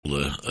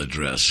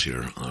address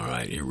here. All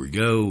right, here we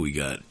go. We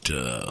got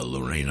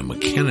Lorena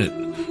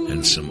McKennett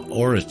and some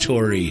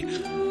oratory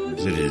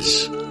that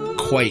is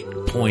quite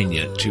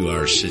poignant to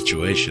our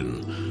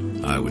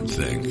situation, I would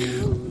think.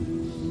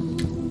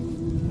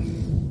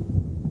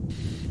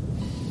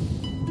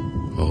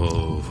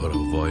 Oh, for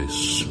a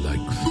voice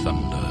like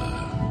thunder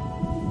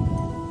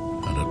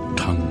and a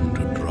tongue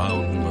to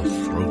drown the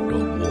throat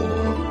of war.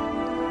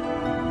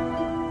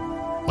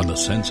 When the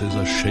senses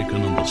are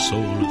shaken and the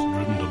soul is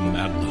driven to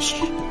madness,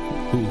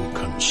 who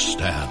can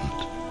stand?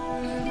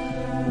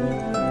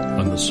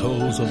 When the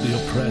souls of the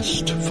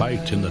oppressed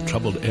fight in the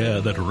troubled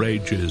air that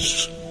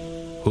rages,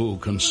 who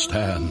can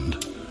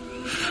stand?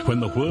 When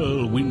the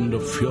whirlwind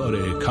of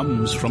fury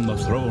comes from the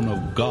throne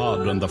of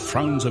God and the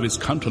frowns of his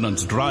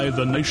countenance drive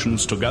the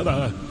nations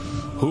together,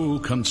 who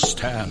can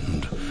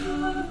stand?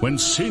 When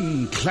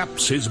sin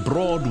claps his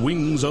broad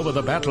wings over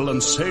the battle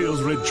and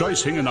sails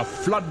rejoicing in a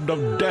flood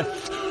of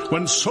death,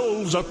 when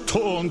souls are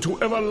torn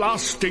to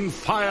everlasting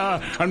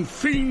fire and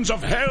fiends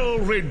of hell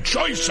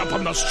rejoice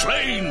upon the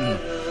slain,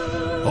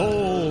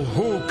 oh,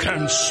 who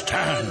can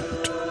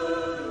stand?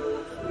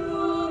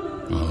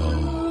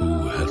 Oh,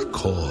 who hath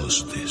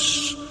caused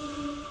this?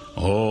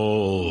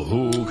 Oh,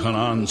 who can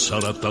answer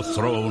at the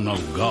throne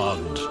of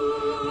God?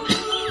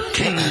 The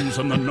kings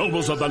and the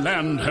nobles of the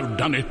land have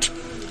done it.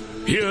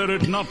 Hear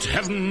it not,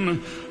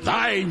 heaven,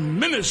 thy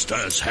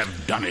ministers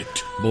have done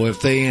it. Boy,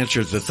 if they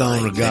answer at the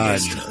throne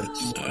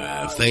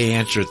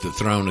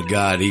of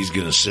God, he's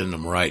going to send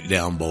them right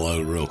down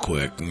below real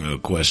quick. No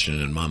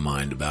question in my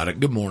mind about it.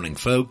 Good morning,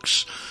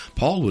 folks.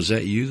 Paul, was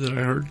that you that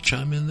I heard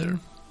chime in there?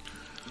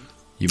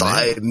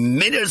 Thy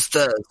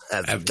ministers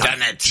have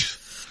done it.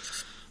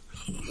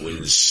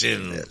 When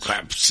sin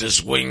claps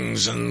its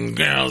wings and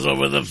goes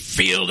over the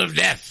field of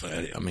death.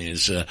 I mean,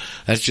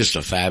 that's just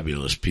a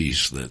fabulous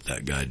piece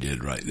that guy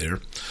did right there.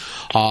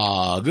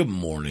 Good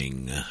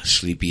morning,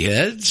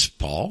 sleepyheads,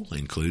 Paul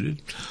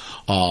included.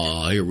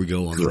 Here we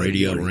go on the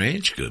Radio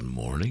Ranch. Good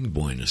morning,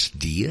 buenos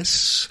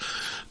dias.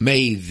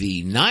 May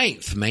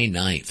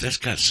 9th. That's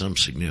got some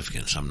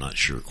significance. I'm not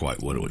sure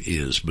quite what it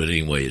is, but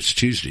anyway, it's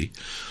Tuesday.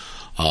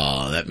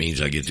 That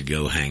means I get to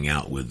go hang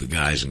out with the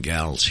guys and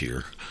gals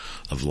here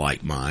of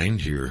like mind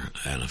here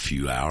in a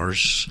few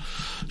hours.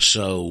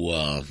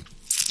 So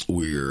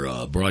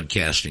we're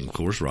broadcasting, of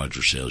course,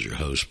 Roger Sales, your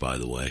host, by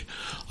the way,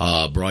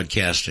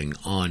 broadcasting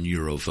on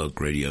Eurofolk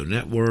Radio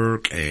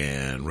Network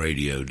and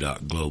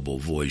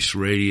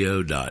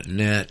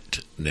radio.globalvoiceradio.net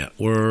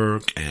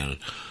network and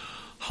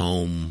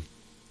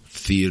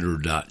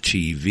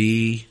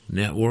hometheater.tv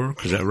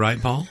network. Is that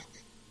right, Paul?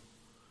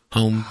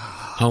 Home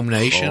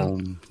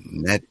Nation?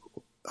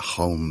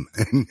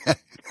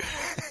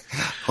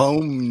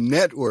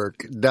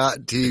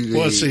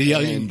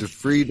 HomeNetwork.tv and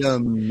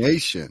Freedom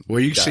Nation.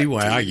 Well, you can see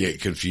why I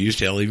get confused.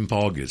 Hell, even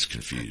Paul gets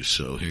confused.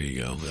 So here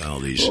you go. All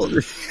these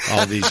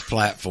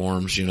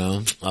platforms, you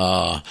know.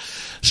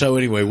 So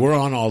anyway, we're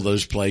on all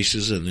those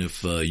places, and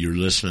if you're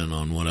listening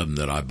on one of them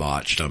that I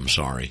botched, I'm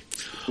sorry.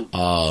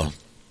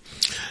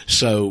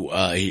 So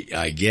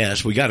I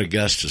guess we got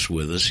Augustus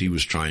with us. He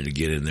was trying to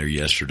get in there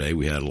yesterday.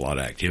 We had a lot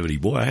of activity.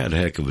 Boy, I had a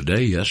heck of a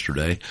day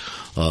yesterday.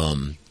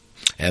 I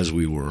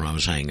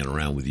was hanging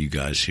around with you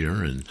guys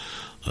here, and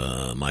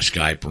my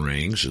Skype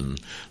rings,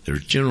 and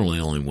there's generally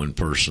only one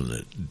person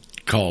that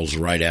calls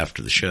right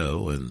after the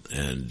show, and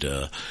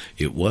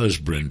it was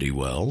Brendy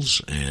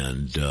Wells,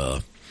 and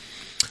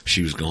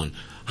she was going,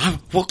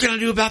 what can I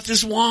do about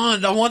this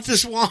wand? I want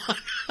this wand.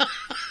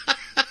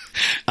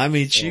 I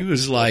mean, she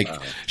was like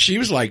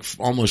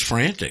almost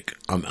frantic.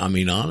 I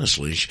mean,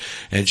 honestly,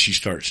 and she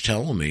starts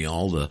telling me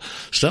all the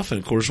stuff.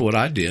 And of course, what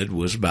I did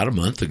was about a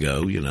month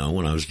ago, you know,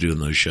 when I was doing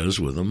those shows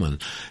with them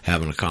and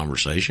having a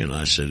conversation,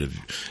 I said,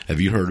 have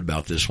you heard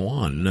about this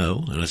wand?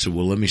 No. And I said,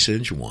 well, let me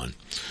send you one.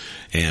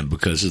 And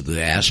because of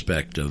the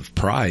aspect of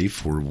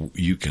Prife, where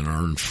you can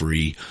earn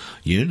free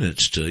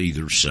units to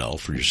either sell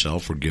for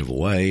yourself or give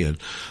away, and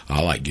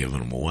I like giving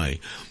them away.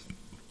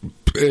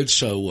 And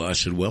so I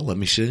said, well, let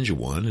me send you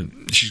one.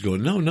 And she's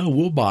going, no,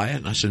 we'll buy it.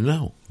 And I said,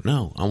 no,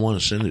 I want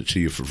to send it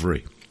to you for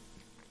free.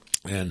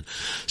 And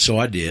so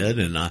I did,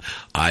 and I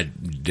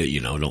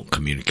you know, don't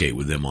communicate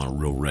with them on a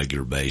real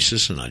regular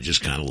basis, and I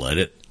just kind of let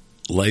it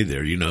lay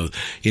there. You know,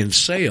 in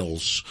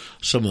sales,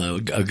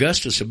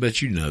 Augustus, I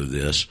bet you know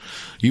this.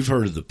 You've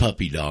heard of the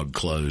puppy dog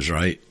clothes,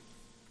 right?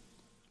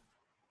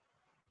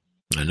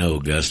 I know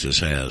Augustus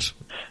has.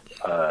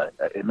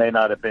 It may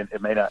not have been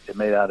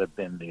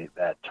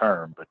that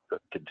term, but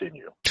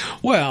continue.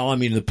 Well, I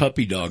mean, the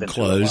puppy dog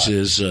clothes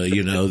is,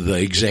 you know,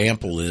 the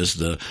example is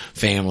the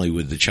family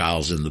with the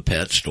child's in the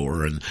pet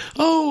store and,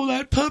 oh,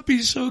 that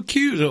puppy's so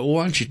cute.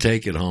 Why don't you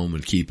take it home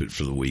and keep it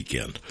for the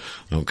weekend?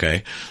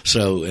 Okay.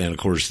 So, and of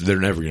course, they're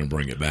never going to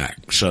bring it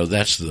back. So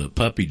that's the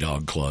puppy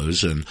dog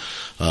clothes. And,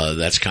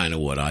 that's kind of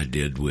what I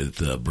did with,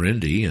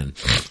 Brendy, and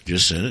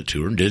just sent it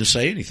to her and didn't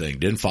say anything,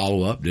 didn't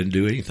follow up, didn't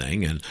do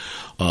anything. And,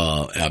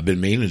 I've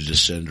been meaning to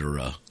send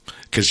her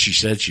because she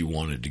said she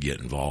wanted to get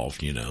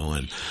involved,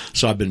 and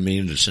so I've been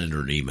meaning to send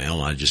her an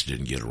email, and I just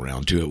didn't get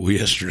around to it. Well,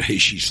 yesterday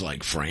she's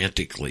like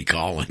frantically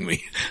calling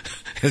me.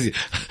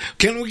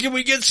 Can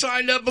we get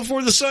signed up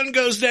before the sun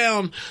goes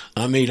down?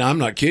 I mean, I'm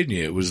not kidding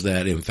you. It was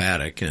that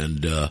emphatic.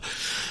 And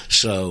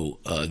so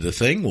the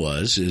thing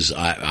is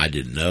I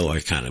didn't know. I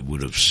kind of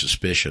would have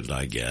suspicioned,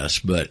 I guess.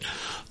 But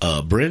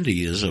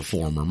Brendy is a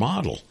former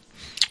model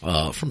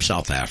from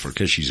South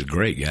Africa. She's a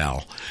great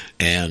gal.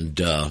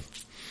 And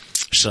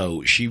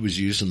so she was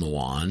using the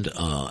wand,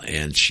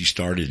 and she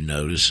started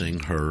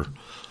noticing her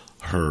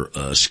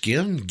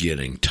skin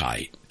getting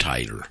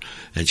tighter.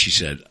 And she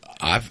said,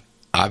 I've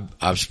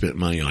spent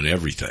money on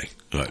everything,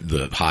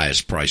 the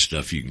highest price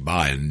stuff you can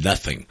buy, and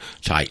nothing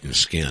tightens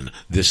skin.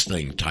 This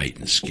thing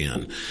tightens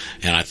skin.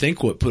 And I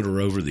think what put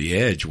her over the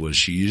edge was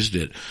she used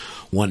it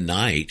one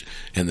night,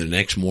 and the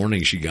next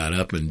morning she got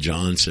up and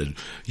John said,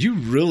 "You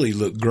really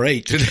look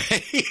great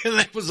today." And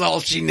that was all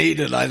she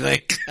needed, I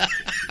think.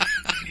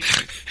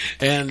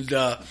 And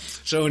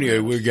so anyway,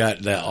 we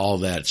got that. All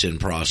that's in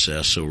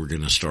process. So we're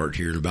going to start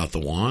hearing about the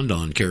wand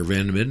on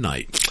Caravan to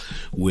Midnight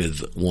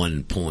with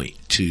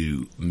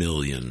 1.2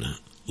 million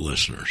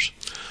listeners.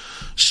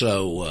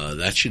 So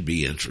that should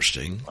be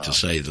interesting, to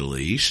say the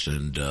least.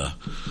 And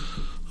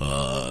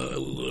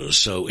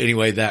so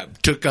anyway,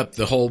 that took up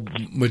the whole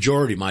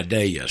majority of my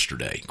day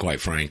yesterday,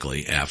 quite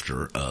frankly,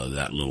 after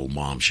that little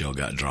bombshell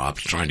got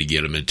dropped, trying to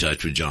get them in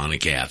touch with John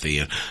and Kathy.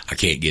 And I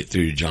can't get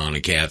through to John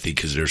and Kathy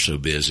because they're so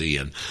busy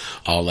and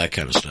all that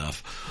kind of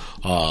stuff.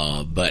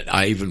 But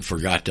I even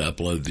forgot to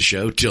upload the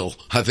show till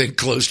I think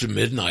close to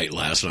midnight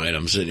last night.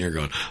 I'm sitting here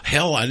going,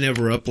 hell, I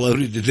never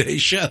uploaded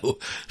today's show.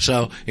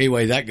 So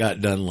anyway, that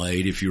got done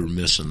late if you were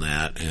missing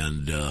that.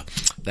 And,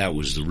 that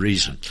was the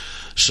reason.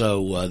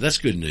 So, that's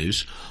good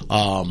news.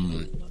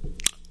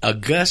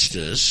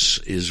 Augustus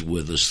is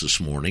with us this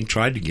morning.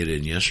 Tried to get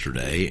in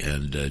yesterday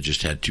and,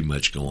 just had too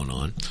much going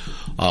on.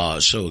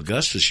 So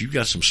Augustus, you've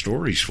got some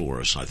stories for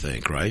us, I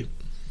think, right?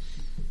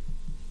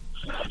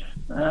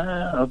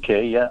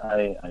 Okay, yeah,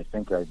 I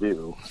think I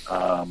do.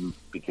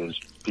 Because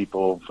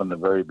people from the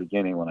very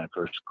beginning, when I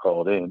first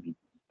called in,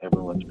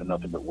 everyone's been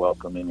nothing but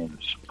welcoming and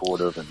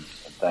supportive, and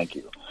thank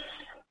you.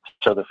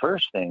 So the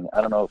first thing,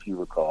 I don't know if you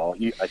recall,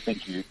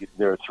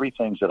 there are three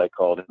things that I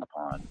called in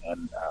upon,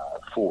 and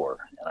four,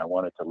 and I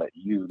wanted to let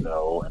you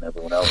know and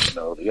everyone else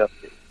know the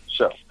update.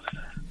 So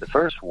the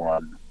first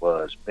one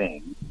was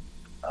Bing,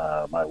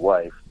 my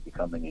wife,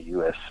 becoming a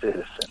U.S.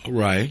 citizen.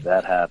 Right.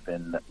 That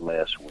happened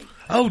last week.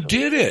 Oh, so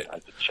did it? I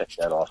could check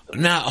that off.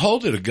 Now,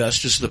 hold it,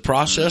 Augustus. The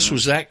process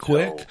was that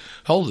quick? So,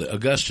 hold it,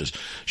 Augustus.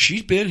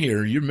 She's been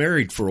here. You're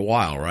married for a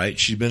while, right?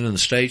 She's been in the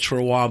States for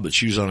a while, but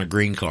she was on a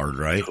green card,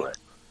 right? Correct.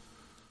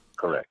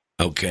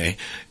 Okay.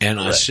 And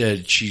Correct. I said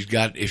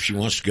if she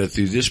wants to go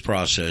through this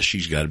process,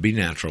 she's got to be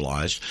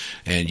naturalized.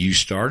 And you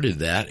started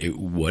that. It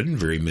wasn't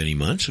very many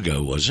months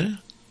ago, was it?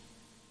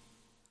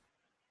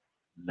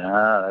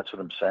 No, that's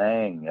what I'm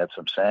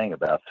saying.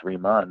 About 3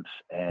 months.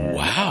 And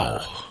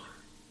wow.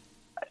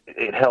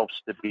 It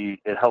helps to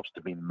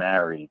be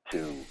married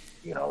to,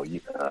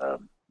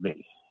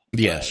 me.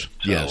 Yes. Right?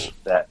 So yes.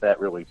 That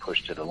really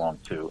pushed it along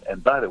too.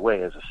 And by the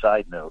way, as a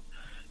side note,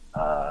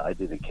 I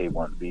did a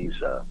K-1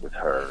 visa with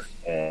her,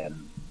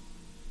 and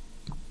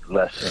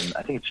less than,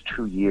 I think it's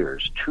 2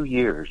 years. 2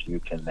 years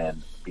you can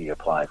then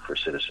apply for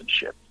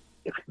citizenship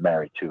if you're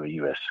married to a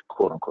U.S.,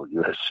 quote-unquote,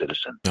 U.S.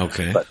 citizen.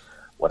 Okay. But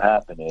what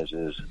happened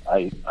is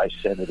I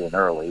sent it in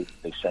early.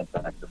 They sent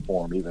back the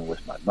form even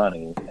with my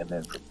money, and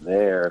then from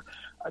there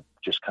I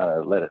just kind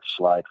of let it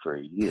slide for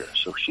a year.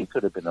 So she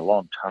could have been a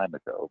long time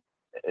ago.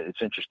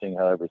 It's interesting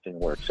how everything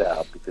works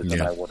out, because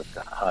then I would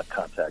have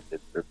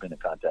contacted or been in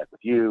contact with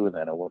you, and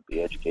then I won't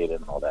be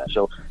educated and all that.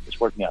 So it's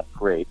working out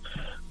great,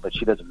 but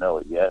she doesn't know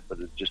it yet. But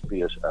it'd just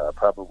be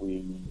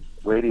probably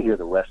wait to hear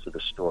the rest of the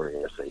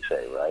story, as they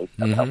say, right?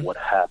 Mm-hmm. About what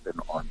happened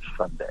on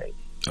Sunday.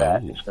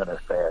 That is going to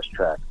fast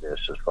track this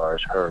as far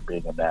as her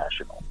being a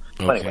national.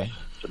 Okay. But anyway,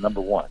 so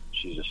number one,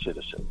 she's a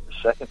citizen. The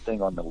second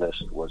thing on the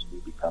list was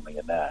me becoming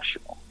a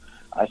national.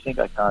 I think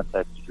I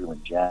contacted you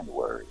in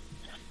January.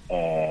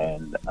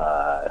 And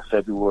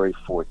February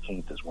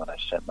 14th is when I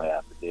sent my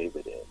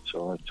affidavit in. So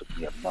it only took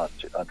me a month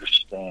to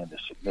understand the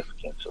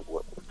significance of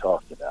what we're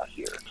talking about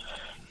here.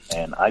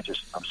 And I'm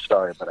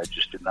sorry, but I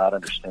just do not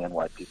understand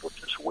why people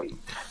just wait.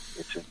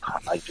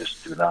 I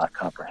just do not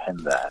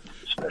comprehend that,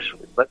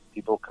 especially. But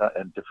people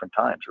at different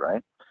times,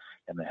 right?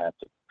 And they have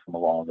to come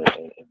along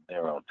in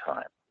their own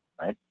time,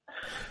 right?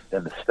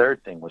 Then the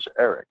third thing was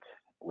Eric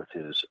with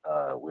his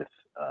with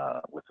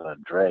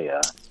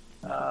Andrea.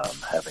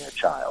 Having a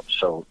child.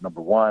 So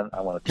number one,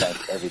 I want to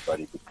thank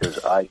everybody,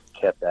 because I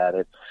kept at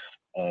it,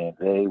 and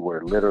they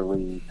were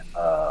literally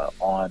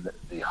on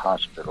the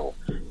hospital,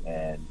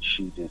 and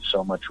she did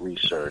so much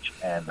research.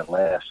 And the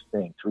last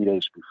thing, 3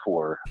 days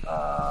before,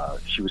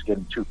 she was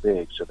getting too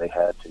big, so they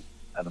had to,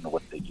 I don't know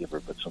what they give her,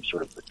 but some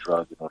sort of a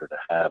drug in order to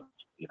have,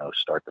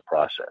 start the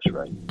process,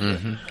 right?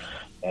 Mm-hmm.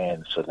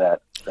 And so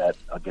that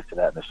I'll get to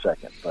that in a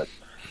second. But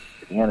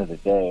at the end of the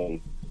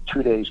day,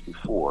 2 days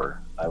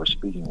before, I was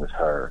speaking with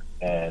her,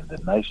 and the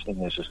nice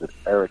thing is that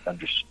Eric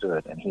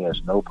understood, and he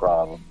has no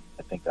problem.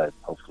 I think I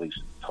hopefully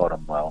taught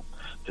him well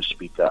to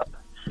speak up.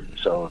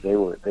 So they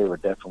were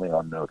definitely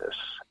on notice.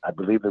 I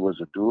believe there was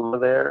a doula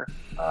there.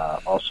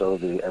 Also,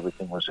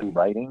 everything was in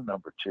writing.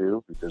 Number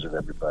 2, because of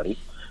everybody.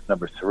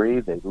 Number 3,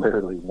 they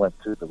literally went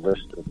through the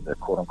list of the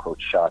quote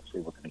unquote shots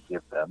they were going to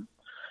give them.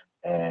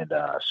 And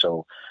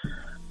so,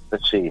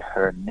 let's see.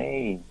 Her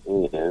name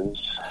is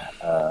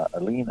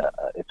Alina.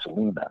 It's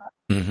Alina.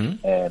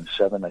 Mm-hmm. And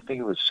 7. I think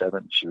it was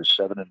 7. She was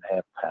 7.5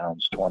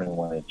 pounds,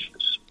 21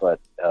 inches. But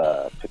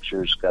got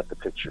the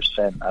pictures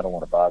sent. I don't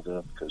want to bother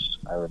them because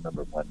I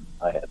remember when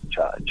I had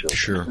children.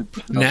 Sure,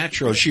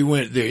 natural. She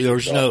went. There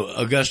was no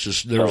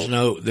Augustus. There was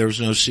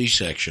no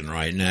C-section,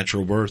 right?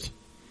 Natural birth.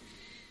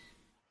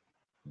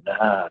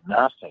 Nah,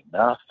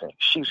 nothing.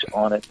 She's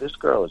on it. This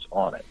girl is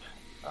on it.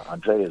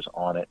 Andrea is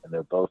on it, and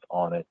they're both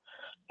on it.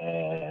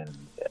 And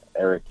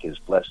Eric is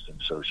blessed,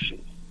 and so is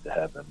she, to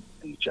have them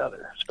each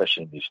other,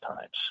 especially in these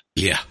times.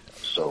 Yeah.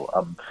 So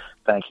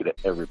thank you to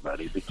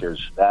everybody, because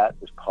that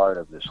is part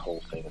of this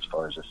whole thing as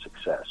far as a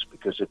success.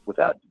 Because if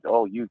without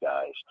all you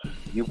guys,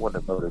 you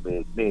wouldn't have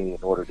motivated me in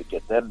order to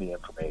get them the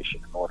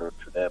information, in order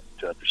for them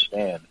to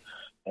understand.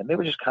 And they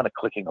were just kind of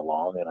clicking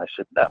along, and I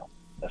said, no,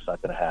 that's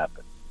not going to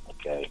happen.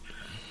 Okay.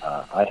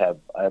 I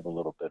have a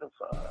little bit of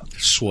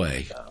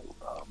sway.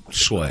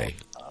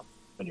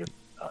 When you're,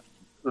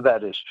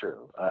 that is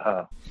true.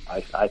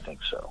 I think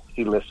so.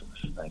 He listens.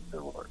 Thank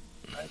the Lord.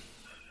 Right?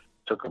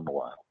 Took him a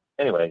while.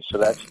 Anyway, so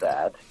that's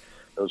that.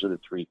 Those are the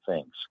 3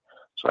 things.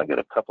 So I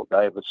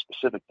have a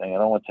specific thing. I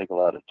don't want to take a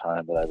lot of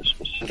time, but I have a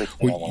specific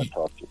thing I want to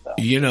talk to you about.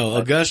 You know,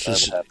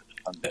 Augustus,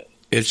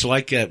 it's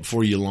like that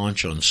before you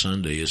launch on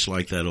Sunday. It's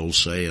like that old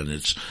saying.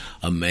 It's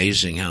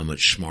amazing how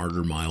much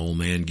smarter my old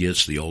man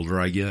gets the older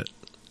I get.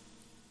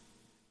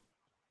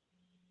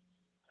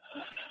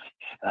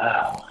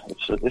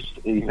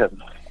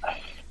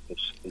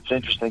 It's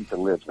interesting to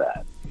live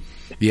that.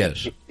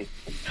 Yes.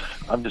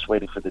 I'm just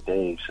waiting for the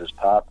day he says,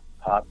 Pop.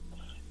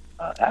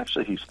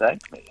 Actually, he's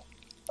thanked me,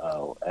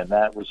 and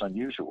that was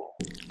unusual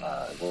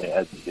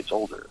as he gets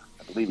older.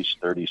 I believe he's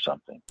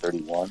 30-something,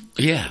 31.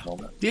 Yeah,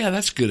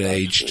 that's a good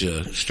age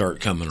to start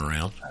coming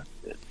around.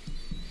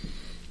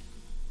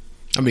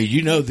 I mean,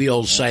 you know the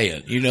old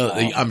saying. You know,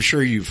 I'm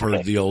sure you've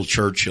heard the old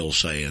Churchill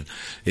saying: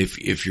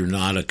 if you're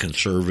not a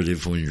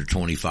conservative when you're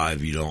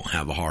 25, you don't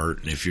have a heart.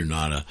 And if you're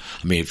not a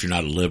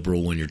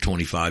liberal when you're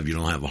 25, you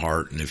don't have a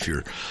heart. And if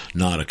you're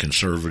not a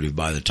conservative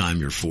by the time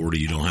you're 40,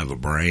 you don't have a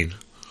brain.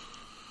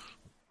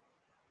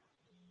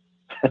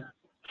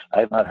 I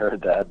have not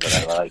heard that, but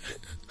I like it.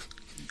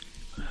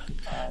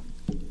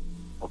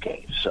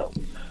 Okay, so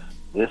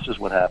this is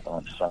what happened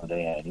on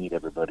Sunday. I need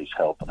everybody's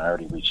help, and I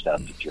already reached out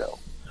to Joe.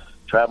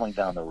 Traveling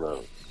down the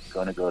road,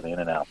 going to go to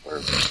In-N-Out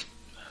Burger.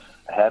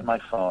 I had my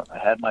phone.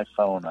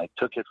 I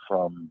took it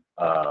from,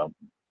 I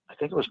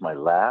think it was my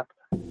lap,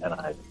 and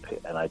I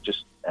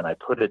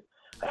put it.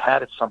 I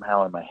had it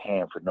somehow in my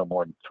hand for no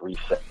more than 3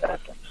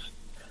 seconds.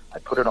 I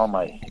put it on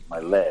my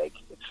leg.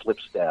 It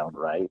slips down,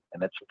 right,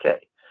 and it's okay.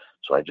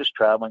 So I just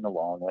traveling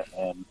along,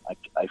 and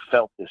I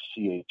felt this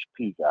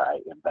CHP guy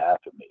in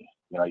back of me.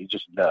 You know, you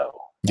just know.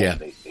 Yeah.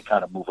 They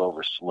kind of move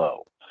over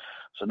slow.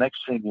 So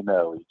next thing you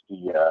know,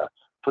 he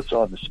puts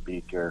on the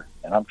speaker,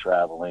 and I'm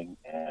traveling,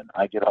 and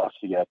I get off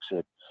the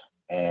exit,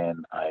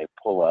 and I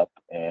pull up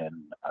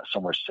and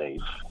somewhere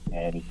safe,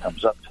 and he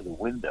comes up to the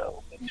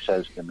window, and he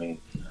says to me,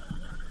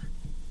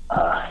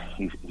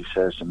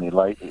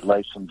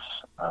 license,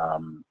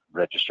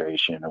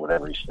 registration, or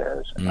whatever he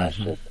says, and I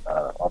said,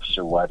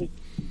 officer, why did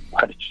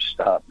you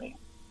stop me?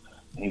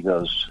 And he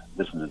goes,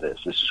 listen to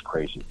this. This is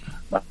crazy.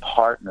 My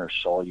partner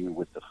saw you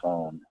with the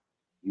phone,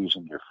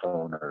 using your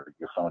phone or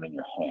your phone in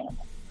your hand.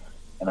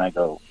 And I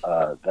go,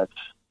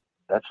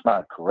 that's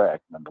not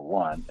correct, number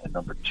 1. And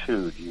number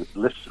 2, do you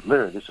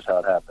literally, this is how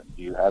it happened.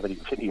 Do you have any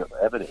video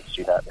evidence?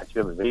 Do you have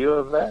a video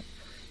of that?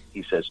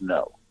 He says,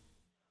 no.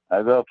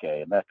 I go,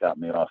 okay. And that got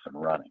me off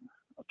and running.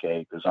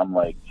 Okay. Because I'm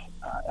like,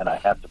 and I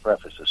have to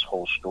preface this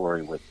whole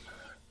story with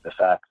the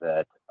fact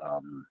that,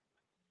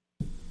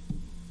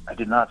 I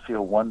did not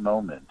feel one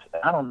moment,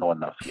 and I don't know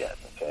enough yet,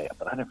 okay,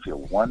 but I didn't feel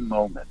one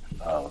moment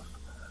of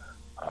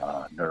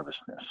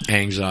nervousness.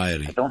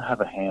 Anxiety. I don't have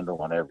a handle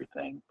on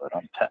everything, but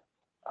I'm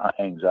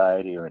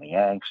anxiety or any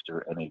angst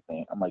or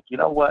anything. I'm like, you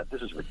know what?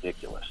 This is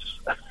ridiculous.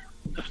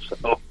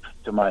 So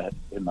in my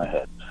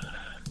head.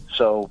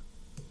 So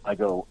I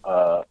go,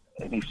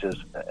 and he says,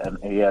 and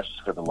he asks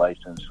for the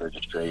license,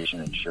 registration,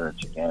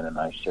 insurance again, and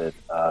I said,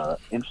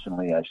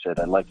 instantly, I said,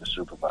 I'd like a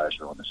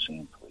supervisor on the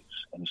scene, please.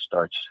 And he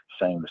starts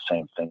saying the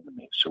same thing to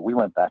me. So we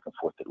went back and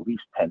forth at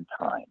least 10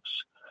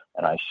 times.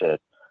 And I said,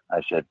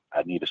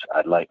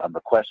 I'm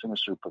requesting a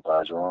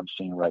supervisor on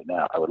scene right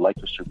now. I would like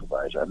a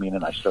supervisor.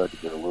 And I started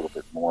to get a little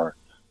bit more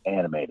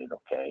animated,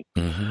 okay?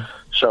 Mm-hmm.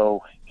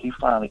 So he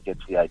finally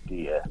gets the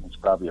idea. It's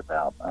probably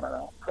about,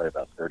 probably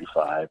about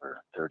 35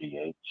 or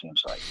 38,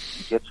 seems like.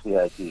 He gets the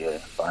idea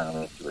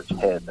finally into his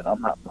head that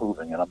I'm not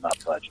moving and I'm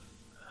not budging.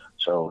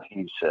 So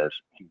he says,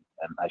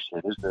 and I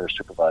said, is there a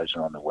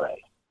supervisor on the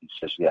way? He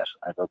says, yes.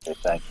 I go, okay,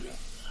 thank you.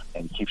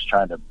 and he keeps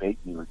trying to bait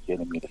me with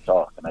getting me to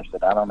talk. And I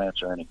said, I don't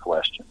answer any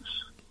questions.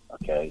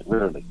 Okay,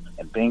 literally.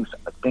 And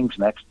Bing's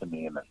next to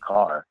me in the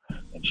car,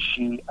 and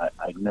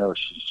I know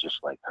she's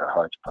just like, her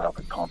heart's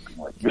probably pumping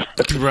like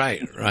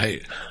Right.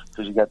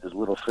 Because you got this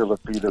little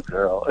Filipino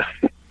girl.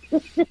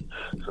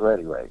 So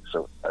anyway,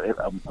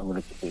 I'm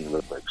going to continue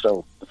real quick.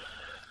 So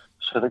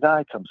the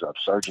guy comes up,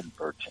 Sergeant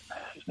Burton,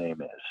 his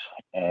name is,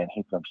 and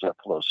he comes up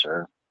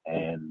closer,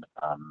 and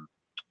I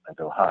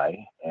go,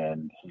 hi,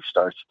 and he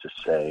starts to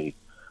say,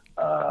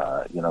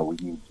 we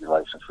need your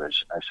license for it.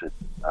 I said,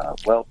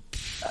 well,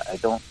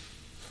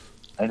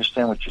 I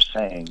understand what you're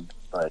saying,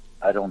 but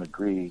I don't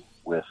agree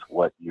with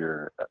what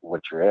you're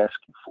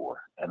asking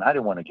for. And I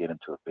didn't want to get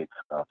into a big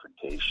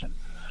confrontation.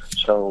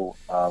 So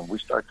we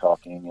start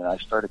talking, and I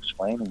start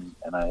explaining,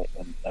 and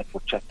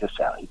well, check this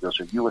out. He goes,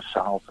 are you a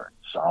sovereign?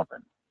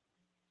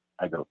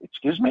 I go,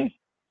 excuse me?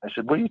 I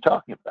said, what are you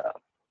talking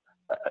about?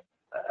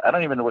 I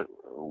don't even know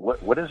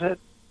what is it,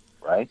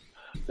 right?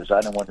 Because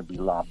I don't want to be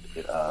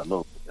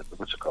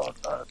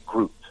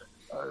grouped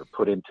or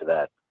put into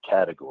that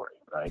category,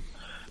 right?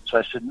 So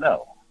I said,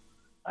 no.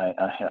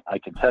 I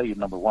can tell you,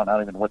 number one, I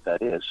don't even know what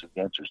that is. So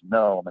the answer is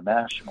no, I'm a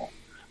national.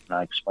 And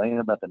I explained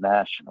about the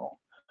national.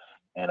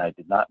 And I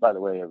did not, by the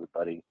way,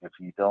 everybody, if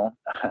you don't,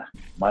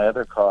 my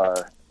other car,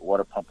 the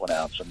water pump went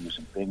out, so I'm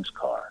using Bing's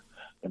car.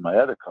 In my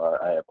other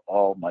car, I have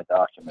all my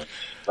documents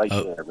right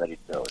there ready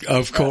to go.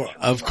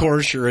 Of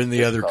course, you're in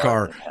the other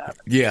car.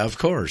 Yeah, of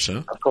course,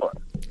 huh?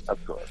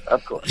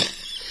 Of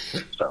course.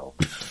 So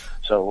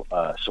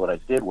what I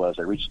did was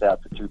I reached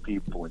out to two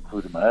people,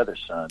 including my other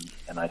son,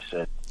 and I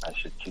said,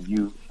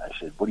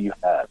 what do you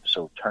have?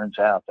 So it turns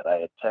out that I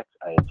had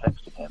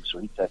texted him, so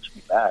he texted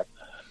me back,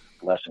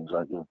 blessings,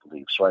 I don't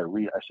believe. So I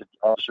said,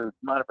 officer,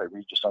 mind if I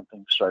read you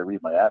something? So I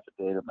read my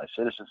affidavit, my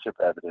citizenship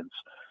evidence,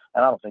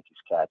 and I don't think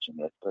he's catching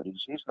it, but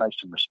he's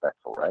nice and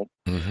respectful, right?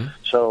 Mm-hmm.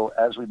 So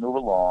as we move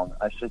along,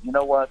 I said, you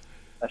know what?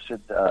 I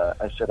said,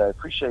 I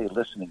appreciate you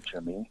listening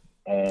to me,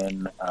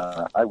 and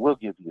I will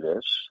give you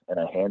this, and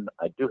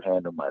I do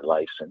hand him my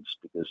license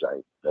because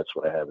that's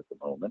what I have at the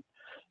moment.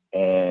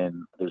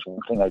 And there's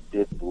one thing I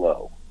did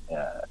blow,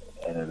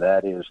 and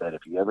that is that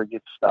if you ever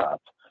get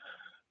stopped,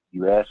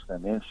 you ask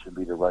them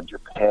instantly to run your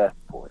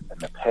passport, and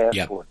the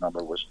passport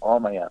number was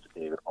on my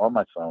affidavit, on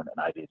my phone, and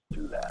I didn't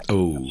do that.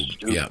 Oh,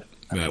 yeah.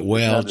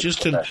 Well, it's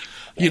just an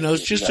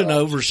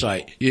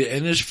oversight,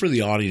 and it's for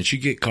the audience. You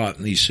get caught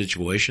in these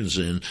situations,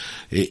 and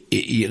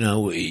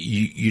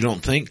you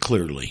don't think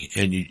clearly,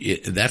 and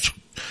that's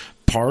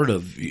part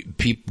of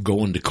people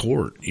going to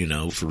court.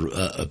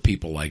 For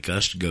people like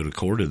us to go to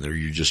court in there,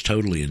 you're just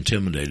totally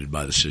intimidated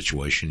by the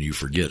situation. You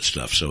forget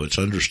stuff, so it's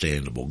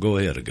understandable. Go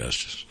ahead,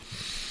 Augustus.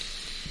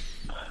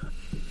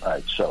 All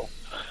right, so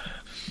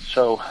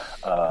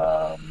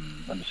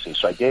let me see.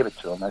 So I gave it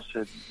to him. I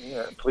said,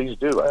 yeah, please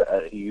do.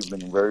 You've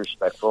been very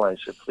respectful. I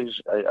said, please,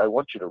 I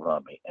want you to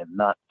run me, and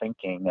not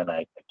thinking,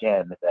 that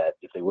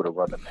if they would have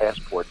run the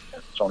passport,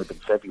 it's only been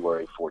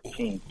February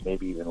 14th,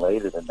 maybe even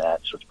later than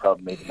that, so it's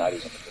probably maybe not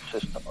even in the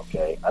system,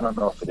 okay? I don't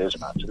know if it is or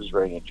not, so this is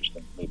very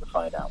interesting for me to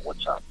find out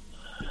what's up.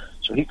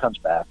 So he comes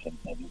back, and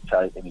he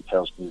tells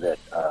me that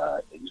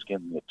he's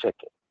giving me a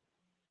ticket.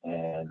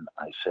 And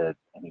I said,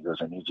 and he goes,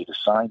 I need you to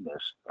sign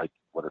this, like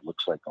what it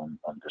looks like on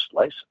this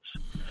license.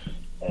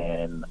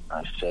 And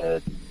I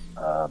said,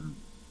 I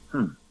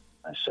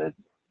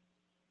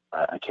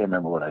can't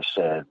remember what I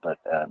said, but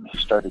he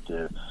started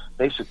to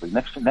basically,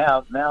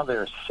 now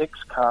there are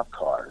 6 cop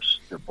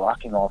cars. They're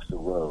blocking off the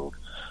road.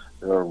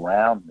 They're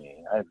around me.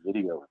 I have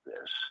video of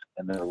this,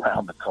 and they're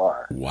around the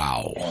car.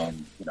 Wow.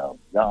 And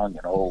young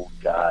and old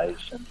guys,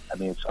 and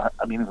it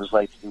was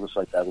like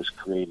I was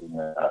creating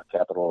a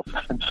capital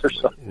offense or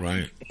something.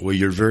 Right. Well,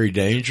 you're very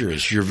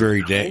dangerous. You're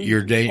very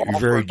dangerous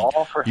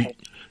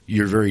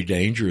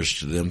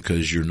to them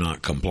because you're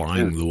not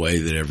complying the way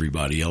that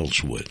everybody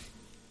else would.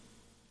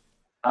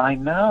 I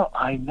know.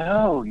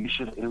 You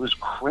should. It was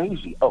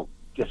crazy. Oh,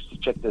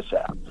 just check this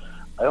out.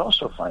 I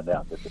also find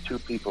out that the two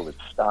people that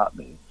stopped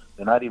me,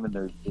 they're not even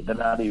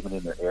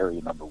in their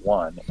area, number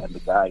one, and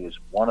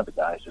one of the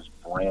guys is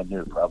brand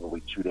new,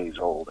 probably 2 days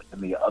old, and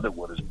the other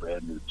one is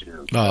brand new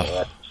too.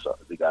 Oh.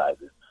 The guy,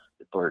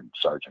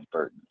 Sergeant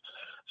Burton.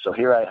 So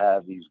here I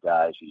have these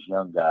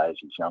young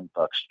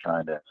bucks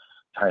trying to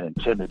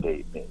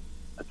intimidate me.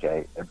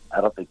 Okay, and I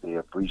don't think they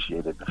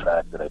appreciated the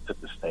fact that I took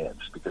the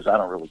stance because I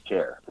don't really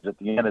care. Because at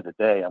the end of the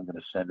day, I'm going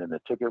to send in the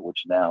ticket,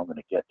 which now I'm going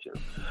to get to.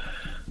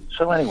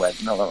 So anyway,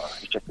 no,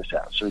 check this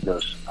out. So he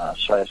goes,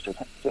 so I said,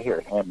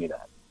 here, hand me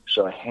that.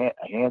 So I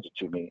hands it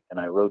to me, and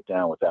I wrote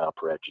down without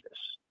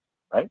prejudice,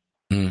 right?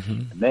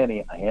 Mm-hmm. And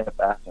then I hand it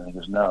back, and he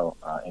goes, no.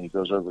 And he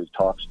goes over, he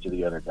talks to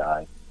the other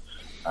guy,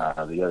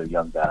 the other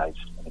young guys,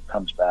 and he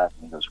comes back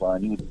and he goes, well, I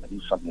need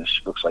something that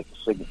looks like a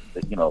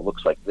signature,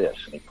 looks like this,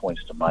 and he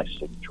points to my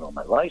signature on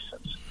my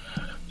license.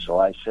 So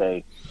I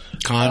say,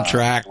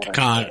 contract.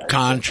 No.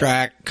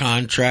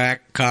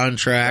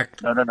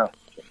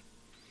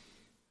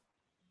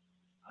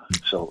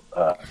 So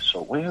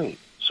wait.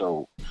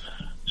 So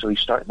he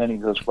starts. Then he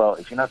goes, well,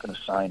 if you're not going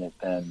to sign it,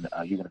 then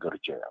you're going to go to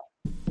jail.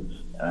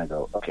 And I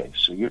go, okay,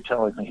 so you're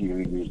telling me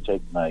you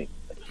take my,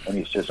 and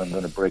he says, I'm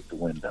going to break the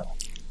window.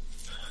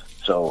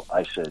 So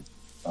I said,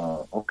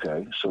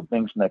 okay. So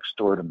Bing's next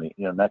to me,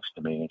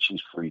 and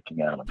she's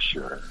freaking out, I'm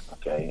sure.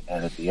 Okay.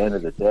 And at the end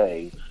of the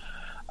day,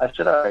 I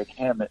said, all right,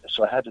 Ham.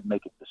 So I had to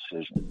make a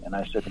decision. And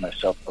I said to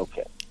myself,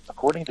 okay,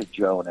 according to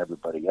Joe and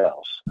everybody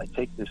else, I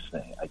take this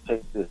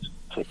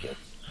ticket,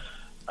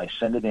 I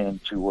send it in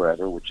to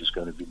wherever, which is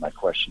going to be my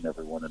question to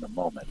everyone in a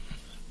moment.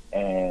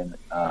 And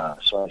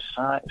so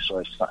I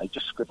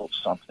just scribbled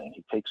something.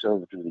 He takes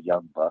over to the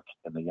young buck,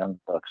 and the young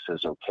buck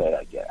says, okay,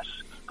 I guess.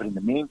 But in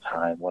the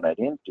meantime, when I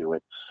didn't do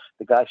it,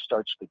 the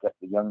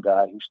young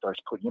guy who starts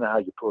putting, you know how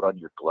you put on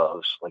your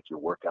gloves, like your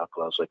workout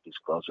gloves, like these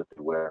gloves that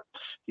they wear,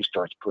 he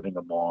starts putting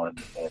them on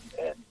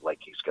and like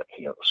he's got,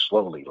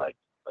 slowly, like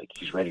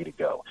he's ready to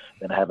go.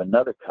 Then I have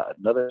another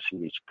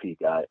CHP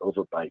guy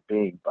over by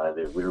Bing by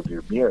the rear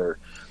view mirror,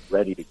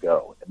 ready to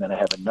go. And then I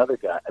have another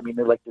guy. I mean,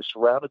 they're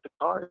surrounded the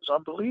car. It's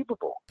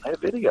unbelievable. I have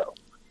video.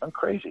 I'm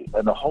crazy.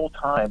 And the whole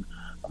time,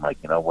 I'm like,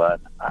 you know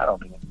what?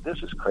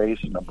 This is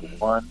crazy, number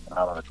one, and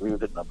I don't agree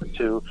with it, number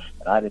two,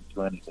 and I didn't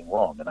do anything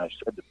wrong. And I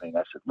said to Bing,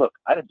 look,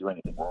 I didn't do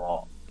anything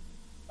wrong.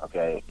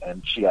 Okay?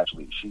 And she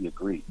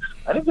agrees.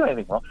 I didn't do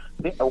anything wrong.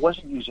 I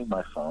wasn't using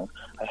my phone.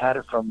 I had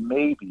it for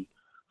maybe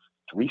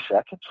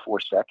 4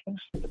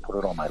 seconds to put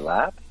it on my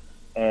lap,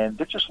 and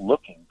they're just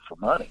looking for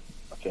money.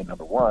 Okay,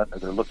 number one, or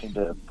they're looking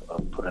to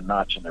put a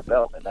notch in their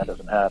belt, and that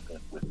doesn't happen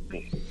with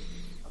me.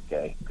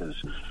 Okay, because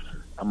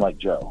I'm like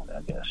Joe,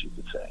 I guess you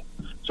could say.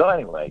 So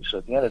anyway,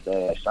 at the end of the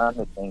day, I sign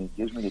the thing,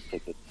 he gives me the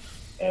ticket,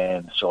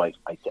 and so I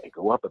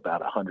go up about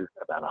 100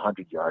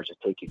 yards, I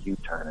take a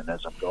U-turn, and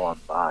as I'm going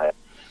by,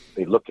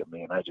 they look at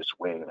me, and I just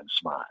wave and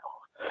smile.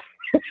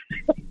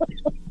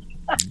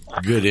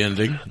 Good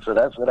ending. So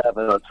that's what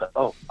happened.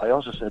 Oh, I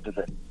also said to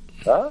them,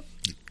 huh?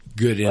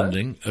 Good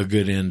ending. A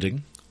good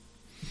ending.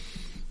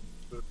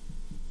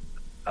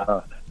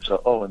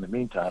 In the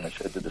meantime, I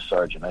said to the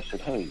sergeant, I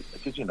said, hey,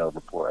 because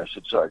before, I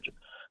said, Sergeant,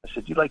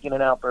 you like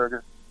In-N-Out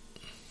Burger?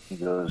 He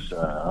goes,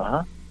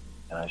 uh-huh.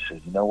 And I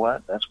said, you know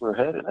what? That's where we're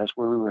headed. That's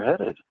where we were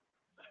headed.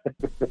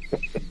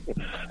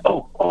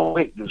 Oh,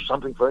 wait, there's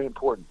something very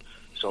important.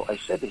 So I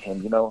said to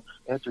him,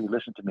 after he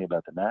listened to me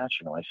about the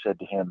National, I said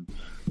to him,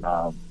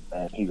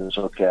 and he goes,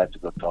 okay, I have to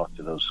go talk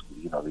to those,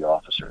 the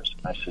officers.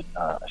 I said,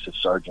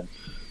 Sergeant,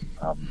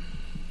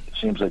 it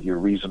seems like you're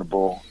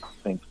reasonable. I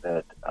think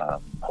that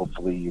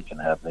hopefully you can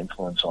have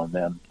influence on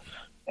them,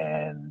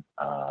 and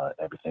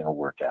everything will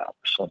work out.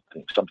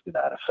 Something to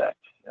that effect,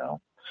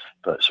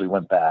 But so we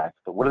went back.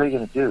 But what are they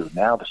going to do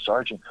now? The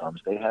sergeant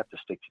comes. They have to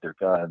stick to their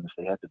guns.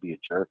 They have to be a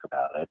jerk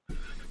about it.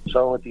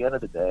 So at the end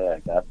of the day, I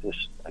got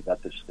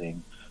this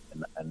thing,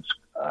 and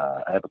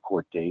I have a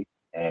court date,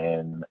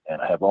 and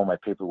I have all my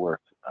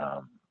paperwork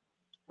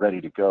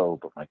ready to go.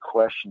 But my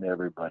question to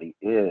everybody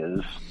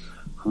is,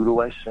 who do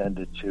I send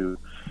it to?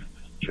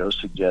 Joe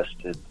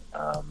suggested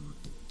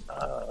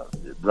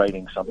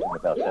writing something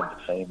about them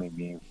defaming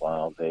me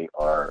while they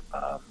are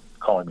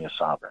calling me a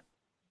sovereign.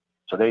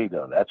 So there you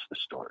go. That's the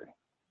story.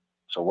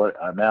 So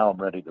now I'm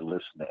ready to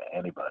listen to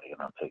anybody,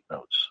 and I'll take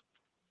notes.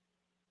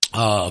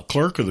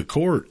 Clerk of the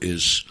court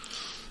is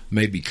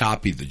maybe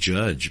copy the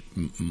judge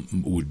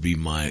would be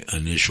my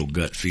initial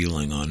gut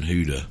feeling on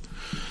who to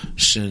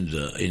send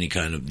any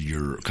kind of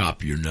your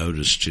copy your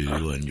notice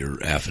to and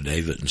your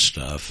affidavit and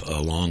stuff,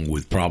 along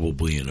with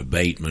probably an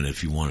abatement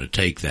if you want to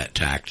take that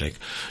tactic.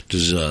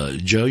 Does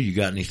Joe, you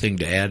got anything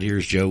to add here?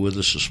 Is Joe with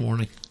us this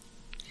morning?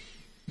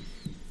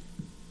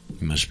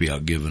 He must be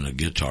out giving a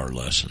guitar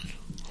lesson.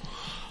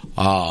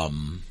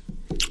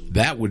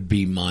 That would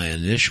be my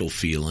initial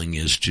feeling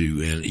is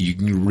and you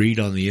can read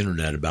on the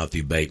internet about the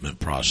abatement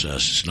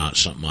process. It's not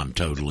something I'm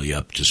totally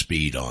up to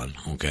speed on,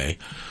 okay?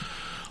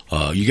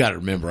 You got to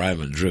remember I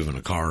haven't driven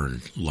a car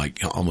in like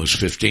almost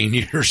 15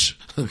 years,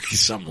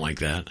 something like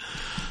that.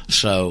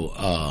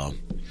 So,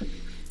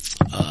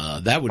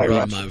 that would be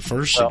my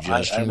first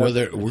suggestion.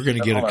 Whether we're going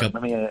to get a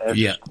couple. Go ahead.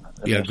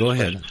 Yeah. Go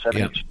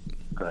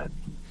ahead.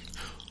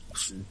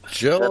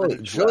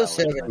 Joe's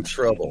having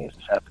trouble.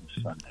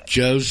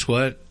 Joe's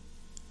what?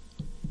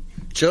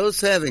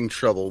 Joe's having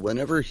trouble.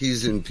 Whenever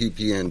he's in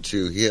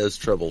PPN2, he has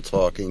trouble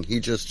talking. He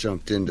just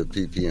jumped into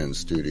PPN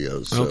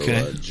Studios. So,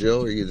 okay.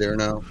 Joe, are you there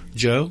now?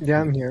 Joe? Yeah,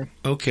 I'm here.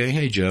 Okay.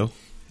 Hey, Joe.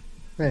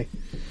 Hey.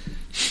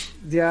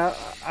 Yeah,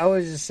 I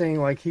was just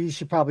saying, like, he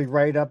should probably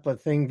write up a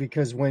thing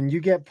because when you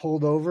get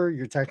pulled over,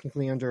 you're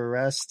technically under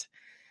arrest,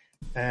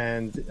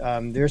 and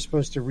they're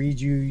supposed to read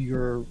you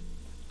your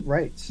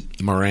rights.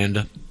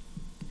 Miranda.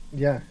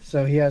 Yeah,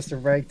 so he has to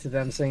write to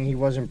them saying he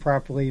wasn't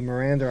properly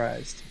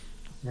Mirandized,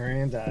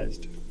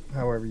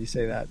 however you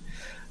say that.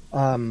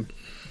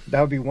 That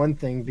would be one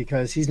thing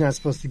because he's not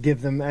supposed to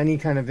give them any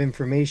kind of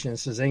information. It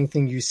says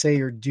anything you say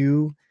or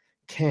do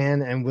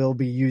can and will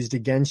be used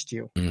against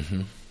you.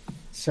 Mm-hmm.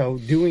 So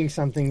doing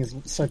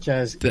something such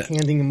as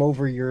handing him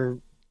over your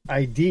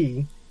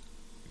ID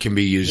can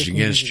be used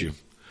against you.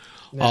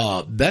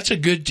 Yeah. That's a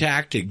good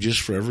tactic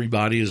just for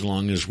everybody as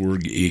long as we're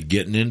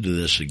getting into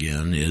this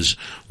again is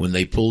when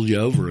they pull you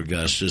over,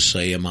 Augustus,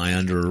 say, am I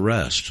under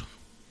arrest?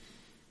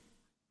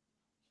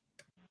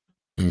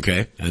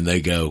 Okay. And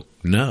they go,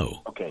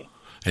 no. Okay.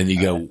 And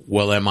you go,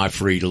 well, am I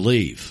free to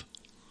leave?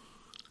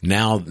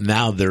 Now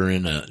they're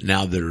in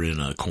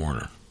a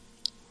corner.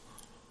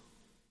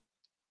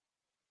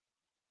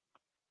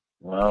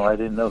 Well, I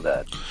didn't know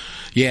that.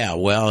 Yeah,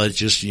 well, it's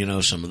just,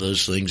 some of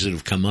those things that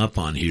have come up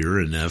on here,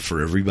 and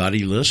for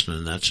everybody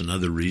listening, that's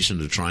another reason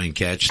to try and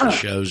catch the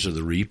shows or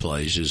the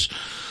replays is,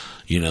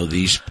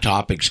 these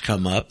topics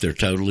come up. They're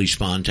totally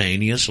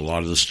spontaneous. A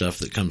lot of the stuff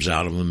that comes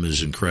out of them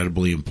is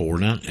incredibly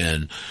important,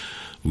 and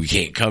we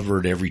can't cover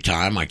it every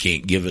time. I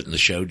can't give it in the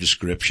show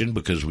description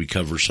because we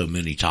cover so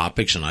many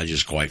topics, and I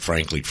just quite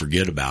frankly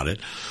forget about it.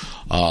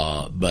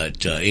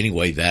 But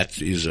anyway,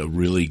 that is a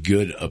really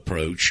good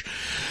approach.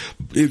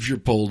 If you're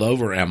pulled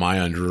over, am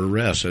I under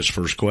arrest? That's the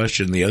first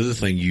question. The other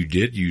thing you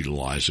did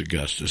utilize,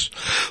 Augustus,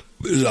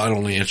 is I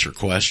don't answer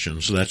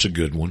questions. That's a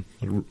good one.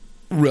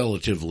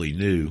 Relatively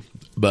new.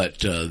 But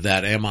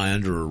that am I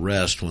under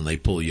arrest when they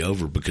pull you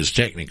over, because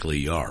technically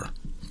you are.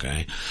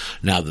 Okay.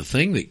 Now, the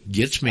thing that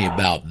gets me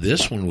about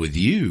this one with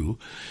you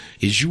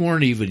is you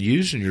weren't even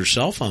using your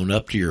cell phone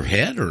up to your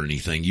head or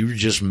anything. You were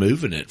just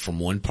moving it from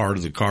one part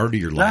of the car to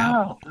your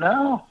lap.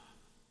 No.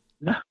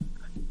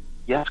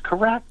 Yes,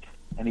 correct.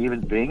 And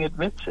even Bing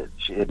admits it.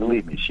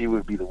 Believe me, she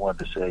would be the one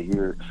to say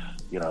you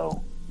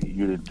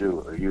didn't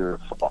do it, or you're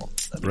at fault.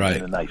 Right.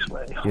 In a nice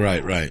way.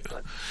 Right.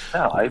 But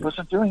no, I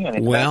wasn't doing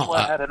anything. Well, that's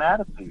why I had an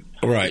attitude.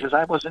 Right. Because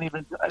I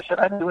said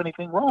I didn't do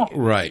anything wrong.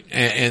 Right.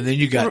 And then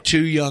you got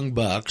two young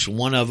bucks.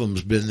 One of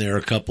them's been there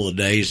a couple of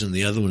days and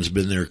the other one's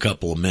been there a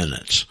couple of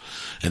minutes.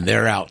 And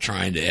they're out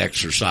trying to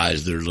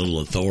exercise their little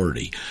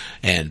authority.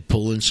 And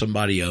pulling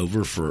somebody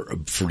over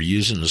for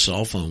using a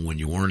cell phone when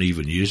you weren't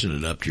even using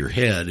it up to your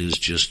head is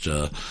just,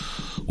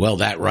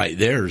 that right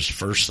there is the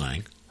first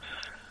thing.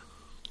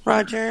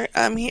 Roger,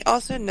 he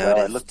also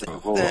noticed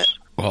that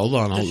Hold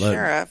on, the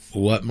sheriff.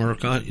 What,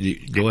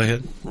 Murcott? Go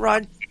ahead.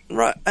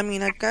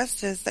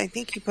 Augustus, I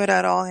think he put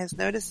out all his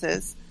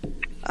notices.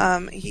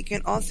 He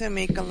can also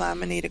make a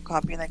laminated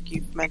copy, like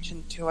you've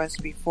mentioned to us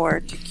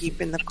before, to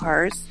keep in the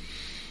cars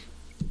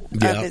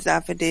of his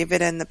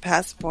affidavit and the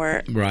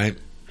passport. Right.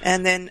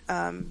 And then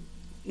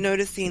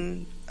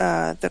noticing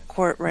the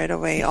court right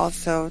away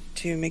also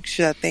to make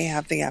sure that they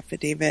have the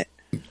affidavit.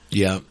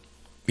 Yeah.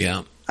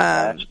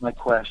 That's my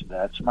question,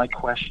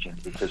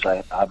 because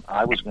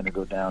I was going to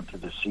go down to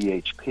the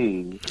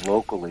CHP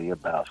locally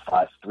about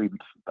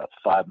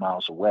 5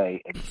 miles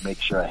away and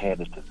make sure I hand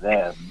it to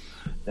them.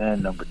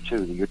 Then number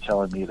two, you're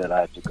telling me that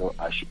I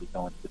should be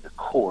going to the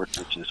court,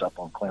 which is up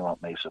on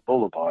Claremont Mesa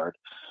Boulevard,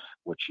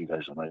 which you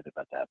guys don't know anything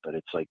about that, but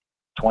it's like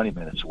 20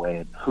 minutes away.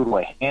 And who do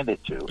I hand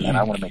it to? And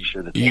I want to make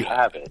sure that they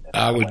have it.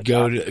 What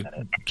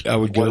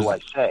do I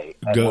say?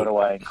 And what do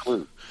I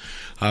include?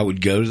 I would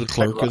go to the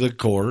clerk of the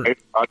court.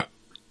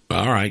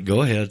 All right,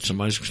 go ahead.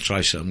 Somebody's going to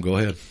try something. Go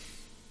ahead.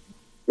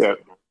 Yeah,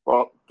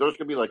 well, there's going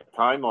to be like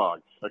time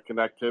logs, like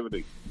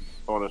connectivity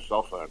on a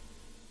cell phone.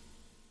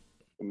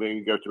 And then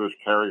you go to his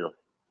carrier,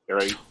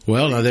 right?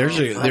 Well, now there's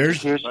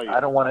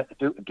I don't want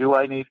to do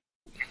I need...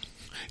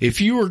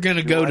 If you were going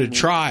to go to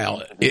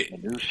trial,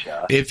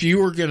 if you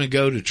were going to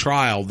go to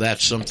trial,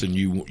 that's something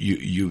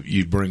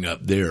you bring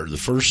up there. The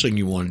first thing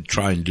you want to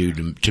try and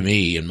do to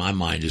me, in my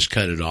mind, is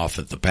cut it off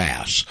at the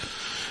pass.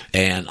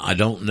 And I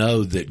don't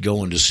know that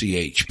going to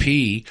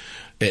CHP,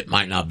 it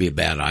might not be a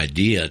bad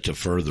idea to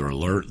further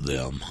alert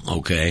them,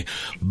 okay?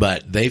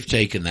 But they've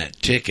taken that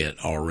ticket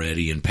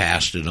already and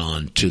passed it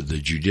on to the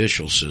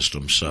judicial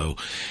system. So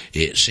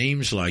it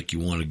seems like you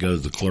want to go to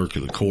the clerk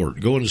of the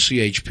court. Going to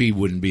CHP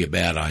wouldn't be a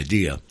bad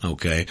idea,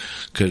 okay?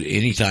 Because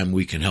anytime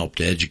we can help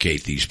to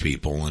educate these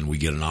people and we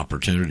get an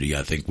opportunity,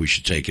 I think we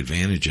should take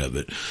advantage of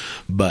it.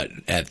 But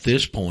at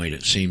this point,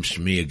 it seems to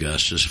me,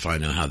 Augustus, if I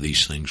know how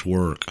these things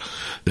work,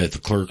 that the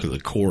clerk of the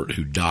court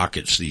who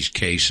dockets these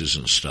cases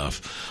and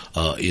stuff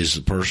is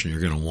the person you're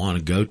going to want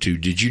to go to.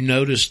 Did you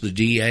notice the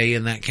DA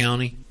in that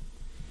county?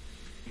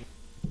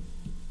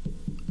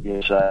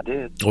 Yes, I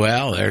did.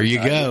 Well, there you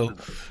go.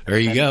 There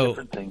you go.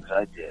 Different things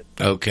I did.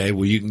 Okay,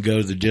 well, you can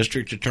go to the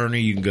district attorney,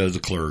 you can go to the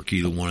clerk,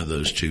 either one of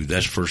those two.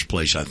 That's the first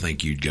place I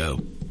think you'd go.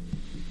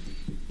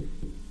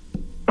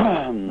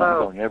 I'm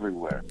going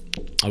everywhere.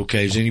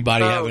 Okay, does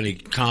anybody have any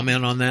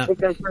comment on that?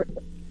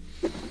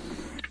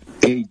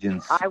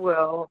 Agents. I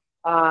will,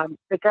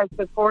 because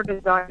the court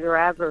is not your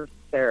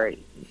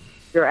adversary.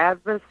 Your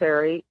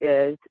adversary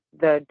is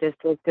the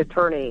district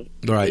attorney.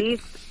 Right.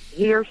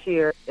 He or she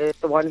is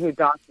the one who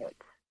dockets.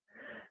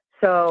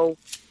 So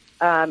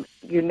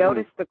you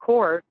notice the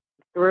court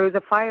through the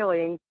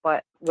filing,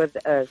 but with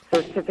a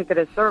certificate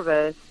of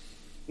service,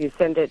 you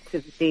send it to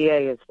the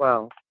DA as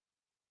well.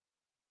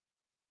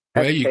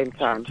 At the same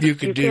time. You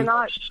can do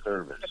cannot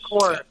service. The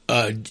court.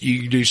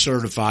 You can do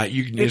certified.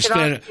 You can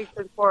cannot speak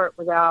to the court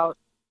without.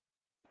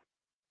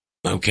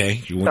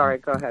 Okay. Sorry,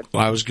 go ahead.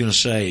 Well, I was going to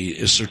say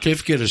a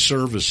certificate of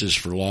service is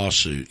for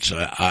lawsuits.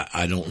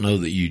 I don't know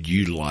that you'd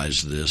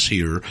utilize this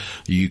here.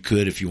 You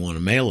could, if you want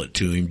to mail it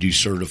to him, do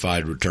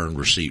certified return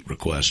receipt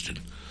requested.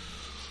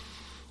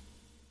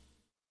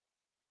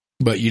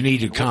 But you need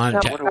to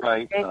contact. What do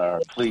I,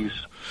 please?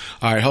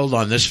 All right, hold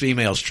on. This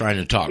female's trying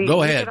to talk.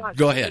 Go ahead.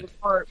 Go ahead.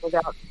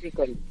 Without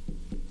speaking.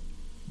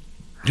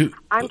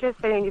 I'm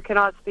just saying you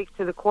cannot speak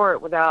to the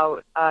court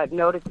without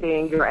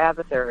noticing your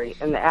adversary,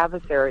 and the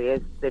adversary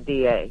is the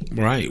DA.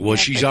 Right. Well,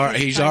 he's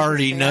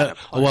already well,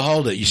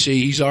 hold it. You see,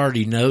 he's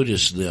already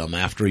noticed them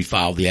after he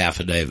filed the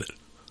affidavit.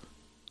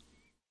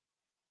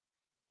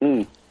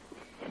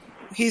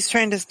 He's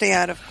trying to stay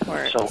out of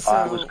court. So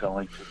I was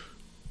going to.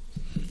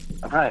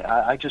 Right.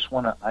 I just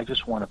want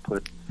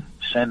to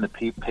send the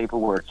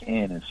paperwork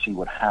in and see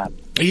what happens.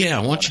 Yeah,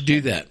 why don't you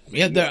do that?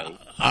 Yeah,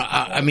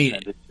 I mean,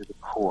 send it to the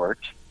court.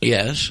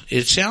 Yes,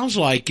 it sounds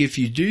like if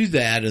you do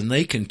that and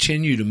they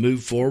continue to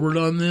move forward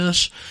on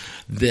this,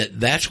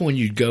 that's when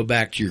you'd go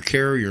back to your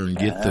carrier and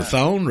get the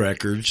phone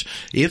records.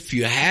 If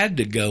you had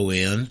to go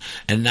in,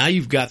 and now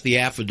you've got the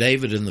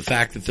affidavit and the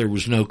fact that there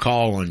was no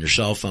call on your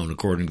cell phone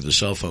according to the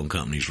cell phone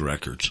company's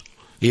records,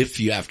 if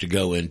you have to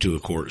go into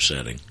a court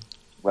setting.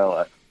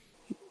 Well,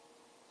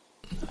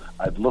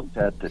 I've looked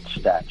at the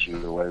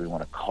statute, or whatever you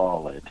want to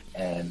call it,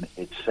 and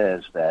it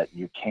says that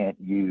you can't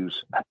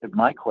use.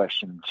 My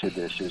question to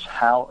this is,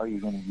 how are you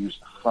going to use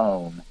the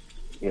phone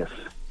if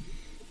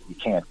you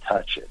can't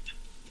touch it?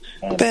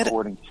 And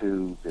according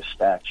to the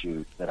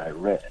statute that I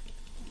read,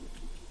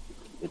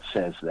 it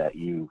says that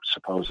you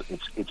suppose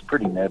it's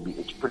pretty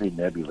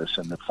nebulous,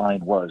 and the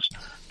fine was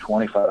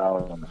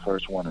 $25 on the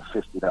first one and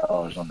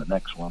 $50 on the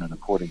next one. And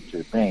according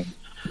to Bing,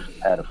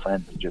 had a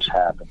friend that just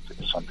happened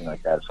to something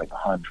like that. It's like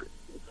 $100.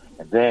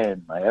 And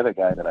then my other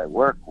guy that I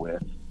work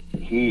with,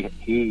 he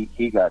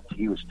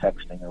was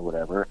texting or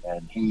whatever,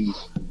 and he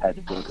had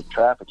to go to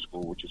traffic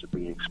school, which is a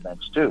big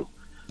expense too.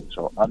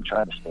 So I'm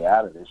trying to stay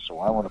out of this. So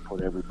I want to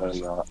put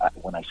everybody on.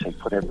 When I say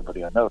put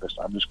everybody on notice,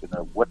 I'm just going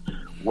to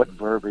what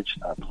verbiage?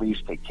 Please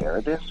take care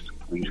of this.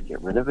 Please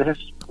get rid of this.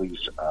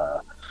 Please.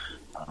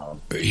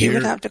 You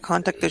would have to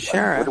contact the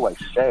sheriff. What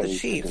do I say? The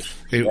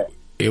chief.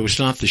 It was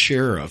not the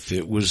sheriff.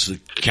 It was the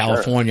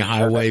California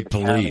Highway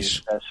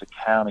Police. That's the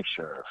county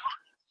sheriff.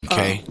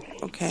 Okay.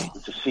 Oh, okay.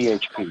 It's a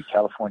CHP,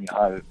 California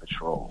Highway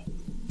Patrol.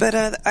 But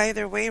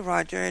either way,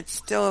 Roger, it's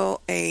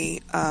still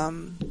a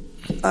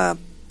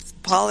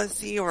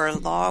policy or a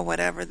law,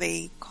 whatever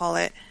they call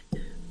it,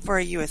 for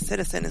a U.S.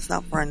 citizen. It's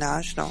not for a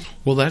national.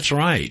 Well, that's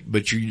right.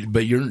 But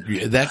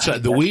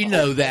we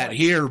know that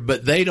here,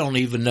 but they don't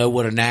even know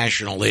what a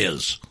national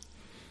is.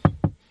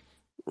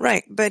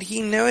 Right, but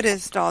he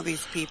noticed all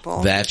these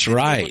people. That's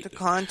right. To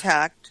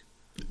contact.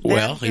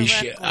 Well,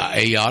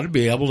 he ought to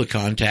be able to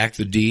contact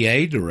the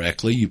DA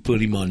directly. You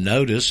put him on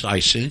notice. I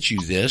sent you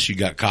this. You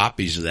got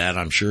copies of that,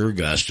 I'm sure,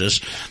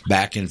 Augustus,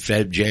 back in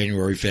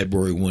January,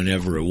 February,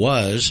 whenever it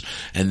was.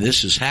 And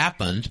this has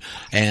happened,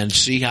 and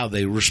see how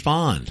they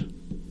respond.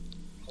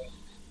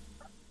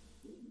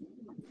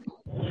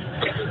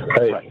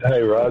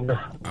 Hey, Roger.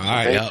 All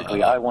right.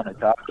 Basically, I want to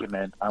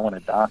document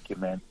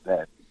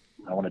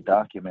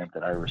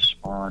that I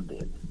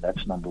responded.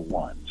 That's number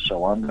one.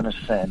 So I'm going to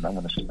spend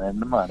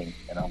the money,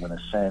 and I'm going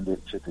to send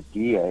it to the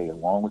DA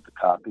along with the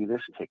copy of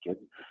this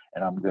ticket,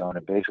 and I'm going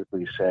to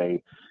basically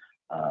say,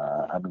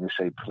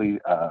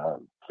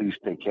 please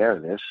take care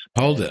of this.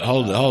 Hold it,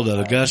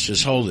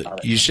 Augustus, hold it.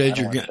 You said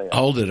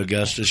hold it,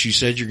 Augustus. You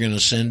said you're going to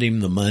send him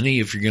the money.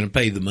 If you're going to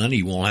pay the money,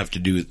 you won't have to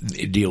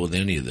deal with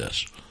any of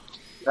this.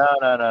 No.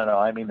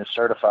 I mean the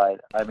certified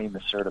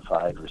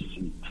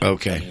receipt.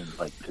 Okay. I mean,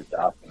 like to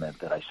document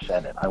that I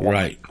sent it. I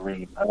want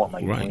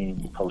my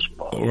green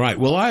postbox. Right.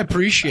 Well, I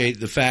appreciate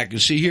the fact.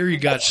 See, here you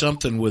got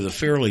something with a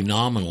fairly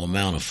nominal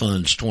amount of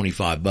funds,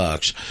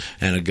 $25,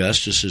 and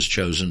Augustus has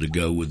chosen to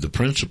go with the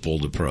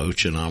principled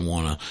approach, and I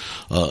want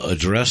to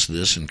address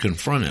this and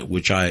confront it,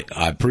 which I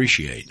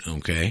appreciate.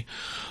 Okay.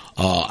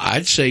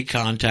 I'd say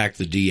contact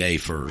the DA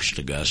first,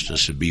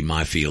 Augustus, would be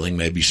my feeling.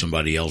 Maybe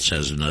somebody else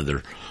has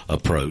another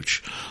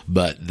approach.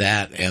 But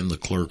that and the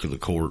clerk of the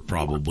court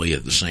probably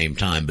at the same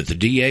time. But the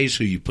DA's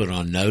who you put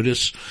on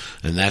notice,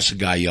 and that's the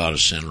guy you ought to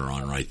center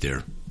on right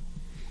there.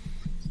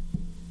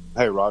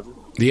 Hey, Roger.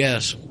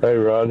 Yes. Hey,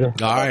 Roger.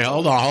 All right,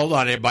 hold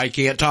on. Everybody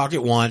can't talk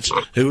at once.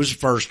 Who was the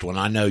first one?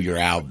 I know you're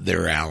out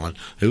there, Alan.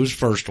 Who was the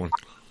first one?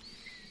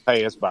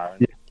 Hey, it's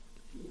Byron.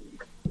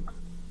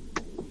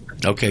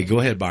 Okay, go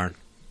ahead, Byron.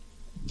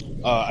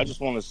 I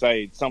just want to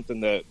say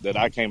something that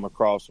I came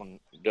across when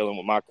dealing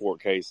with my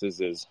court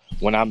cases is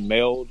when I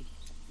mailed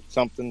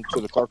something to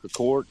the clerk of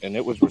court and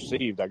it was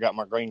received, I got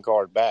my green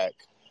card back,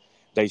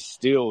 they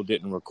still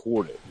didn't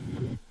record it.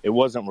 It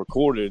wasn't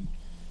recorded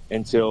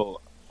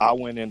until I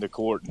went into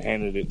court and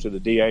handed it to the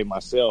DA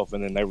myself,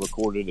 and then they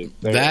recorded it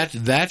there.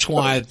 That's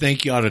why I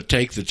think you ought to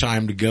take the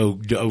time to go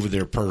over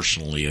there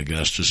personally,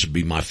 Augustus, would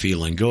be my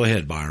feeling. Go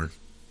ahead, Byron.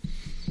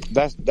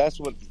 That's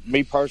what,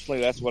 me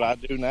personally, that's what I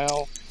do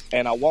now.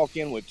 And I walk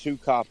in with 2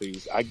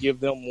 copies. I give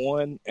them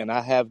one, and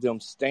I have them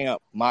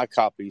stamp my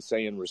copy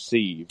saying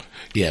received.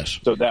 Yes.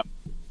 So that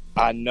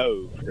I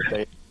know that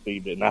they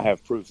received it, and I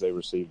have proof they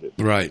received it.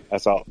 Right.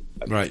 That's all.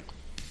 Right.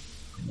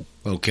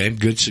 Okay,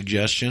 good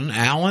suggestion.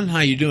 Alan, how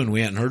you doing?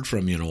 We hadn't heard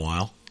from you in a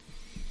while.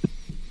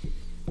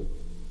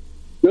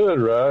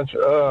 Good, Raj.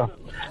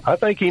 I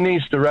think he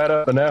needs to write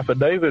up an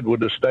affidavit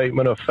with a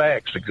statement of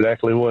facts,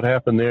 exactly what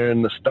happened there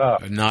in the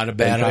stop. Not a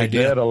bad and take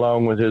idea. That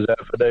along with his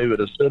affidavit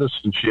of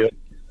citizenship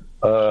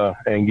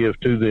and give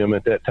to them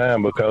at that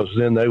time, because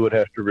then they would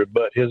have to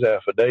rebut his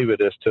affidavit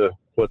as to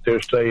what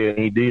they're saying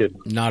he did.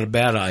 Not a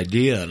bad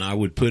idea, and I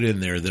would put in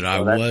there that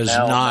I was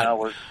I not.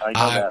 know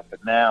that,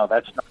 but now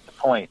that's not the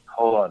point.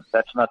 Hold on.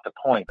 That's not the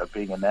point of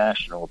being a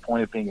national. The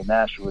point of being a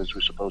national is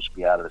we're supposed to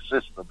be out of the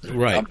system.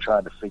 Right. I'm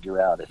trying to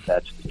figure out if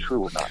that's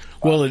true or not.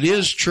 Well, it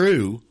is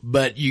true,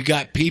 but you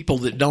got people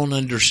that don't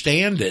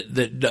understand it,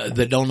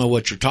 that don't know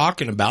what you're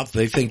talking about.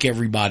 They think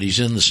everybody's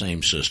in the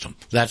same system.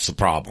 That's the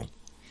problem.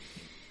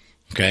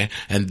 Okay.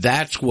 And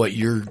that's what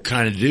you're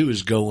kind of do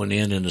is going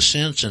in a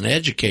sense and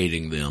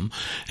educating them.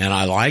 And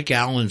I like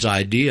Alan's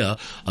idea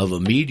of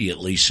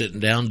immediately sitting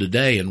down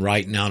today and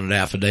writing out an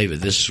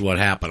affidavit. This is what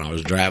happened. I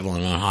was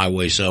traveling on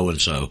highway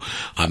so-and-so.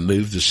 I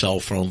moved the cell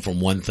phone from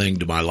one thing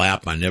to my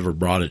lap. I never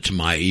brought it to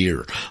my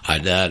ear.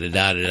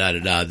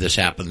 This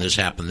happened.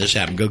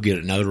 Go get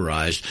it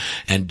notarized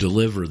and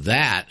deliver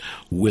that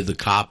with a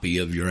copy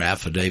of your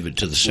affidavit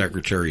to the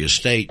Secretary of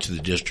State, to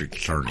the district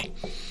attorney.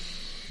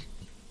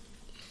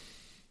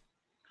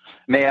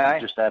 May I?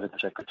 Just added the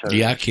Secretary.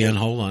 Yeah, Ken,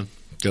 hold on.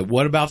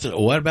 What about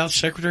the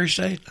Secretary of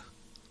State?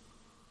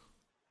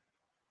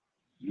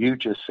 You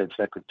just said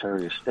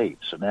Secretary of State,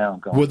 so now I'm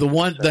going. Well,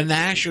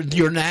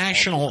 your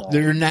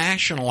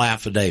national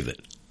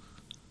affidavit,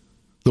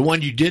 the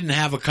one you didn't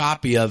have a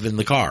copy of in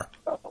the car.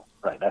 Oh,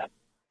 right.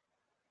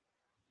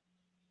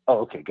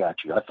 Oh, okay, got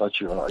you. I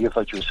thought you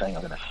were saying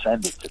I'm going to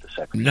send it to the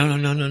Secretary.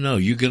 No.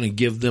 You're going to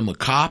give them a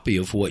copy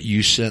of what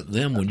you sent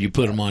them when you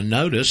put them on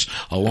notice,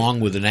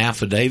 along with an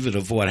affidavit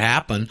of what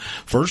happened.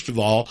 First of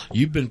all,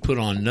 you've been put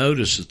on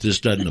notice that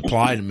this doesn't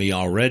apply to me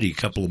already a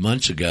couple of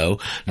months ago.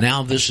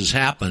 Now this has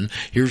happened.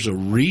 Here's a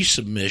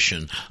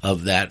resubmission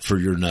of that for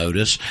your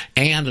notice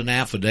and an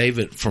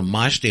affidavit from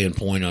my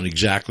standpoint on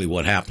exactly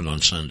what happened on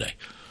Sunday.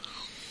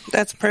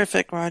 That's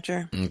perfect,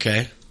 Roger.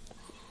 Okay.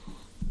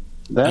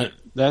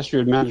 That's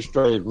your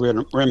administrative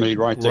remedy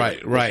right there.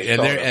 Right.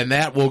 And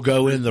that will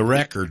go in the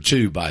record,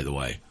 too, by the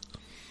way.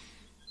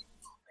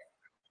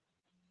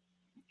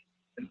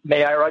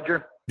 May I,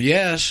 Roger?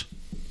 Yes.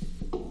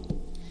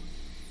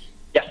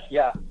 Yes,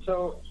 yeah.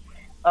 So,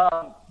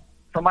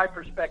 from my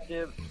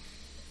perspective, you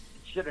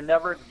should have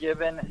never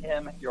given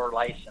him your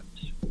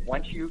license.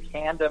 Once you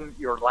hand him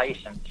your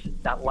license,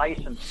 that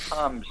license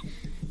comes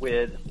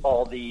with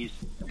all these,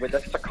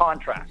 it's a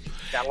contract.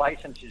 That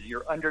license is,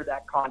 you're under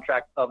that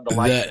contract of the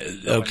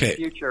license. Okay. In the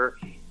future,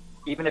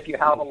 even if you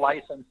have a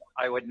license,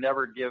 I would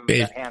never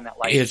hand that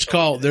license. It's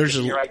called, give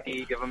them your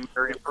ID, give them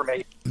your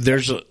information.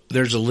 There's a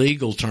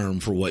legal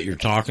term for what you're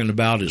talking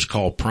about. It's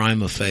called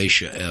prima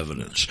facie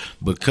evidence.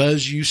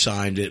 Because you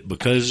signed it,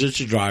 because it's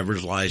a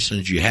driver's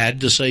license, you had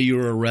to say you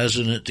were a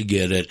resident to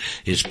get it.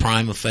 It's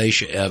prima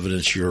facie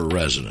evidence you're a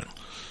resident.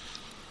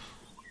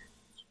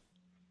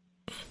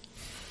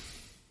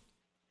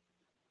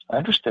 I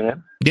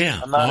understand.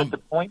 Yeah. I'm not at the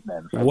point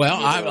then. Well,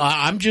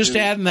 I'm just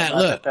adding that.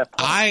 Look,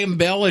 I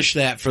embellish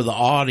that for the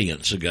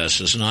audience,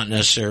 Augustus, not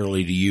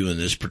necessarily to you in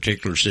this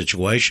particular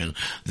situation.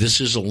 This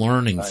is a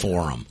learning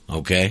forum,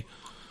 okay?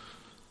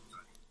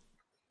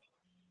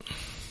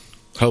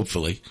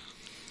 Hopefully.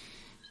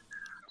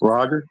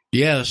 Roger?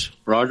 Yes.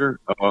 Roger,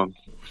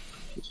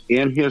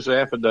 in his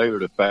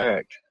affidavit of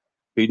fact,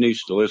 he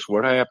needs to list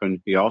what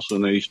happened. He also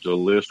needs to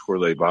list where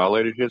they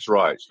violated his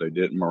rights. They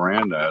didn't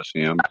Mirandize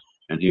him,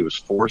 and he was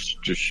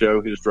forced to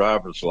show his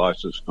driver's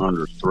license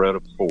under threat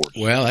of force.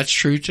 Well, that's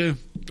true, too.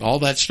 All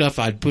that stuff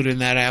I'd put in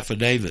that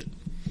affidavit,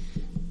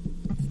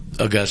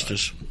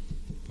 Augustus.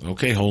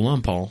 Okay, hold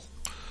on, Paul.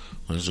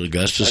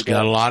 Augustus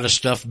got a lot of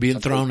stuff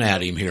being thrown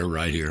at him here,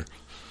 right here.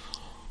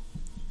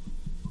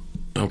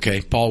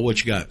 Okay, Paul,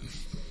 what you got?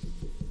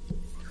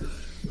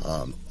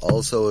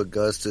 Also,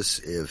 Augustus,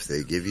 if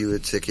they give you a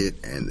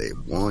ticket and they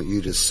want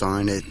you to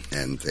sign it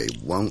and they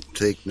won't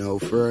take no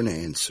for an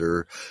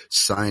answer,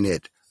 sign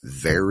it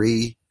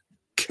very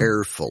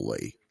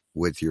carefully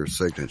with your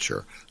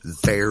signature.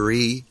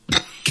 Very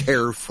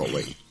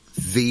carefully.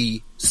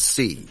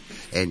 VC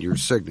and your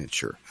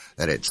signature.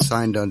 That it's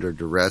signed under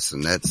duress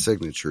and that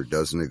signature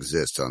doesn't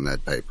exist on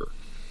that paper.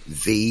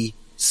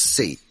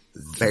 VC.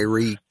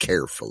 Very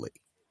carefully.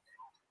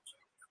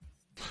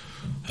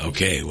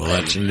 Okay, well,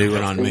 that's a new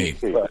one on me.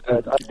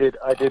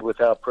 I did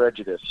without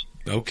prejudice.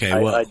 Okay,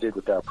 well, I did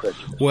without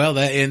prejudice. Well,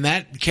 in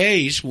that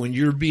case, when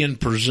you're being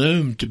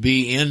presumed to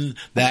be in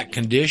that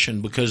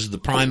condition because of the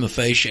prima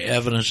facie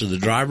evidence of the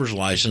driver's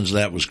license,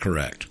 that was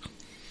correct.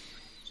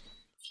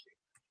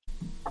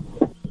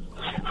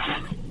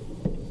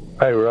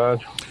 Hey,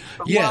 Raj.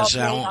 Yes,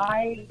 well,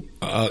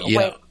 Alan.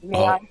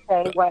 May I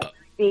say what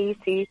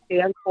VC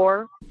stands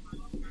for?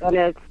 And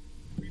it's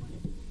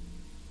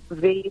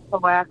V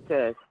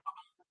coactus.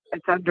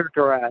 It's under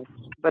duress,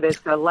 but it's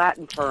a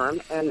Latin term,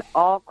 and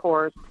all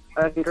courts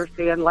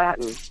understand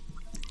Latin.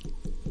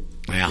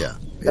 Yeah.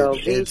 So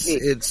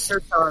it's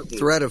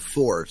threat of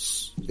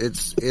force.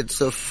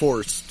 It's a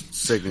forced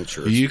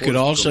signature. You could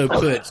also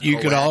put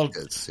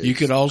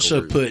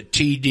coercion. put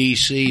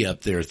TDC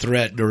up there,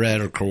 threat,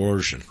 duress, or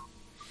coercion.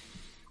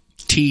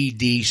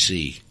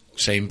 TDC,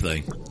 same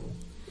thing.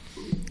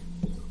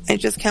 I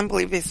just can't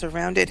believe they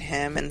surrounded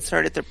him and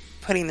started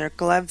putting their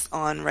gloves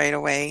on right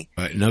away.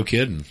 Right, no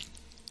kidding.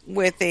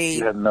 With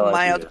a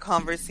mild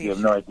conversation. You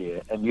have no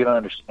idea, and you don't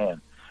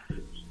understand.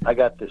 I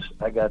got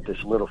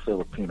this little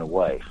Filipino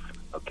wife,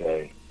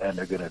 okay, and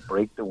they're going to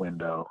break the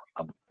window.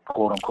 I'm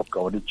quote unquote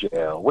going to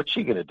jail. What's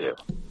she going to do?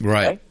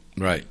 Right.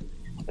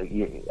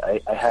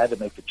 I had to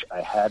make a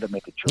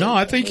choice. No,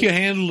 I think you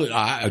handled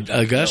it,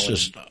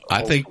 Augustus.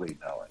 I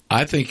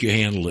think you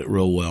handled it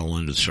real well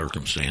under the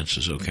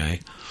circumstances.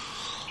 Okay.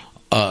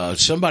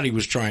 Somebody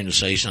was trying to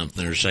say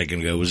something there a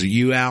second ago. Was it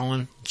you,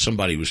 Alan?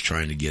 Somebody was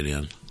trying to get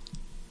in.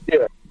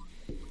 Yeah,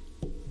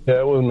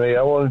 it was me.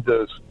 I wanted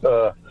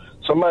to.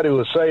 Somebody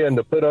was saying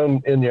to put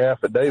on in your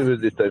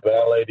affidavit that they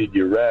violated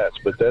your rights,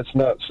 but that's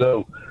not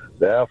so.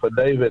 The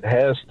affidavit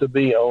has to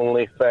be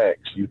only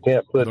facts. You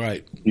can't put.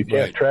 You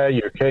can't try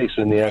your case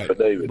in the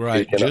affidavit.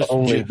 Right. It can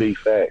only be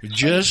facts.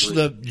 Just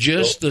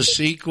the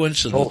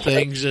sequence of the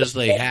things as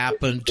they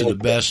happen to the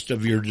best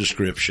of your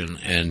description,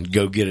 and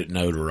go get it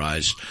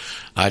notarized.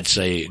 I'd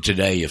say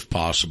today, if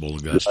possible,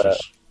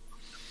 Augustus.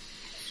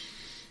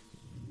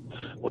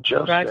 Well,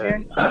 Joe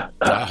said.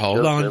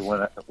 Hold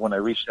on. When I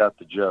reached out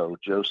to Joe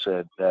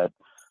said that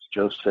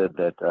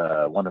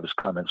one of his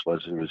comments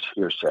was it was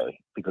hearsay,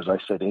 because I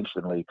said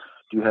instantly,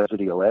 "Do you have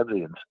video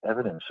evidence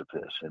of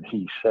this?" And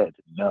he said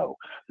no.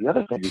 The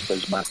other thing he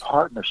says, "My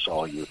partner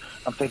saw you."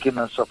 I'm thinking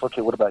to myself,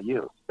 okay, what about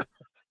you?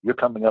 You're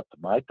coming up to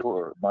my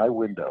door, my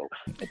window,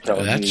 and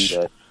telling me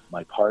that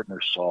my partner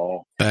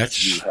saw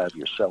you have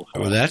your cell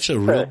phone. Well, that's a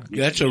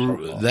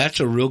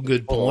real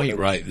good point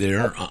right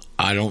there.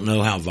 I don't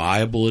know how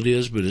viable it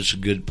is, but it's a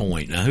good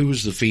point. Now, who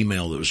was the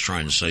female that was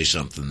trying to say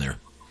something there?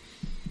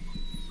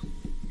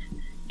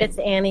 It's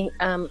Annie.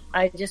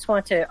 I just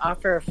want to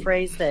offer a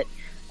phrase that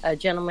a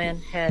gentleman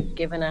had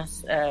given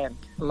us a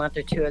month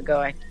or two ago.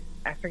 I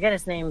forget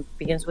his name,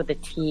 begins with a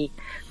T,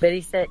 but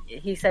he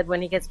said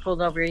when he gets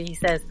pulled over, he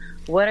says,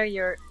 "What are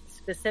your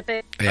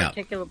specific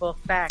articulable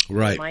facts for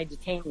my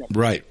detainment?"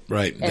 Right.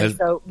 And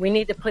so we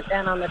need to put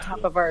that on the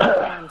top of our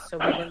exams so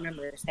we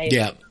remember to say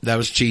that. That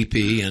was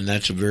TP, and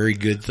that's a very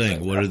good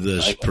thing. What are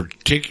the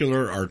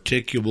particular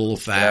articulable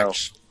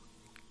facts?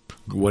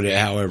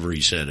 However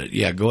he said it.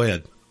 Yeah, go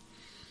ahead.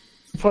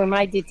 For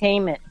my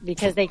detainment,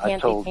 because they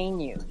can't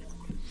detain you.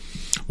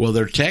 Well,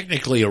 they're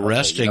technically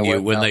arresting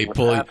you when they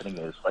pull you. What's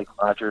happening is, like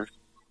Roger.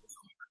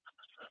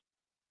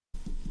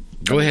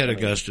 Go ahead,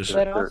 Augustus.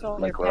 But also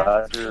like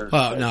Roger.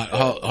 No,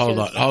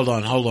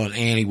 hold on,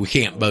 Annie. We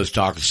can't both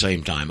talk at the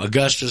same time.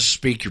 Augustus,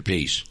 speak your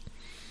piece.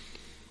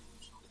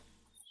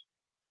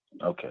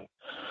 Okay.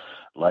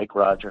 Like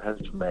Roger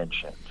has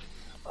mentioned,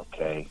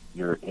 okay,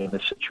 you're in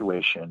a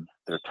situation,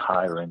 they're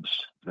tyrants,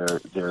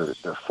 they're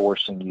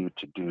forcing you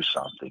to do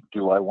something.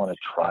 Do I want to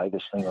try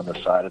this thing on the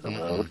side of the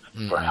road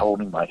for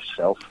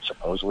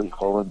supposedly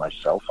holding my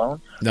cell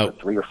phone for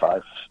 3 or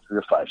 5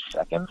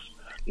 seconds?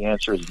 The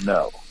answer is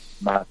no.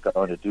 I'm not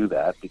going to do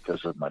that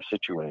because of my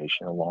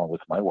situation, along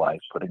with my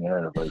wife, putting her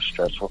in a very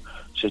stressful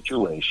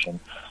situation.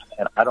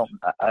 And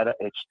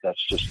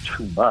that's just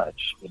too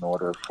much in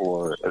order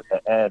for,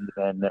 and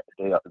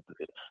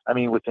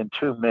within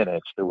 2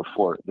 minutes, there were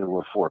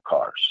four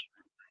cars.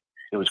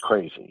 It was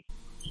crazy.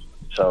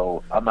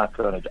 So I'm not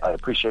going to, I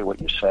appreciate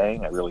what you're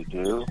saying. I really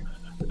do.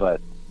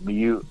 But when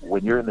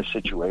you're in the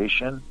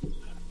situation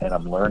and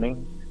I'm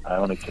learning, I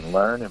only can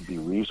learn and be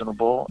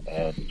reasonable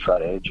and try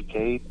to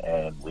educate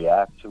and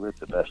react to it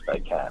the best I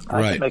can.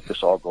 I can make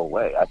this all go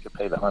away. I could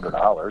pay the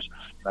 $100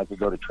 and I could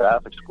go to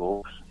traffic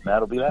school and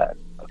that'll be that.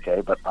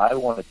 Okay. But I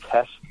want to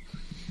test,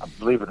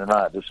 believe it or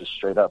not, this is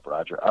straight up,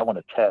 Roger. I want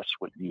to test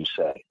what you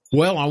say.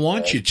 Well, I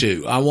want you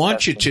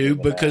to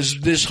because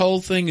this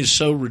whole thing is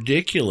so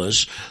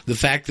ridiculous. The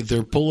fact that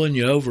they're pulling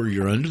you over,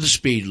 you're under the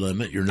speed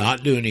limit, you're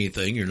not doing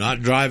anything, you're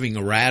not driving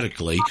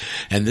erratically,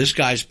 and this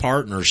guy's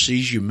partner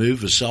sees you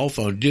move a cell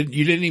phone. You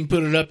didn't even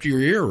put it up to your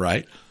ear,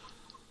 right?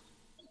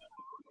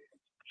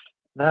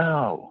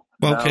 No.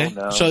 Okay.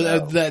 No, so no.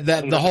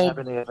 that the whole have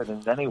any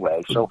evidence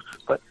anyway. So,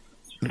 but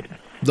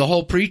the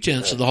whole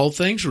pretense of the whole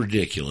thing's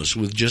ridiculous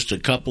with just a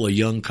couple of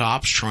young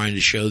cops trying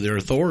to show their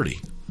authority.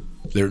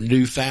 Their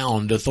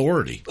newfound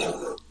authority.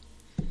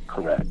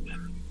 Correct.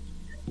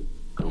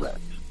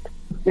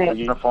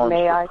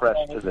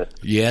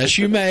 Yes,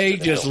 you may.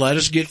 Just let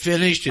us get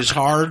finished. It's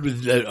hard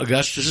with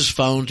Augustus's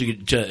phone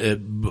to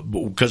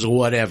because of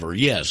whatever.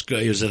 Yes.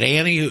 Is it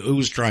Annie who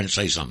was trying to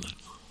say something?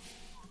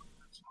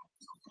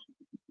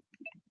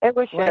 It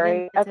was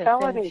Sherry. A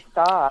felony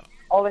stop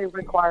only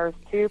requires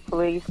 2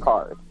 police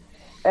cars.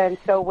 And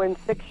so when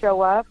 6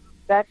 show up,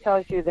 that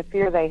tells you the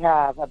fear they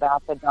have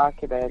about the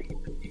document.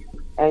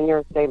 And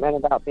your statement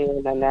about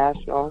being a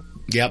national.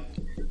 Yep.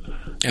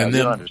 And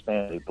you don't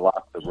understand, they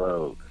block the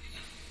road.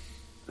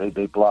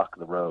 They block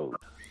the road.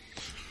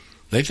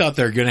 They thought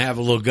they were going to have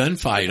a little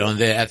gunfight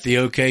at the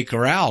OK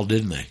Corral,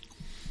 didn't they?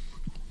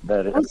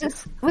 Was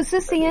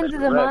this the end of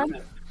the month?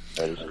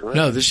 That is correct.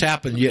 No, this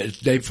happened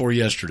day before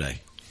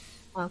yesterday.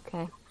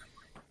 Okay.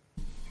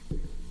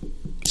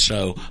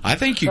 So I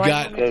think you So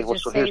got. Okay, well,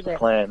 so here's the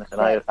plan,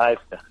 and I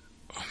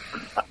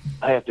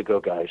have to go,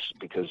 guys,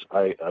 because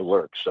I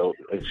work. So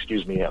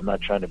excuse me, I'm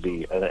not trying to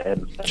be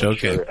and It's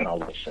okay. sure, and I'll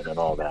listen and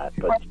all that.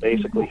 But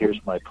basically, here's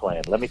my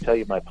plan. Let me tell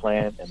you my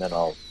plan, and then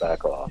I'll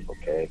back off.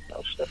 Okay,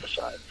 I'll step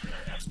aside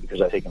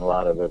because I've taken a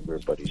lot of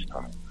everybody's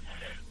time.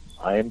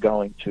 I am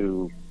going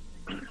to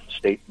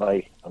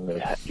I'm going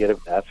to get an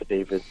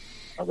affidavit.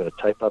 I'm going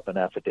to type up an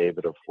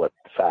affidavit of what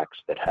facts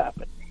that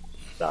happened,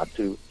 not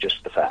to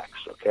just the facts.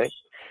 Okay,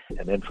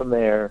 and then from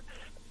there.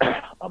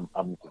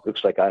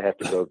 Looks like I have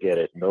to go get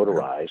it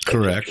notarized.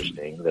 Correct. That's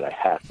interesting that I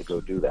have to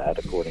go do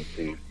that according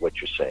to what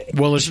you're saying.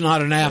 Well, it's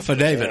not an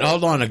affidavit.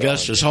 Hold on,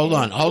 Augustus. Hold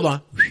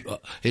on.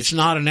 It's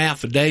not an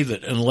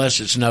affidavit unless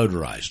it's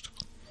notarized.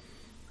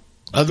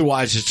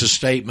 Otherwise, it's a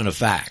statement of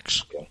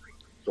facts. Okay.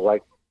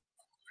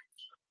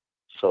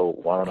 So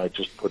why don't I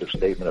just put a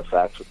statement of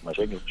facts with my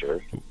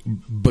signature?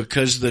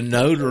 Because the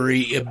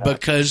notary,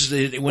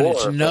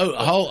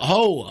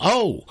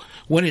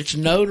 when it's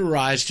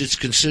notarized, it's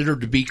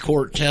considered to be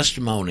court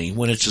testimony.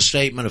 When it's a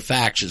statement of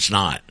facts, it's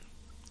not.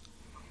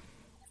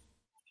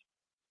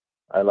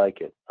 I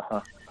like it.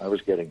 I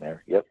was getting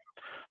there. Yep.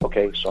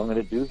 Okay, so I'm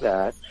going to do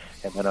that,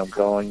 and then I'm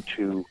going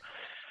to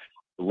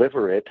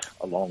deliver it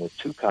along with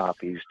 2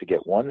 copies to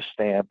get one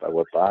stamp by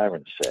what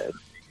Byron said.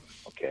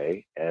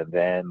 Okay, and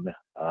then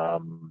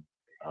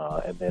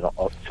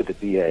up to the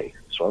DA.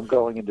 So I'm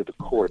going into the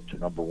court to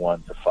number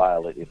 1 to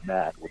file it in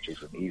that, which is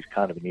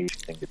kind of an easy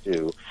thing to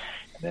do.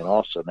 And then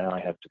also now I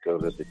have to go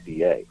to the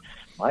DA.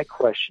 My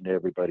question to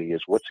everybody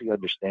is, what's the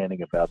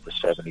understanding about the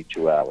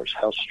 72 hours?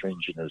 How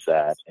stringent is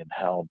that, and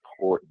how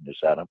important is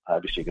that? I'm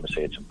obviously going to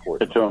say it's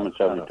important.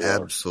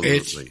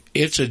 Absolutely.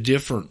 It's a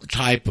different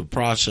type of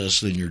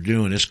process than you're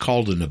doing. It's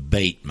called an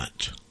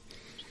abatement.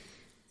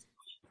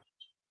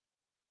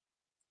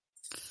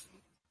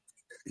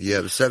 You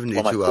have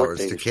 72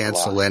 hours to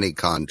cancel any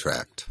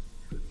contract.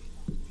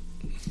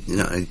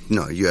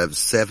 No, you have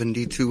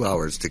 72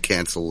 hours to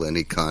cancel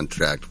any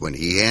contract. When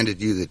he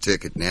handed you the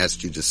ticket and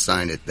asked you to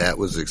sign it, that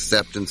was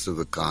acceptance of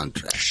a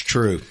contract. It's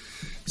true.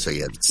 So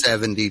you had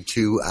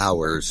 72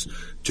 hours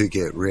to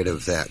get rid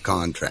of that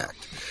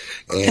contract.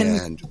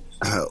 And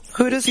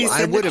who does he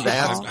send I would it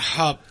have to?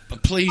 asked.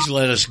 Please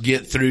let us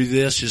get through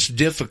this. It's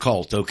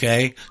difficult,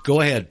 okay? Go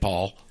ahead,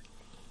 Paul.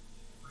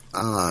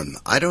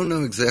 I don't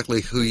know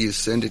exactly who you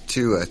send it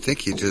to. I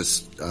think you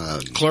just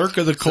clerk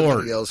of the court.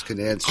 Somebody else can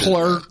answer.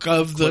 Clerk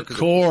of the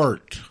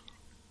court.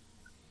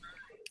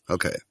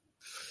 Okay.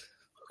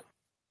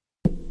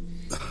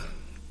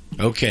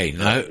 Okay.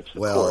 Now, it's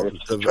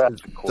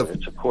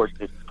a court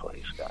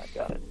place.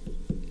 Got it.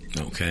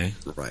 Okay.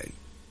 Right.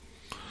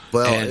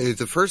 Well,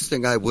 the first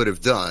thing I would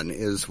have done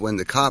is when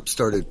the cop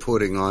started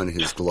putting on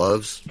his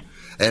gloves.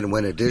 And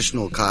when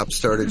additional cops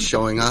started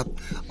showing up,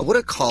 I would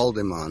have called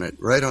him on it,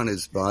 right on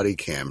his body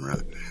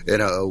camera.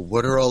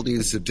 What are all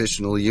these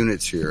additional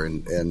units here,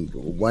 and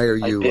why are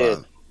you?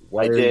 You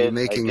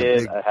making I a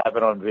big? I have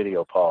it on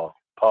video, Paul.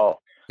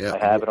 Yeah. I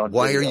have it on.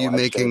 Why video. are you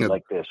making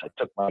like this? I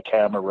took my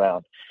camera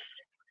around.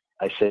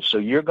 I said, so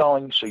you're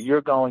going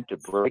to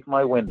break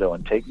my window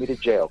and take me to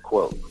jail.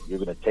 Quote: You're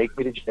going to take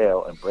me to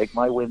jail and break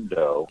my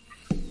window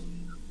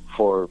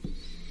for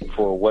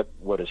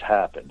what has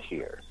happened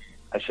here.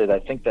 I said, I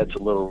think that's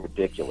a little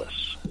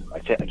ridiculous. I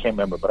can't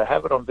remember, but I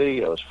have it on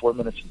video. It's 4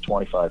 minutes and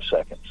 25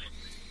 seconds.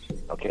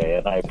 Okay,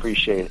 and I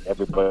appreciate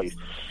everybody,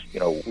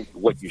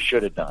 what you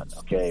should have done.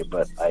 Okay,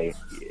 but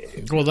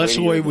well, that's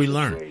the way we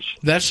learn.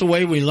 That's the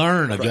way we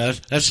learn,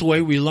 August. That's the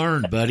way we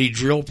learn, buddy.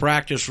 Drill,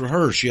 practice,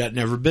 rehearse. You had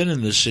never been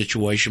in this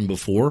situation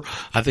before.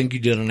 I think you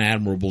did an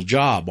admirable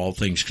job, all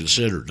things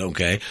considered.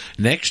 Okay,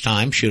 next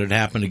time, should it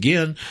happen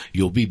again,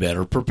 you'll be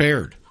better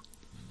prepared.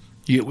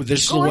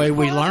 This is the way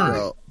we learn.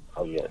 Well,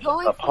 oh, yes.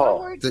 Going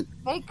forward,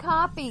 make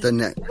copies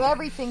of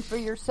everything for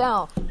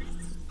yourself.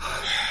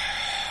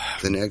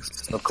 The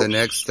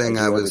next thing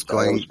I was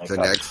going.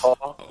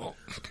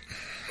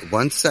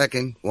 One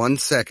second.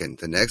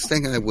 The next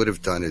thing I would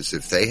have done is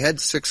if they had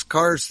 6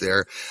 cars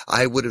there,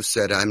 I would have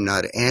said I'm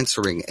not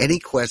answering any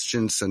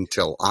questions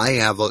until I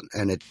have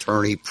an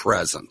attorney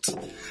present.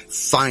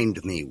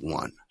 Find me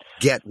one.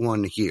 Get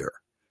one here.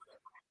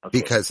 Okay.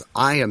 Because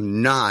I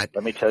am not.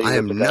 Let me tell you. I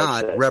am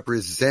not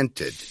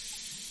represented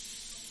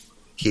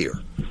here.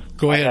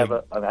 Go ahead.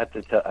 I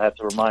have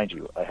to remind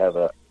you. I have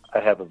a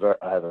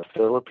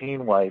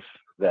Philippine wife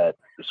that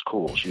is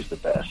cool. She's the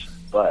best.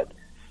 But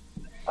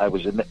I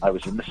was in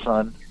the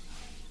sun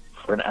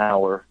for an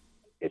hour.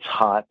 It's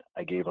hot.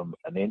 I gave him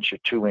 1 inch or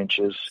 2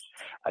 inches.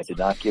 I did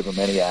not give him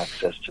any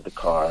access to the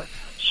car.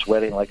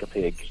 Sweating like a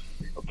pig.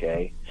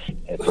 Okay.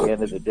 At the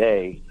end of the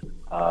day,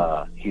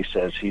 he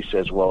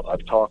says, well,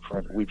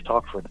 we've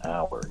talked for an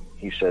hour.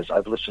 He says,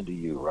 I've listened to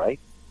you, right?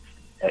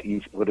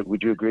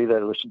 Would you agree that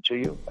I listened to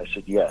you? I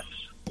said, yes.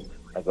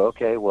 I go,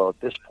 okay, well, at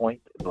this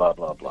point, blah,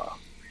 blah, blah.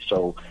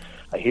 So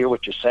I hear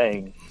what you're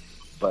saying,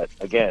 but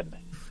again,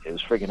 it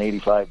was friggin'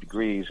 85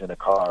 degrees in a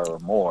car or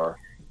more,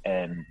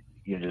 and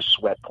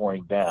sweat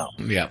pouring down.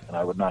 Yeah. And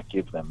I would not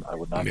give them. I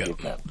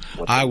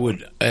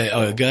would,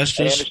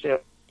 Augustus.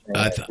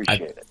 I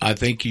appreciate it. I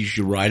think you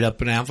should write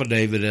up an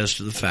affidavit as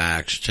to the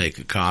facts, take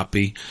a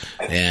copy,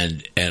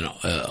 and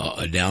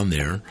down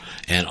there,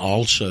 and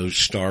also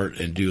start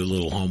and do a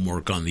little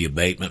homework on the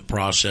abatement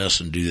process,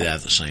 and do that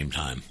at the same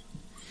time.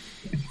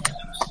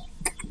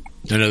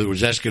 In other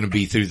words, that's going to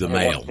be through the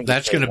mail.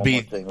 That's going to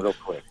be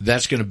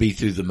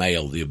through the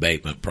mail, the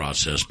abatement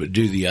process. But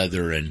do the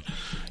other, and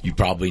you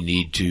probably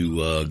need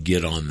to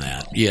get on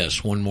that.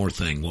 Yes, one more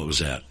thing. What was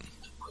that?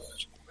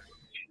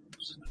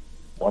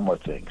 One more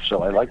thing.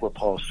 So I like what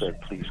Paul said.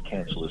 Please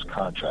cancel his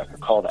contract. A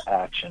call to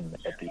action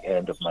at the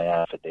end of my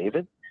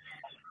affidavit.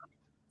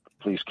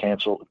 Please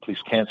cancel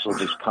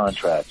this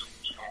contract.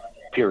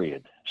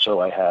 Period. So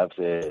I have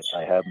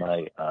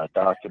my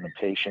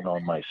documentation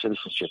on my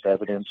citizenship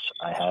evidence.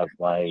 I have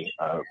my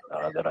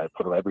that I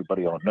put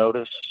everybody on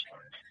notice.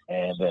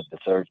 And then the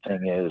third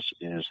thing is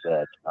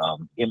that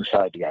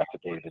inside the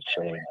affidavit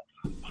saying,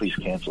 please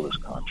cancel this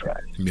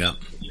contract. Yeah.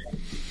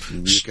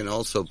 You can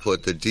also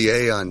put the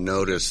DA on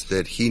notice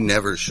that he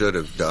never should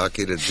have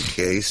docketed the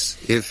case.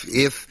 If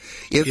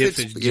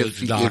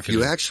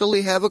you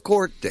actually have a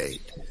court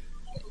date,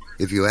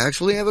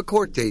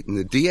 and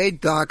the DA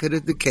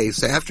docketed the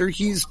case after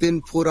he's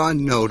been put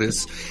on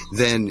notice,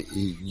 then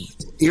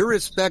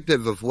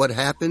irrespective of what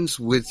happens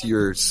with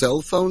your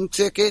cell phone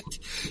ticket,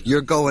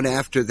 you're going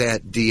after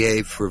that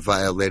DA for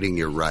violating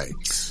your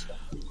rights.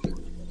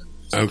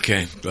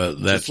 Okay,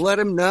 just let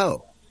him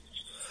know.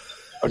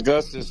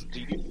 Augustus,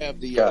 do you have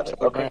the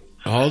telegram?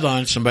 Hold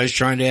on, somebody's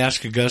trying to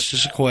ask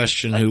Augustus a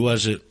question. Who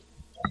was it?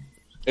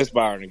 It's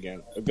Byron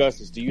again.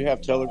 Augustus, do you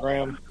have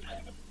Telegram?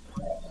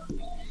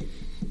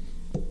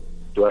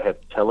 Do I have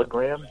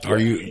Telegram? Are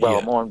you? Well,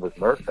 I'm on with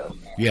Mirka.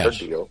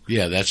 Yes.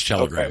 Yeah, that's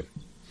Telegram. Okay.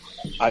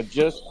 I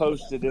just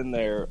posted in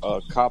there a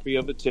copy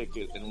of the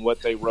ticket and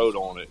what they wrote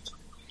on it,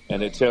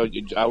 and it tells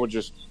you. I would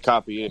just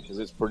copy it because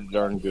it's pretty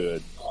darn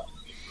good.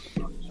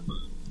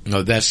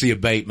 No, that's the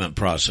abatement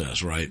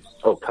process, right?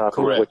 Oh,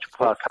 copy of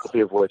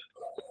which?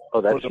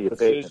 Oh, that's the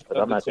abatement, but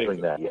I'm not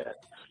doing that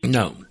yet.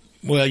 No.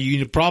 Well,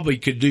 you probably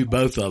could do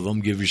both of them,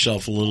 give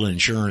yourself a little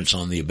insurance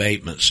on the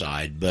abatement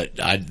side, but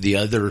the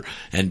other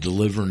and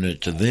delivering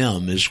it to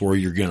them is where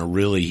you're going to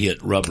really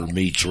hit rubber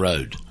meets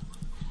road.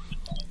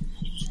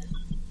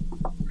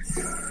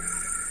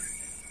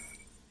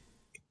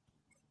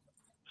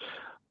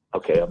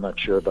 Okay, I'm not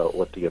sure about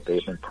what the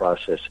abatement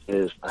process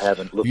is. I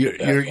haven't looked at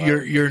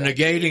that. You're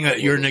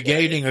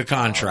negating a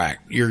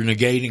contract. You're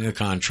negating a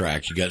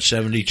contract. You got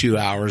 72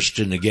 hours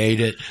to negate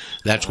it.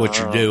 That's what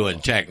you're doing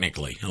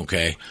technically,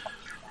 okay?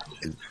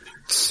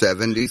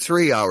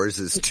 73 hours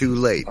is too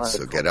late,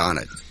 so get on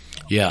it.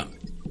 Yeah.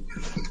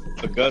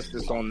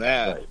 Augustus, on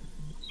that,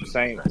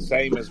 same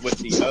as with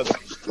the other.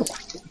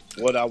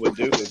 What I would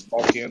do is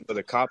walk in with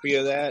a copy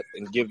of that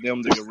and give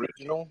them the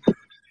original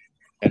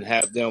and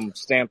have them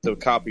stamp the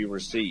copy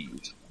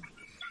received.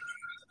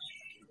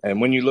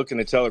 And when you look in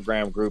the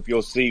Telegram group,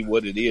 you'll see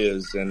what it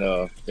is and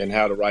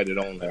how to write it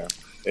on there.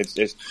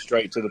 It's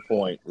straight to the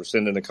point. We're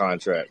sending the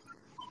contract.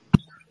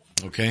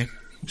 Okay.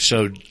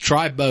 So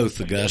try both,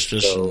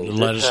 Augustus. So and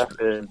let us.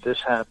 This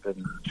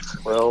happened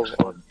 12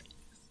 on.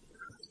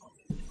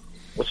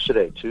 What's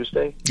today?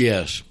 Tuesday?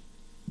 Yes.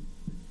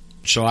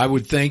 So I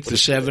would think the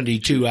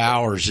 72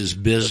 hours is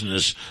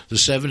business. The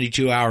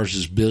 72 hours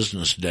is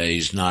business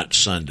days, not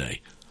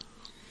Sunday.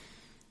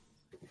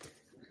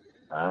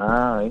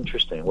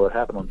 Interesting. Well, it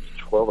happened on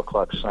 12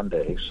 o'clock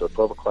Sunday, so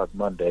 12 o'clock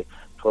Monday,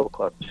 12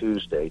 o'clock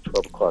Tuesday,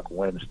 12 o'clock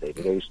Wednesday.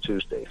 Today's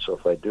Tuesday. So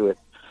if I do it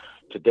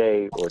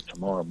today or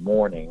tomorrow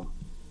morning.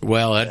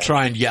 Well, I'd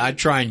try and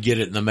get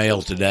it in the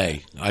mail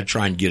today. I'd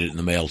try and get it in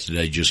the mail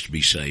today just to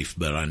be safe,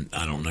 but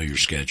I don't know your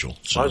schedule.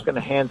 So I was going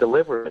to hand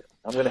deliver it.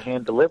 I'm going to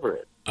hand deliver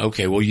it.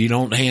 Okay, well, you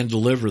don't hand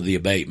deliver the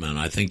abatement.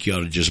 I think you ought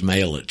to just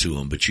mail it to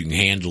them, but you can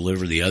hand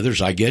deliver the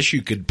others. I guess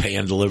you could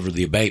hand deliver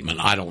the abatement.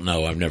 I don't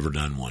know. I've never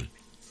done one.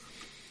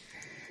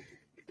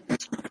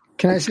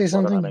 Can I say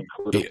something?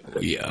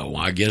 Yeah, well,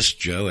 I guess,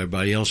 Joe,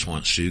 everybody else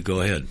wants to.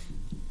 Go ahead.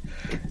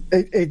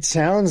 It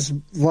sounds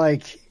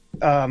like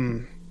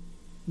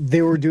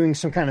they were doing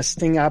some kind of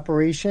sting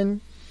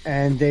operation,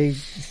 and they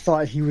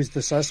thought he was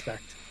the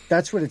suspect.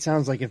 That's what it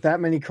sounds like. If that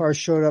many cars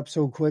showed up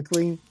so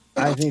quickly,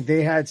 I think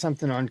they had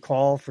something on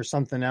call for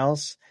something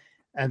else,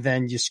 and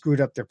then you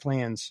screwed up their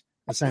plans,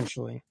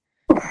 essentially.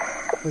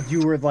 But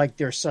you were like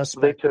their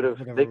suspect. They could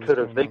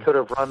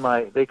have run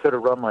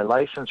my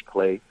license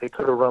plate. They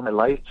could have run my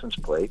license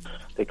plate.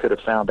 They could have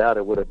found out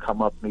it would have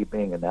come up me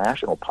being a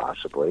national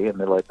possibly, and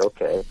they're like,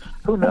 okay,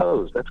 who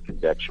knows? That's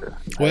conjecture.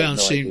 Well,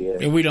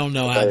 we don't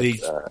know how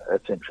these.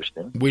 That's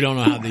interesting. We don't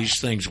know how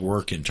these things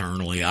work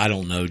internally. I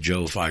don't know,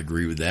 Joe, if I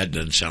agree with that.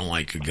 Doesn't sound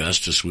like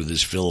Augustus with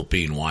his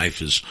Philippine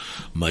wife is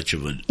much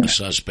of a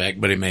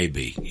suspect, but it may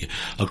be.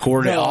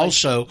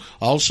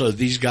 Also,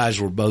 these guys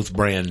were both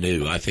brand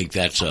new. I think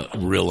that's a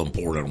real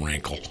important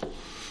wrinkle.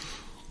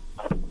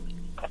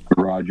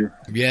 Roger.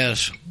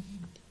 Yes.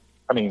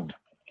 I mean,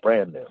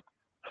 brand new.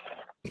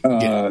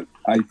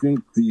 I think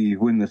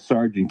when the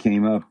sergeant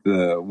came up,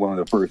 one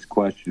of the first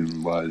questions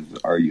was,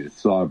 "Are you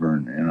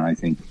sovereign?" And I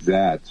think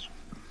that's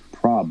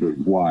probably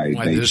why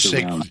they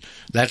surround.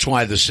 That's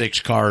why the 6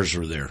 cars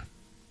were there.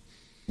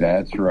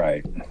 That's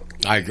right.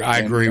 I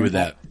agree with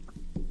that.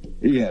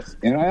 Yes,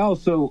 and I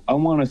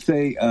want to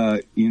say,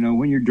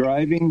 when you're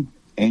driving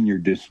and you're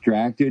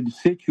distracted,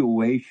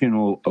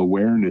 situational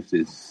awareness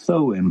is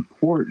so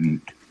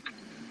important.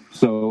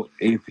 So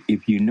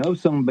if you know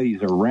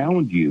somebody's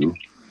around you,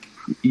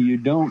 you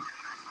don't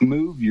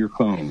move your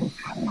phone.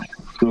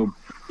 So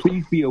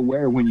please be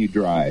aware when you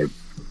drive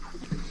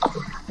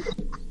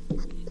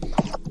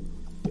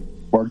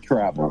or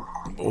travel.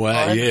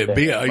 Well, yeah,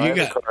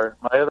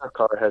 my other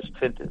car has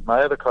tinted.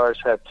 My other cars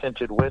have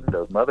tinted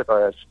windows. My other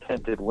car has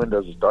tinted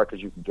windows as dark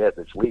as you can get.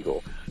 That's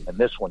legal, and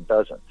this one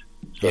doesn't.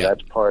 So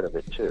that's part of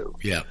it too.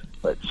 Yeah.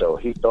 But so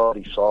he thought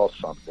he saw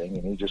something,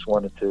 and he just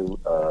wanted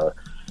to.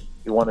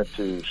 He wanted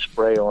to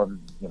spray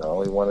on. He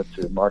wanted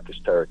to mark his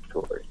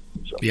territory.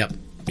 So. Yep.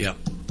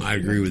 I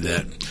agree with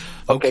that.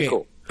 Okay,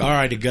 cool. All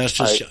right,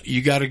 Augustus,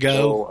 you got to go.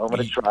 So I'm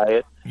going to try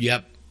it.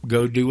 Yep.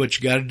 Go do what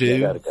you got to do.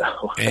 Yeah, I got to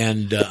go.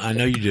 And I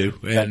know you do.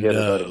 And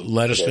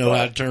let us know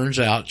how it turns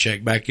out.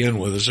 Check back in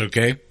with us,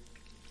 okay?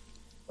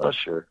 Oh,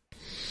 sure.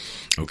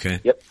 Okay.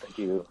 Yep. Thank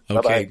you.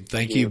 Okay. Bye-bye.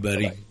 Thank you,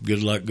 buddy. Bye-bye.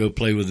 Good luck. Go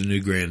play with the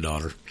new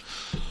granddaughter.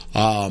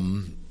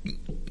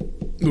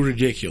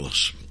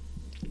 Ridiculous.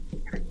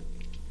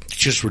 It's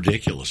just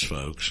ridiculous,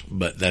 folks.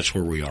 But that's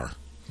where we are.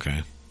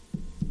 Okay.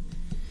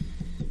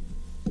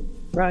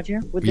 Roger,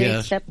 would they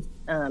accept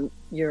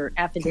your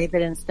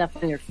affidavit and stuff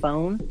on your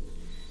phone?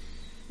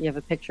 You have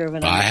a picture of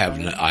it? I have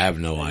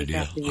no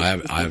idea.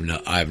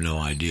 I have no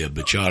idea.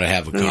 But you ought to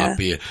have a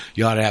copy.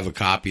 You ought to have a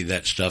copy of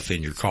that stuff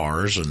in your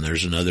cars. And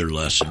there's another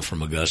lesson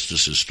from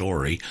Augustus's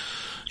story.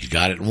 He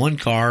got it in one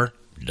car,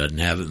 doesn't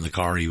have it in the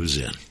car he was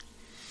in.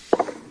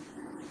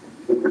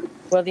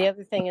 Well, the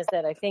other thing is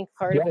that I think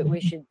part of it we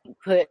should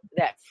put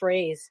that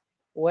phrase,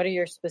 "What are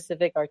your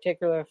specific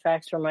articular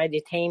facts for my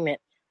detainment?"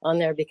 on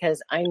there,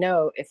 because I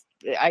know if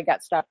I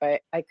got stopped,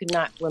 I could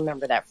not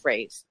remember that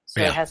phrase.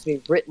 So it has to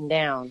be written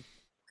down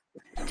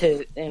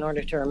in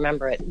order to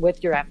remember it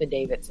with your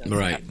affidavits. And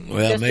right. stuff.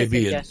 Well,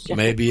 Just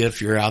maybe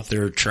if you're out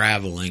there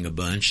traveling a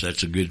bunch,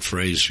 that's a good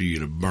phrase for you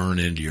to burn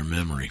into your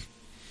memory.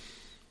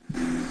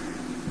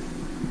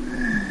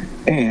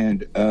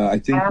 And I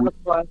think I have a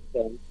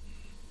question.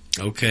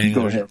 Okay.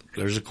 Go ahead.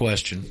 There's a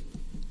question.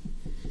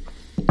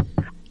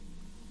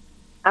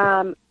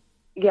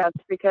 Yes,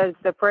 because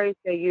the phrase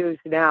they use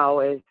now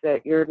is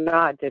that you're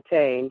not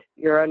detained,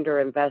 you're under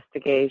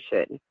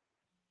investigation.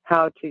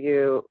 How do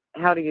you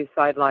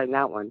sideline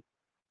that one?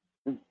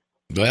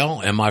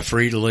 Well, am I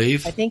free to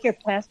leave? I think your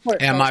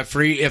passport. Am I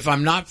free? If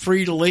I'm not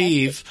free to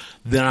leave,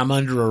 then I'm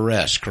under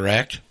arrest,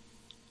 correct?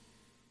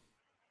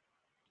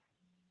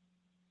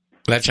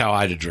 That's how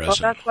I'd address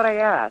it. Well, that's what I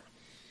asked.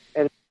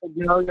 And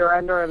you're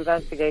under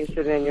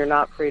investigation and you're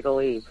not free to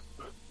leave.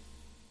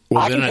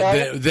 Well,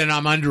 then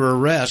I'm under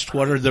arrest.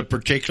 What are the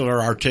particular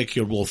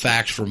articulable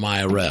facts for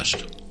my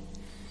arrest?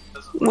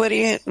 What are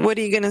you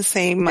going to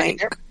say,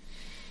 Mike?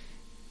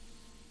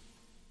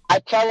 I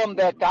tell them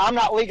that I'm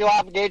not legally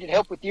obligated to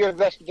help with your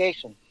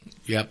investigation.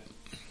 Yep.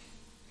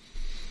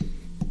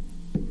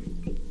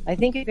 I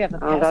think if you have a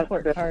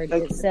passport card,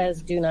 it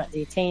says "do not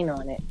detain"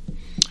 on it.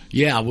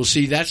 Yeah, well,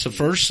 see, that's the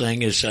first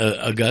thing is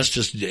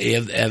Augustus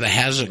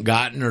hasn't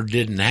gotten or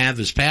didn't have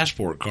his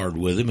passport card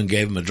with him and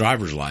gave him a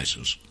driver's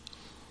license.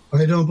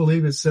 I don't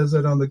believe it says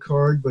that on the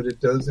card, but it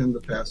does in the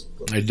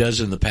passport. It does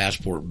in the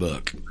passport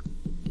book.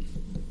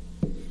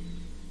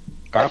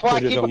 That's why I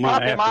keep a copy of my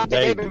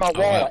affidavit in my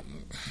wallet.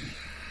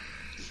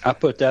 I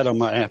put that on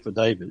my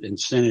affidavit and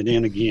sent it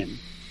in again.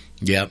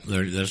 Yep,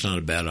 that's not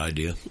a bad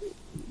idea.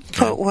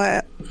 Put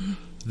what?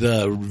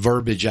 The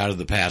verbiage out of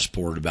the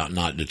passport about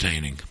not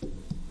detaining.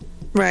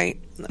 Right.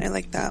 I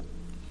like that.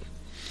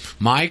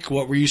 Mike,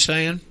 what were you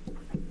saying?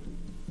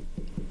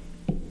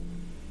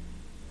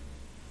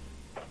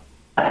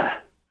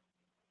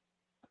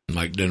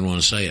 Mike didn't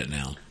want to say it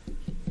now.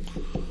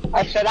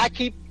 I said I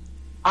keep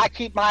a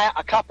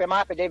copy of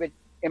my affidavit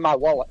in my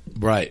wallet.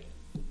 Right.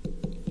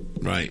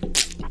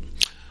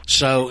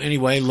 So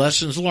anyway,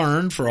 lessons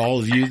learned for all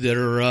of you that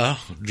are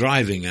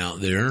driving out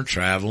there,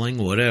 traveling,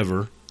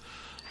 whatever.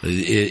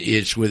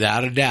 It's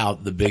without a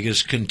doubt the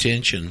biggest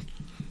contention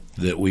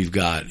that we've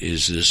got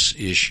is this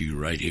issue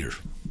right here.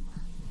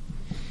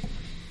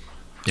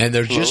 And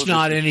there's just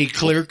not any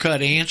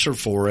clear-cut answer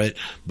for it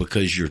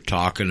because you're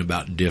talking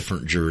about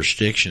different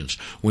jurisdictions.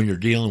 When you're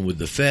dealing with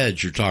the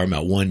feds, you're talking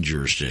about one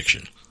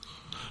jurisdiction.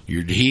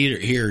 You're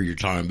here you're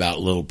talking about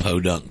little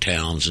podunk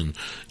towns and,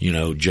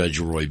 Judge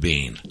Roy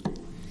Bean.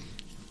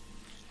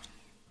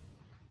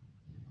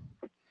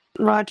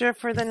 Roger,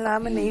 for the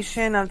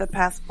lamination of the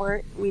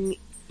passport, we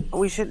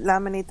should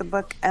laminate the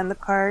book and the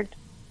card.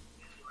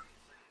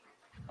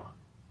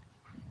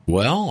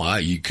 Well,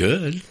 you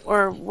could.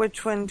 Or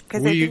which one?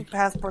 Because I think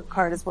passport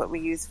card is what we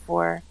use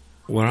for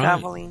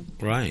traveling.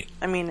 Right.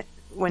 I mean,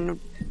 when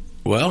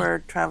We're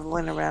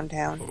traveling around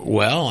town.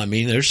 Well, I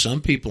mean, there's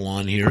some people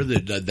on here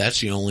that's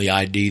the only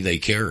ID they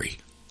carry,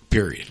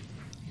 period.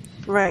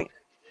 Right.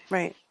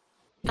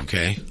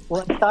 Okay.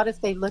 Well, I thought if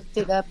they looked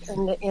it up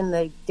in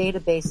the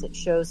database, it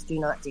shows "do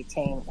not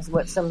detain" is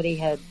what somebody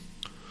had.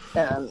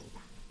 That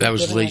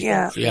was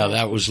Lisa. Yeah,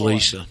 that was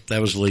Lisa.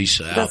 That was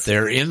Lisa out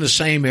there in the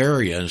same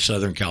area in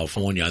Southern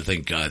California. I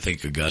think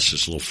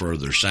Augustus a little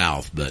further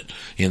south, but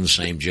in the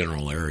same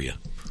general area.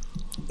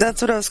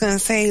 That's what I was going to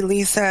say.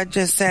 Lisa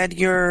just said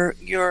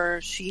your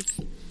chief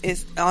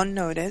is on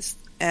notice,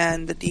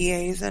 and the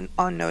DA is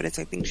on notice.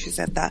 I think she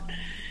said that,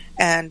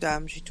 and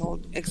she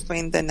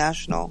explained the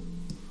national.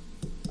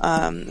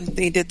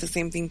 They did the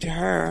same thing to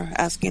her,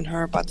 asking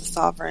her about the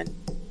sovereign.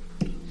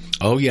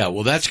 Oh yeah,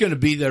 well that's going to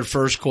be their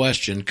first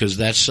question because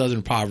that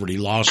Southern Poverty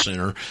Law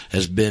Center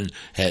has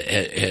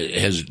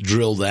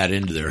drilled that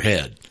into their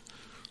head.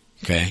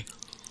 Okay.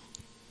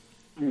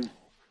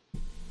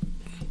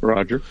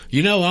 Roger.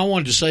 You know, I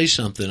wanted to say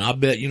something. I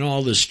bet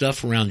all this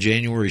stuff around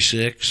January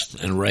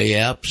 6th and Ray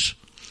Epps.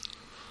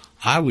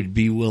 I would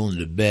be willing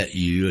to bet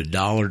you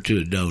 $1 to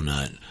a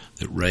donut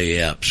that Ray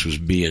Epps was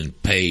being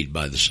paid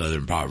by the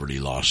Southern Poverty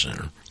Law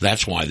Center.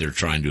 That's why they're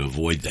trying to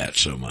avoid that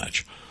so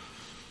much.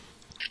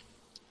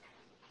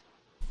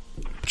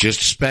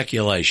 Just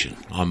speculation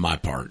on my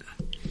part.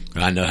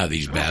 I know how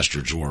these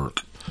bastards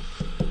work.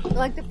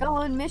 Like the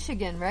fellow in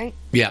Michigan, right?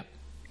 Yeah.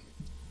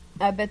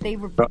 I bet they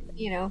were,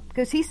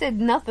 because he said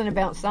nothing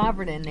about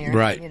sovereign in there.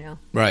 Right.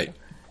 Right.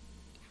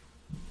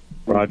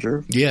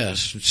 Roger.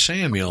 Yes,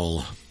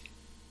 Samuel.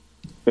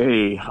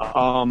 Hey,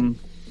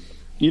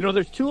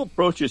 there's two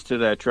approaches to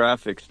that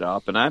traffic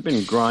stop, and I've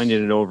been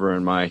grinding it over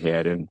in my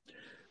head. And,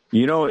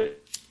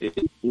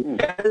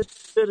 as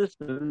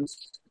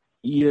citizens,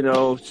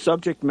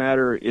 subject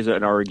matter is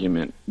an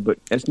argument. But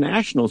as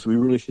nationals, we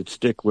really should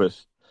stick with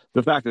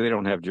the fact that they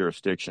don't have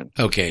jurisdiction.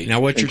 Okay, now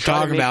what you're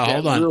talking about,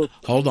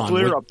 hold on.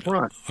 Clear up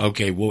front.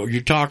 Okay, what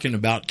you're talking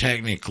about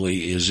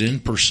technically is in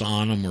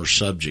personam or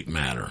subject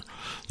matter.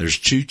 There's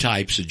two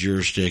types of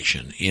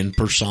jurisdiction. In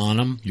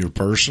personam, your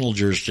personal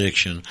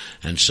jurisdiction,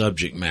 and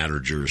subject matter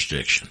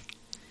jurisdiction.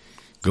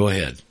 Go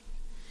ahead.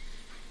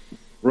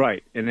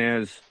 Right, and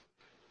as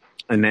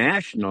a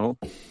national,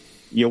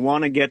 you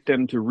want to get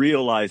them to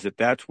realize that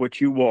that's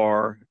what you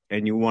are,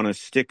 and you want to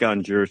stick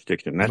on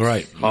jurisdiction. That's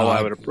right. How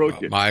I would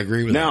approach it. I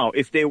agree with that. Now,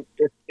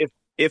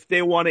 if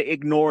they want to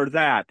ignore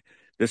that,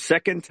 the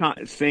second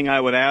thing I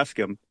would ask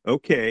them,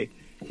 okay,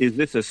 is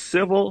this a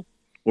civil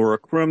or a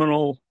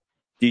criminal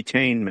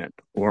detainment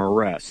or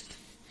arrest?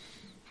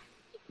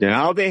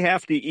 Now they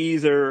have to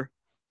either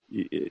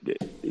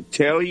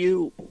tell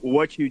you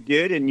what you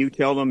did and you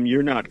tell them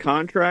you're not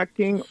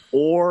contracting,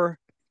 or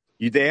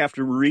they have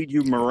to read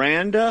you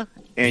Miranda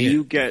and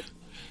you get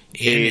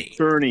an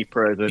attorney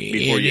present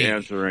before you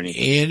answer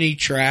anything. Any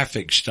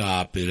traffic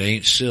stop, it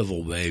ain't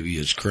civil, baby,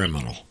 it's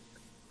criminal.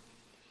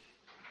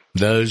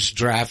 Those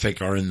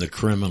traffic are in the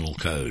criminal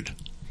code.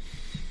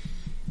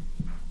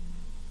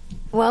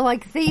 Well,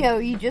 like Theo,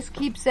 you just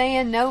keep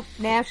saying nope,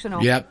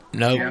 national. Yep,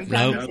 nope.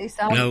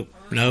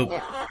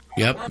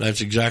 Yep,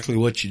 that's exactly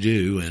what you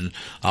do, and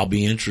I'll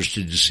be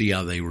interested to see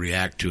how they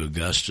react to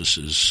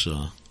Augustus's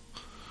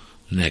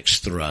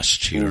next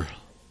thrust here.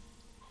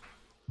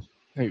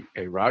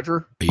 Hey,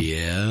 Roger?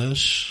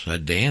 Yes,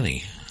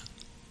 Danny.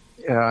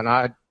 Yeah,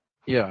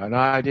 an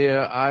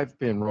idea I've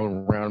been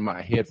rolling around in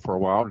my head for a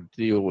while to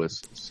deal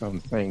with some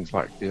things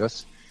like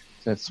this,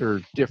 since there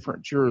are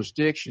different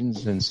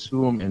jurisdictions, and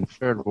sue them in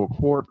federal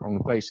court on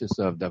the basis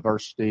of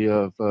diversity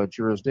of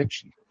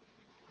jurisdiction.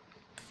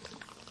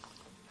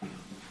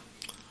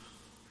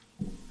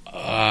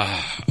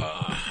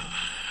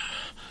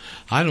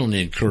 I don't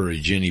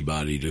encourage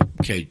anybody to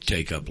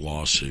take up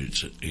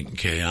lawsuits.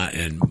 Okay,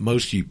 and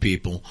most of you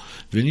people,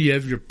 then you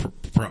have your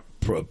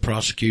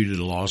prosecuted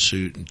a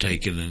lawsuit and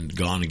taken and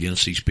gone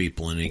against these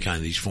people in any kind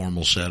of these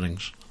formal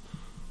settings.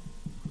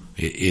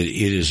 It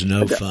is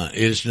no fun.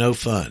 It is no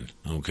fun.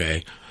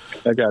 Okay.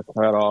 I got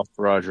cut off,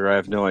 Roger. I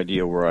have no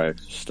idea where I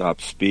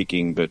stopped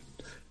speaking, but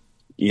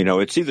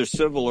it's either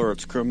civil or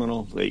it's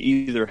criminal. They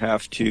either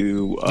have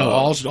to.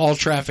 All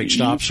traffic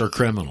stops are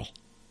criminal.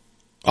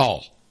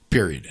 All.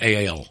 Period.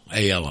 ALO.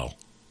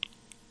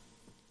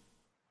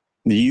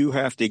 You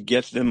have to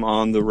get them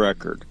on the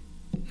record.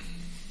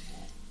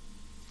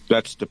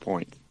 That's the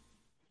point.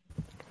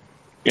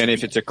 And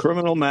if it's a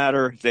criminal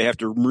matter, they have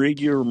to read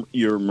your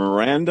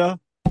Miranda,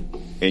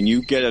 and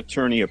you get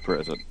attorney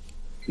present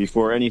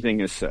before anything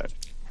is said.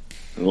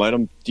 And let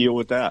them deal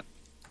with that.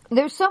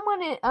 There's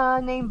someone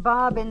named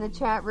Bob in the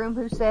chat room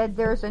who said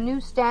there's a new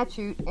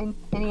statute, and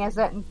he has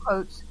that in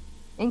quotes,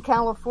 in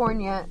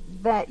California,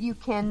 that you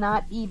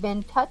cannot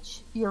even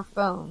touch your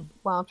phone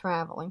while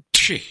traveling.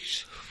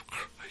 Jeez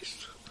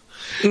Christ.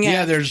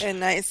 Yeah,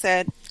 and I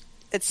said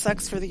it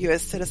sucks for the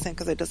U.S. citizen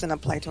because it doesn't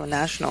apply to a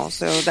national.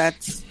 So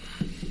that's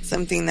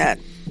something that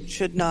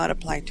should not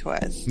apply to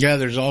us. Yeah,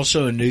 there's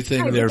also a new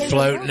thing they're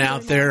floating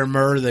out there,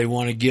 Murr. They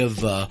want to give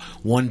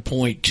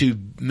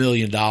 $1.2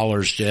 million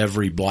to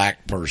every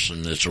black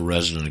person that's a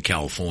resident of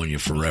California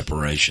for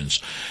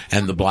reparations.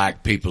 And the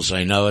black people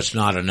say, no, it's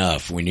not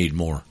enough. We need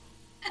more.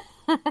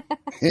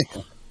 It's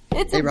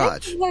a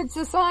victimhood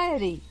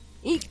society.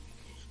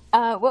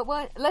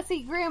 What? Let's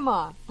eat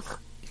grandma.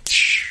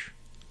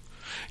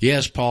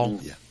 Yes, Paul.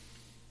 Yeah.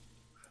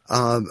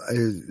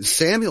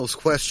 Samuel's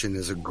question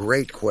is a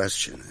great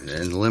question,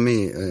 and let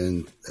me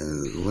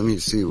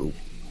see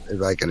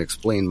if I can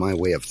explain my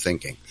way of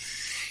thinking.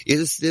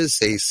 Is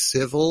this a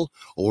civil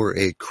or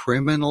a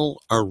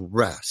criminal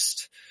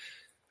arrest?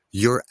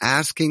 You're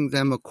asking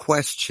them a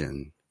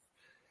question.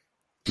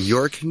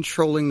 You're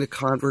controlling the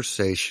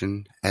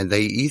conversation, and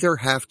they either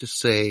have to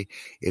say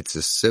it's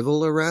a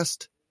civil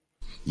arrest.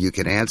 You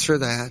can answer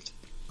that.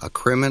 A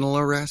criminal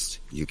arrest,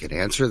 you can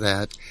answer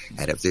that.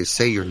 And if they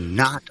say you're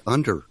not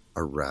under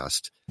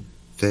arrest,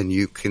 then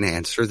you can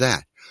answer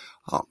that.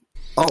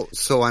 Oh,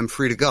 so I'm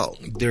free to go.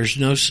 There's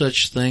no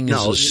such thing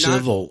as a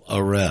civil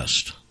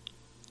arrest.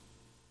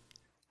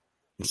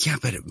 Yeah,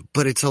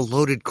 but it's a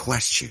loaded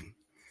question.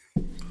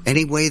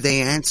 Any way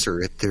they answer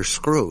it, they're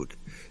screwed.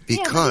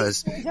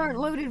 Because these aren't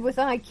loaded with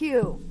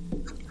IQ.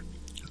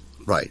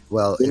 Right.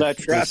 Well, that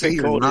traffic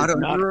code is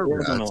not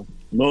criminal.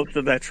 Most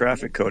of that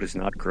traffic code is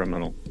not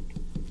criminal.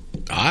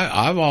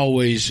 I'm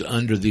always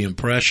under the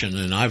impression,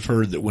 and I've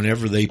heard that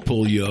whenever they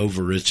pull you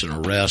over, it's an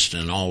arrest,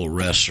 and all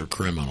arrests are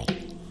criminal.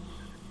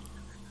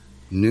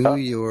 New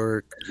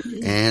York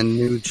and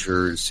New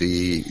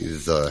Jersey,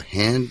 the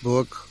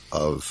handbook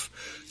of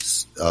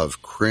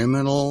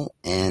criminal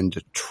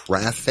and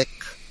traffic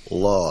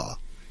law.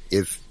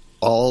 If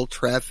all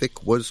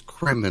traffic was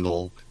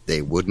criminal,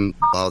 they wouldn't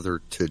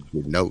bother to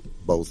denote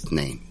both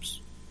names.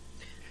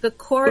 The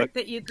court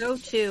that you go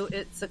to,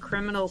 it's a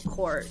criminal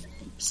court.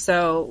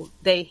 So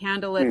they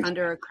handle it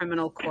under a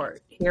criminal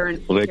court here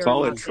they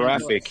call it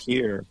traffic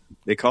here.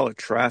 They call it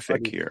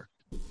traffic here.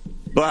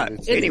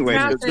 But anyway,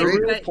 the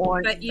real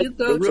point. But you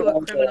go to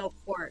a criminal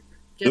court.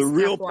 The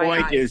real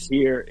point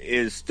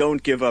is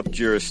don't give up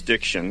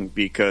jurisdiction,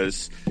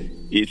 because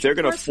if they're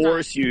going to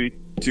force you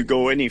to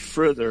go any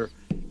further,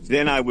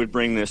 then I would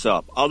bring this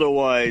up.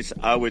 Otherwise,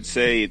 I would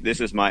say this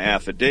is my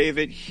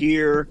affidavit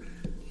here.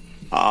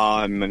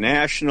 I'm a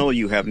national.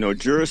 You have no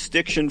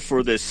jurisdiction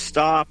for this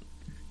stop.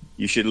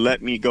 You should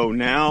let me go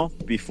now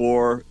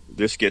before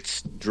this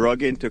gets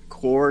drug into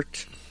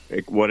court,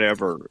 like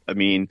whatever. I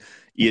mean,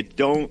 you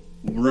don't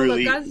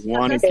really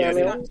want to get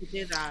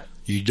it.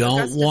 You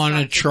don't want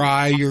to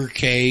try your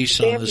case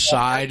on the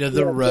side of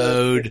the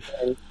road.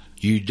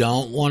 You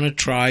don't want to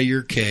try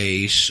your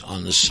case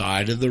on the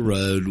side of the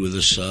road with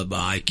a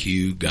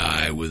sub-IQ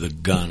guy with a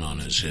gun on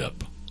his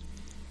hip.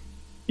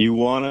 You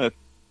want to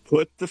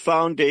put the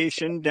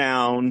foundation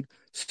down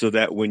so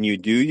that when you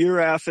do your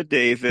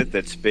affidavit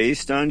that's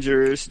based on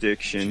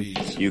jurisdiction,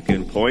 you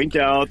can point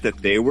out that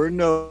they were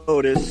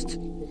noticed,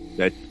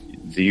 that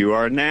you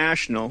are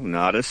national,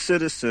 not a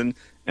citizen,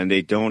 and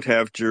they don't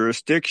have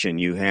jurisdiction.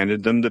 You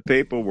handed them the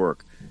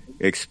paperwork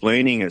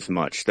explaining as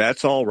much.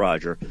 That's all,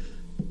 Roger.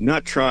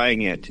 Not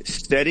trying it,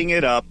 setting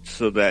it up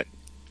so that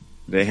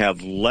they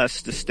have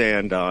less to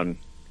stand on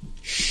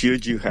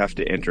should you have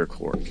to enter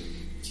court.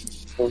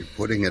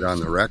 Putting it on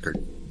the record.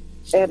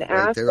 And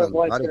ask them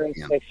what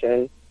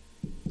jurisdiction.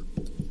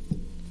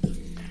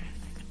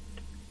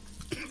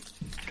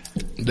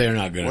 They're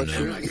not going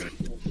to know.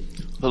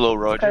 Hello,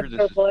 Roger. Because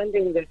they're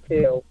blending the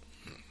two.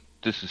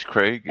 This is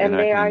Craig. And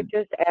may I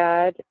just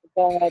add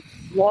that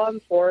law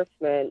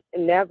enforcement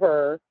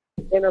never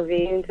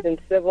intervenes in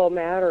civil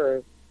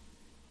matters.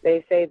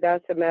 They say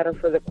that's a matter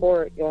for the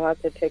court. You'll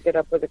have to take it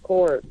up with the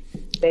court.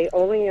 They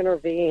only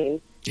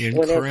intervene when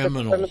it's a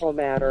criminal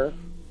matter.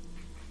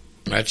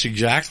 That's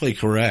exactly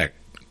correct.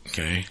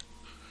 Okay.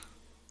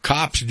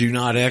 Cops do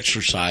not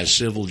exercise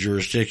civil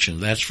jurisdiction.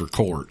 That's for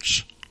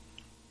courts.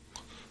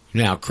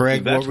 Now,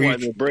 Craig, that's why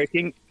they're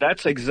breaking.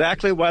 That's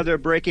exactly why they're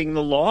breaking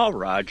the law,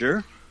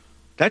 Roger.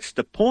 That's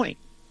the point.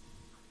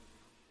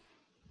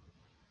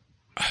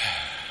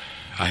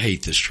 I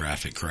hate this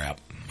traffic crap.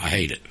 I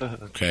hate it.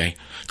 Okay,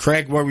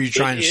 Craig, what were you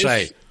trying to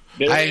say?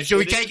 So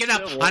we're taking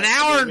up an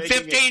hour and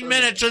 15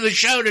 minutes of the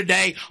show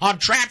today on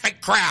traffic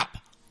crap.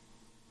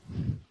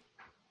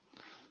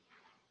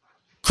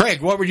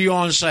 Craig, what were you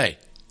on to say?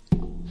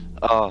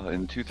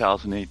 In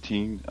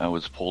 2018, I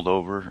was pulled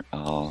over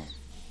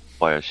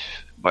by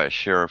a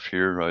sheriff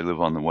here. I live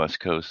on the west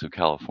coast of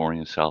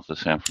California, south of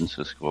San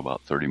Francisco,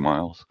 about 30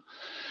 miles.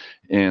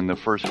 And the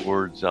first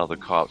words out of the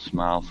cop's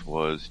mouth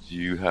was, "Do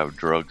you have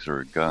drugs or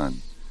a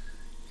gun?"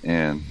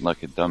 And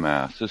like a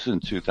dumbass, this is in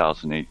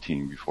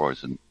 2018 before I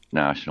was a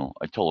national.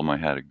 I told him I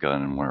had a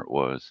gun and where it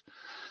was.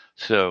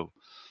 So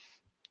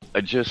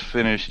I just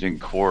finished in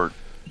court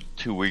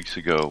 2 weeks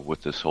ago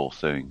with this whole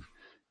thing.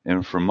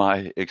 And from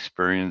my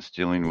experience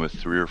dealing with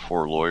 3 or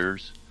 4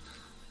 lawyers,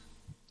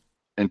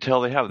 until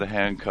they have the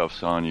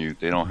handcuffs on you,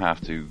 they don't have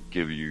to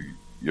give you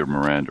your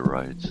Miranda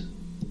rights.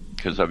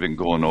 Because I've been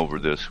going over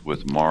this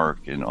with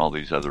Mark and all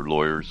these other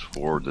lawyers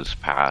for this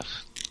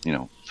past 4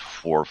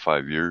 or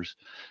 5 years.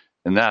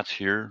 And that's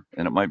here,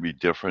 and it might be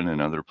different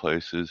in other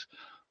places.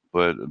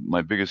 But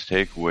my biggest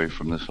takeaway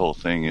from this whole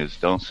thing is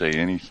don't say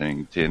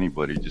anything to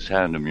anybody. Just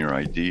hand them your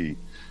ID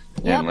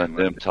and let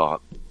them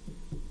talk.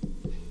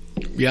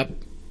 Yep.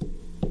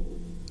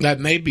 That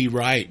may be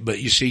right, but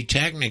you see,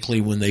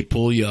 technically when they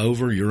pull you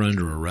over, you're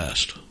under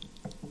arrest.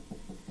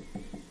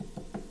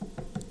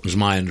 Is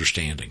my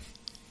understanding.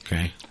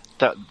 Okay?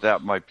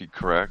 That might be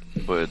correct,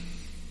 but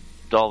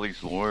all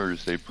these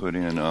lawyers, they put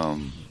in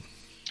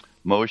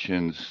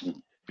motions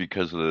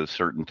because of the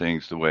certain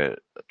things, the way it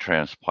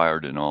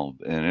transpired and all,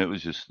 and it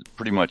was just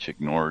pretty much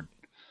ignored.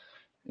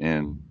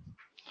 And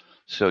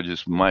so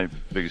just my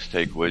biggest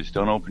takeaway is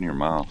don't open your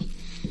mouth.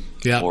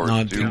 Yeah, or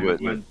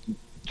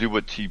do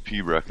what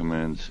TP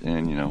recommends,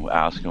 and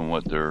ask them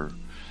what the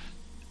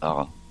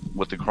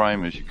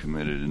crime is you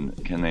committed,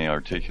 and can they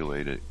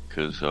articulate it?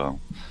 Because I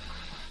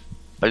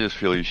just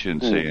feel you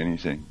shouldn't say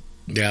anything.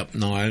 Yeah,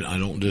 no, I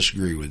don't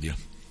disagree with you.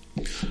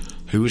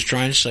 Who was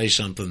trying to say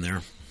something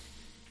there?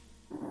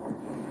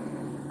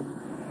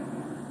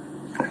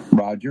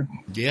 Roger?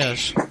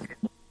 Yes.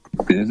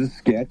 It is a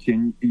sketch,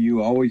 and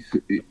you always,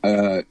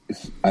 I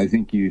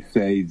think you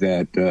say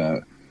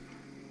that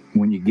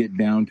when you get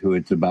down to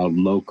it's about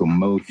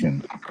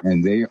locomotion,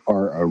 and they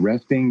are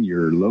arresting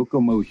your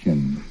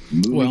locomotion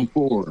moving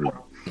forward.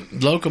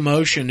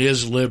 Locomotion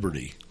is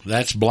liberty.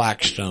 That's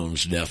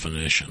Blackstone's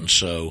definition.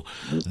 So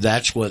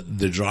that's what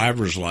the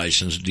driver's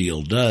license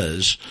deal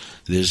does,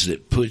 is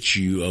it puts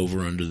you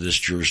over under this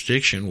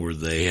jurisdiction where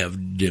they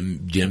have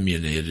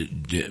diminution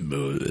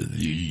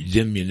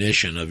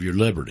of your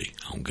liberty.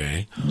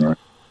 Okay?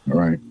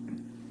 Right.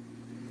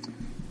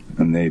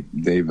 And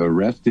they've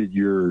arrested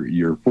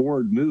your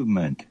forward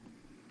movement.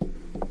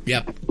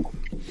 Yep.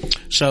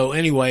 So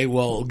anyway,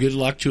 well, good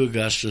luck to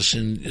Augustus,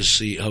 and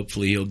see.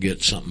 Hopefully, he'll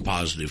get something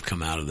positive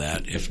come out of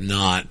that. If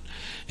not,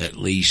 at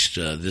least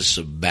this is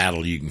a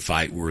battle you can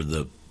fight where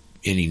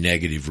any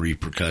negative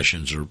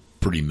repercussions are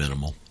pretty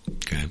minimal.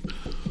 Okay.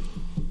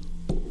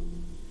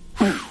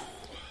 Whew.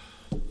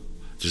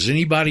 Does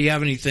anybody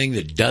have anything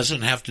that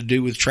doesn't have to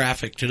do with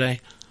traffic today?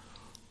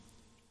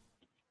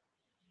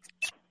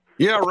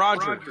 Yeah,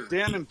 Roger.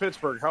 Dan in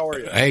Pittsburgh. How are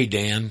you? Hey,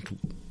 Dan.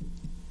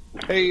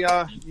 Hey,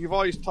 you've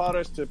always taught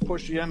us to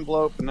push the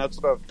envelope, and that's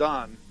what I've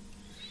done.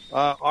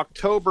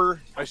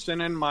 October, I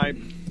sent in my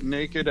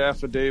naked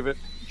affidavit.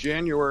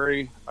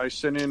 January, I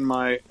sent in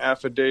my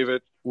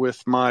affidavit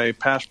with my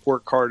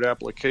passport card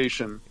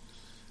application.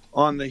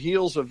 On the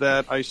heels of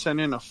that, I sent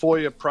in a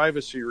FOIA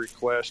privacy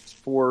request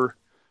for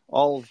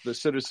all of the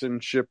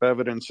citizenship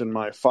evidence in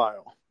my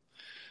file.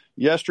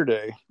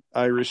 Yesterday,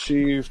 I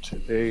received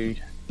a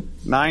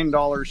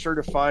 $9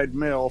 certified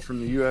mail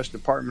from the U.S.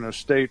 Department of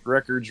State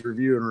Records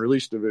Review and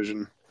Release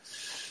Division.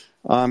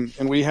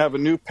 And we have a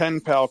new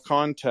pen pal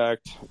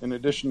contact. In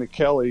addition to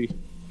Kelly,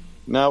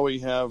 now we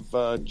have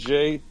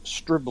Jay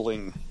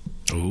Stribling.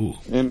 Ooh.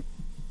 And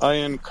I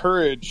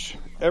encourage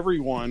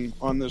everyone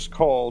on this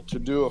call to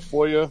do a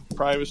FOIA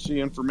privacy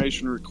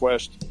information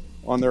request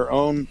on their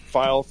own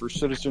file for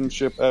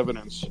citizenship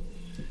evidence.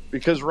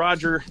 Because,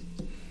 Roger,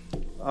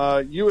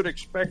 you would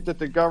expect that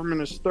the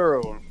government is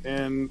thorough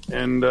and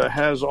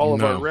has all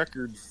of our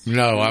records.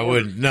 No, I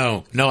wouldn't.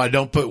 No, I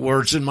don't put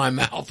words in my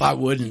mouth. I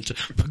wouldn't.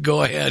 But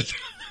go ahead.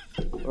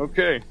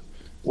 Okay.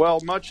 Well,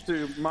 much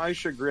to my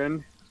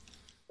chagrin,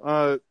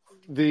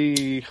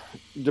 the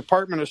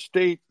Department of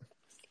State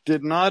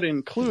did not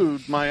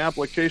include my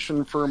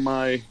application for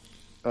my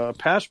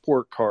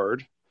passport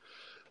card,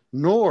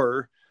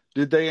 nor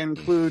did they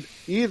include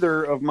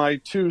either of my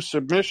two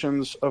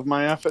submissions of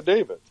my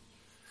affidavit.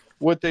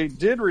 What they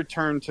did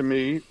return to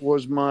me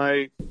was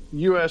my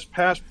U.S.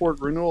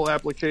 passport renewal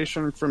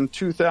application from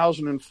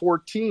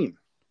 2014.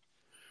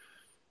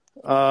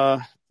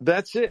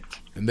 That's it.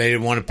 And they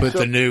didn't want to put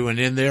the new one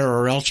in there,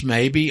 or else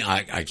maybe,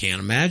 I can't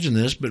imagine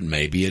this, but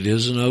maybe it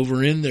isn't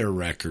over in their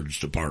records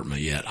department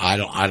yet. I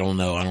don't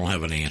know. I don't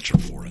have an answer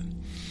for it.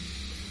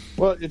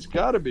 Well, it's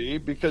got to be,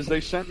 because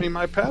they sent me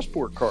my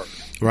passport card.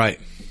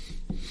 Right.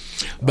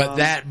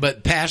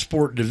 But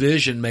passport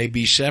division may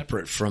be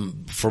separate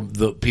from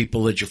the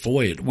people that you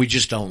FOIA'd. We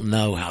just don't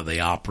know how they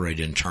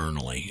operate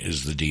internally,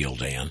 is the deal,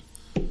 Dan.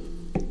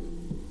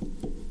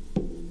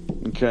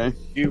 Okay.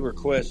 Did you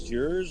request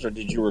yours, or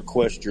did you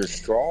request your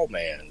straw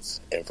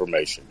man's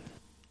information?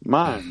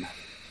 Mine.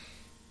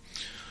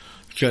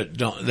 There's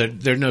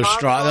no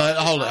straw.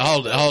 Hold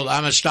it. I'm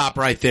going to stop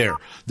right there.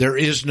 There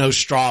is no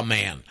straw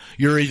man.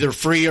 You're either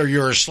free or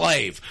you're a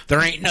slave.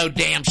 There ain't no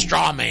damn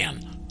straw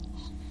man.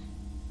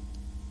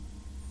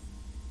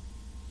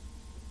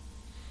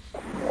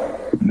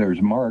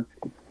 There's Mark.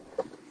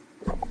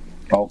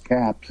 All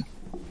caps.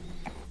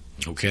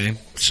 Okay.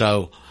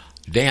 So,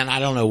 Dan, I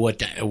don't know what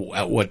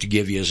to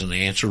give you as an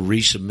answer.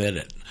 Resubmit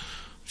it.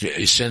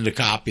 Send a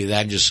copy of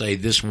that and just say,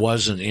 this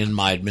wasn't in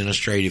my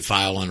administrative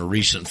file in a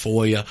recent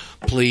FOIA.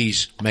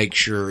 Please make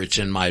sure it's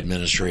in my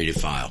administrative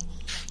file.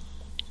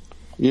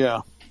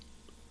 Yeah.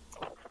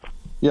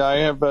 Yeah, I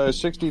have a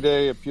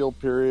 60-day appeal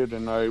period,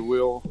 and I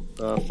will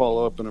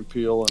follow up an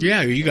appeal. And,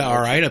 yeah, you got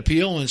all right.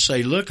 Appeal and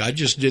say, look, I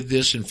just did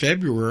this in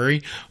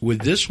February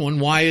with this one.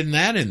 Why isn't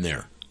that in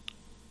there?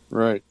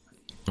 Right.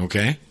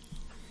 Okay.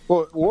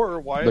 Well, or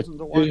why isn't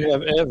the one? Do you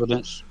have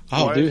evidence?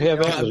 Oh, do you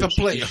have evidence?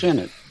 You sent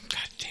it.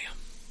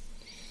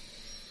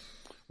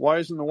 Why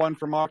isn't the one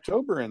from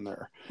October in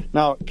there?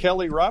 Now,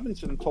 Kelly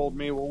Robinson told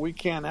me, well, we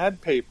can't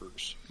add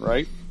papers,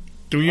 right?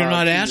 So you're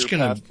not asking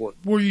them.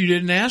 Well, you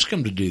didn't ask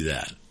them to do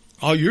that.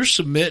 All you're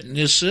submitting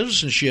is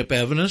citizenship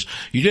evidence.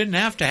 You didn't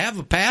have to have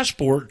a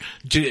passport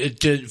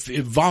to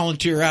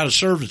volunteer out of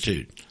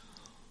servitude.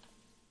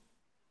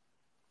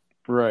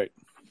 Right.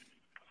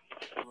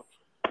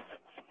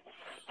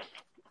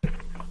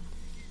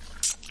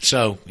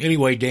 So,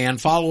 anyway, Dan,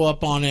 follow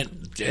up on it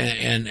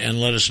and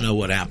let us know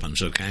what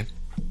happens, okay?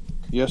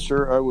 Yes,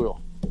 sir, I will.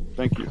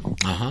 Thank you.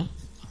 Uh-huh.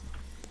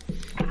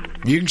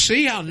 You can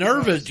see how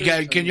nervous.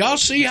 Can y'all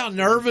see how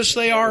nervous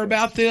they are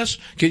about this?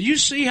 Can you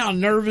see how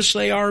nervous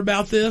they are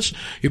about this?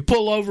 You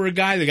pull over a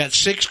guy, they got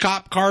 6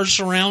 cop cars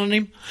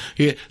surrounding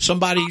him.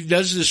 Somebody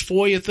does this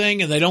FOIA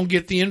thing and they don't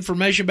get the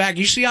information back.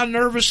 You see how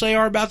nervous they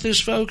are about this,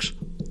 folks?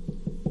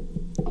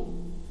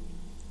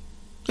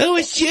 Oh,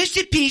 it's just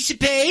a piece of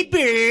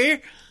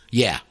paper.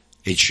 Yeah,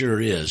 it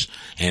sure is.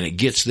 And it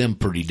gets them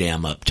pretty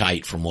damn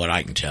uptight from what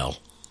I can tell.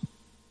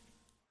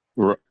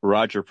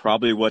 Roger,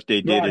 probably what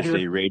they did is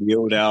they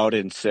radioed out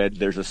and said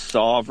there's a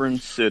sovereign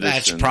citizen.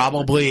 That's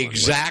probably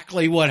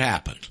exactly what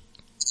happened.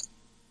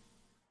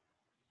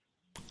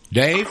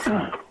 Dave?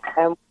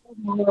 And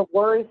more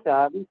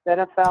worrisome than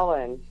a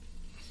felon.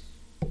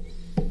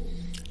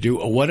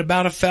 What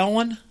about a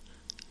felon?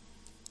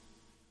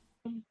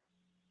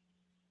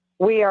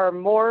 We are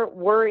more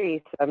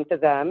worrisome to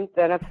them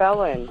than a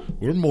felon.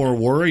 We're more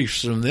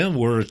worrisome than them.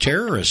 We're a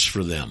terrorist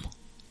for them.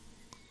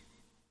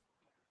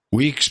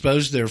 We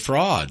exposed their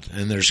fraud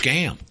and their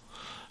scam.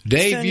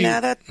 Dave,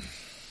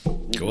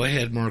 go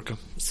ahead, Marco.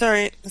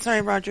 Sorry,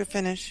 Roger,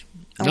 finish.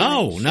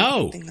 No.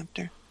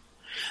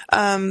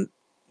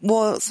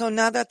 Well, so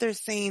now that they're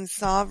saying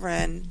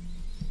sovereign,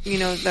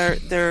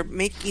 they're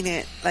making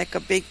it like a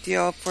big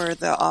deal for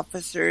the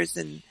officers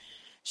and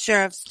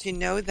sheriffs to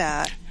know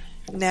that.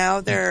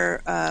 Now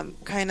they're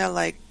kind of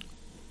like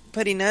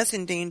putting us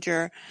in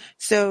danger.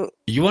 So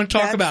you want to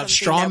talk about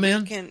straw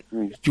men? Do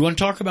you want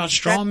to talk about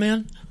straw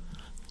men?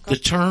 The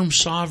term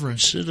sovereign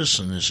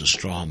citizen is a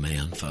straw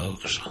man,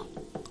 folks.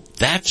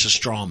 That's a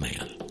straw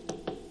man.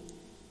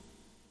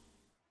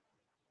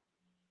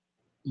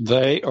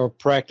 They are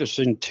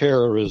practicing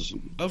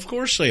terrorism. Of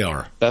course they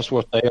are. That's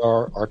what they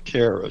are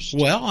terrorists.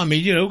 Well, I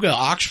mean,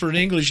 Oxford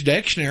English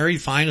Dictionary,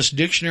 finest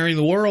dictionary in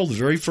the world, the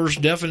very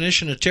first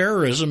definition of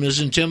terrorism is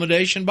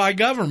intimidation by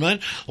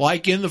government,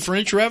 like in the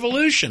French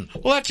Revolution.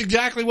 Well, that's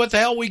exactly what the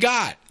hell we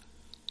got.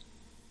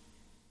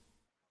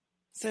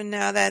 So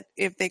now that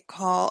if they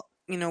call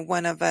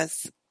one of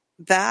us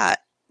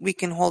that, we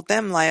can hold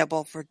them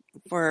liable for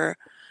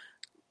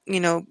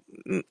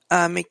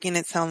making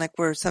it sound like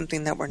we're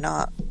something that we're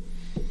not.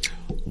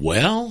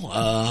 Well,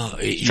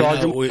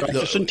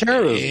 practicing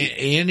terrorism.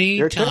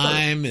 Any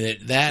time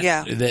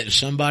that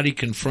somebody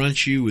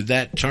confronts you with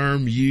that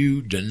term,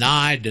 you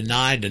deny,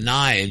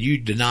 and you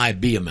deny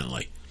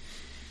vehemently.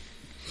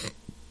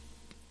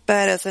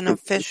 But as an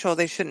official,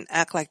 they shouldn't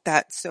act like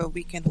that, so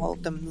we can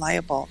hold them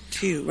liable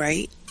too,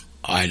 right?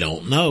 I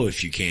don't know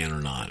if you can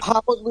or not.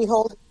 How would we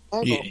hold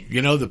them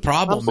liable? The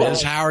problem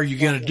is, how are you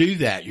going to do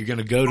that? You're going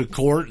to go to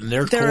court and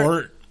their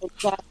court?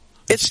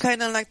 It's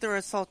kind of like they're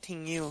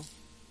assaulting you.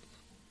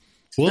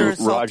 Well, they're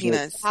assaulting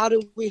us. How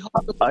do we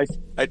hold them?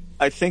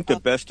 I think the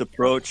best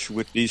approach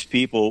with these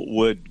people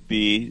would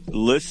be,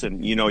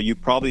 listen, you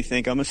probably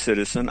think I'm a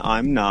citizen.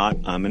 I'm not.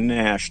 I'm a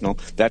national.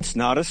 That's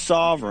not a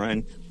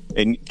sovereign.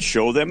 And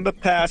show them the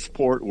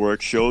passport where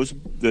it shows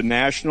the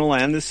national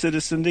and the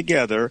citizen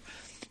together.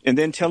 And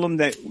then tell them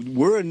that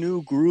we're a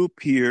new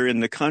group here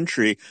in the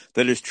country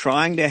that is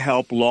trying to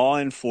help law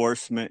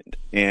enforcement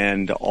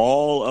and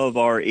all of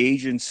our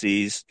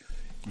agencies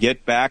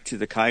get back to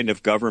the kind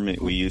of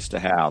government we used to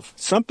have.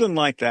 Something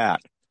like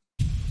that.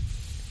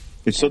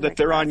 And so that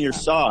they're on your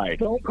side.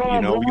 Don't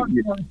call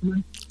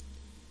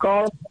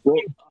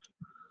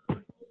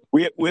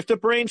we have to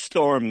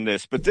brainstorm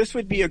this, but this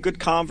would be a good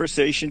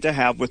conversation to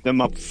have with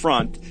them up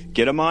front.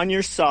 Get them on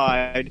your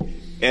side,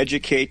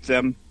 educate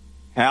them.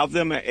 Have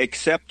them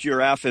accept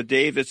your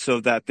affidavit so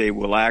that they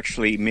will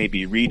actually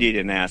maybe read it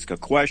and ask a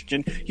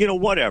question,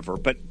 whatever.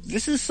 But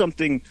this is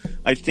something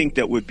I think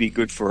that would be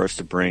good for us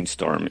to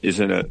brainstorm. Is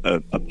it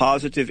a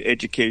positive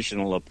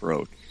educational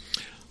approach?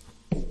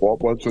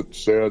 What was it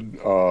said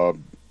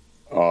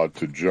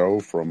to Joe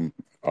from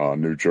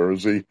New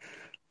Jersey?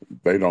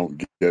 They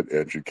don't get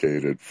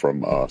educated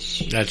from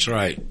us. That's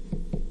right.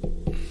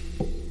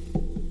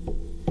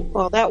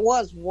 Well, that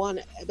was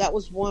one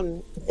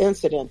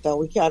incident,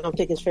 though. I don't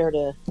think it's fair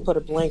to put a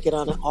blanket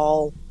on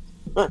all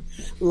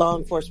law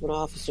enforcement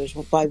officers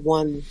by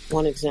one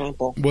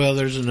example. Well,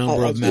 there's a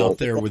number of them out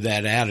there with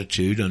that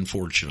attitude,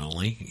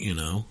 unfortunately,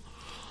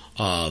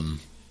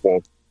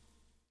 Well,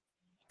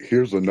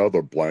 here's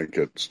another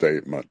blanket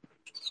statement.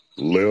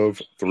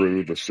 live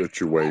through the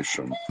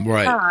situation.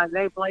 Right. Yeah,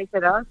 they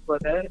blanket us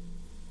with it,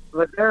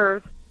 with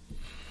theirs.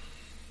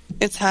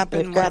 It's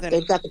happened more than...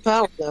 They've got the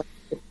power, though.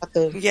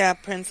 Yeah,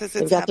 Princess,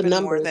 it's they've got the happened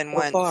more numbers than so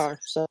once. far,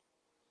 so.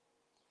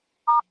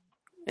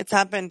 It's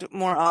happened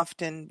more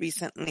often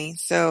recently,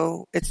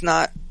 so it's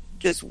not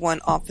just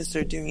one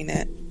officer doing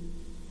it.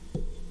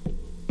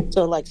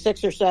 So like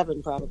 6 or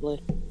 7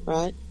 probably,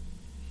 right?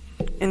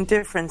 In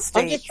different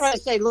states. I'm just trying to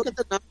say, look at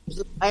the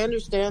numbers. I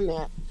understand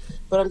that.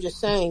 But I'm just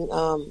saying,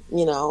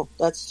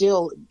 that's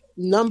still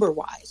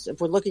number-wise.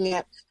 If we're looking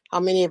at how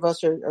many of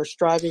us are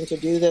striving to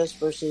do this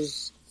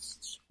versus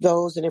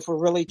those, and if we're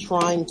really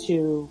trying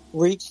to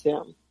reach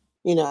them,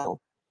 I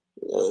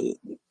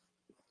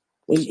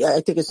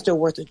think it's still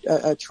worth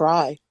a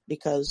try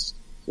because,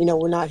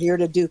 we're not here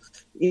to do,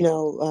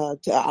 an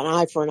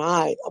eye for an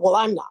eye. Well,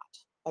 I'm not.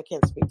 I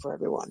can't speak for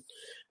everyone.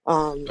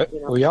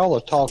 Well, y'all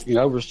are talking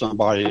over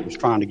somebody that was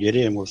trying to get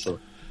in with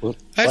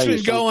That's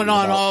been going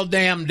on all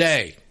damn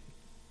day.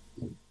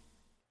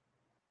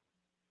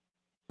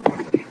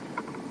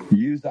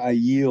 Use I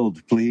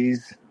yield,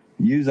 please.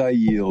 Use I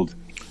yield.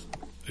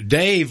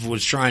 Dave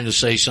was trying to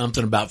say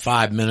something about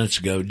 5 minutes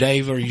ago.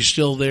 Dave, are you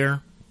still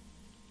there?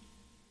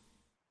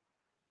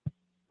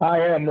 I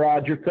am,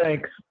 Roger.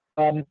 Thanks.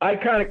 I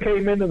kind of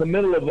came into the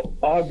middle of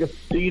August's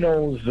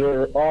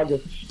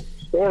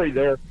story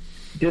there.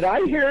 Did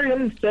I hear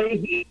him say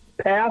he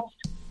passed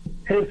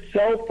his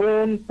cell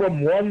phone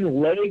from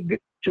one leg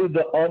to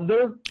the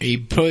other? He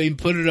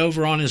put it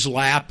over on his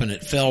lap, and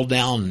it fell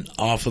down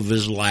off of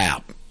his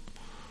lap.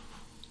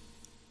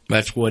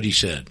 That's what he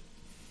said.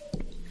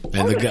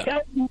 And the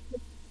guy,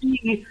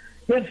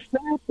 his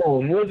cell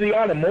phone, was he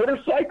on a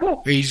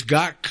motorcycle? He's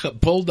got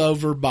pulled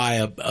over by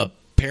a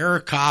pair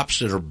of cops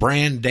that are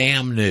brand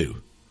damn new.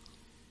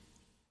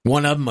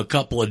 One of them a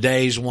couple of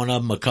days, one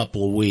of them a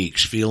couple of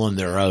weeks, feeling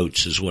their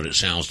oats is what it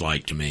sounds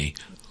like to me.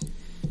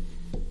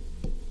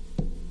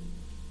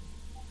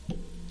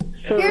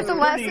 So here's a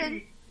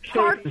lesson.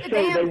 Park the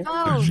damn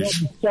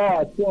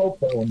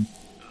phone.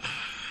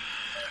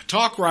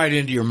 Talk right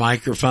into your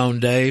microphone,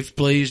 Dave.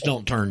 Please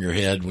don't turn your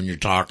head when you're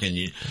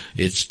talking.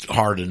 It's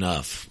hard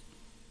enough.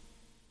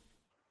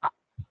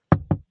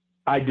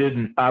 I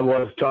didn't. I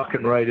was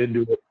talking right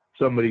into it.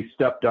 Somebody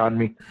stepped on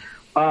me.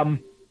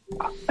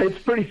 It's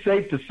pretty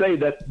safe to say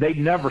that they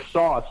never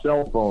saw a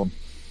cell phone.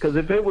 Because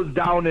if it was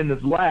down in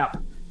his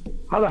lap,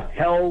 how the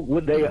hell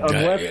would they,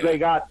 unless they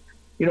got,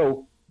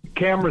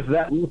 cameras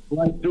that look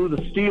right through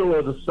the steel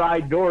or the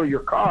side door of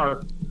your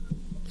car.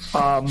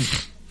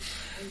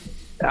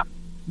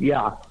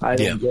 Yeah, I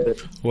didn't get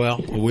it. Well,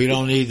 we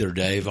don't either,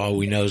 Dave. All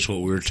we know is what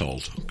we were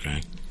told.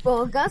 Okay.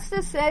 Well,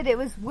 Augustus said it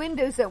was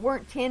windows that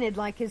weren't tinted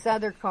like his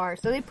other car,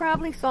 so they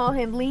probably saw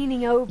him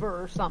leaning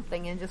over or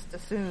something and just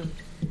assumed,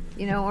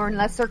 or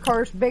unless their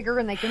car's bigger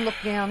and they can look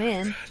down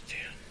in.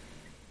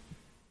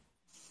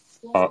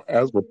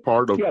 As a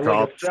part of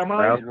cops,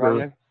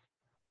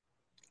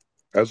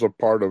 as a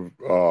part of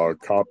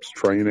cops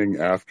training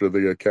after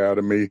the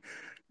academy,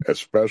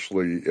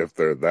 especially if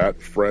they're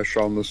that fresh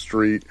on the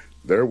street,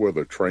 they're with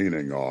a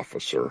training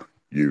officer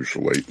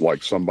usually,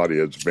 like somebody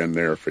that's been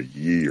there for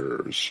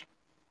years.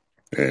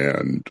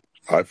 And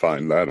I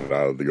find that out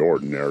of the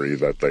ordinary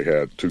that they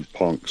had 2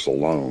 punks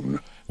alone.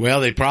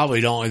 Well, they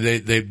probably don't.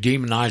 They've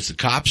demonized the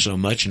cops so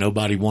much,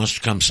 nobody wants to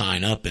come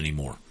sign up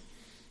anymore.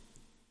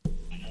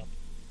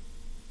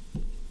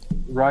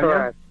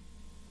 Ryan?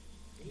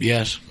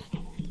 Yes.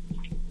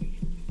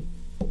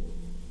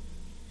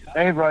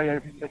 Hey,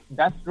 Ryan,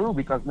 that's true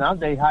because now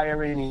they're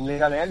hiring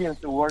illegal aliens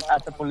to work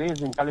as the police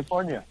in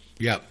California.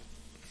 Yep.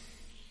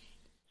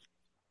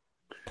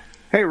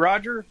 Hey,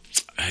 Roger.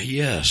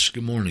 Yes,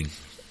 good morning.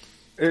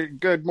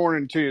 Good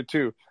morning to you,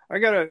 too. I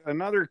got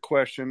another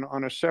question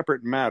on a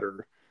separate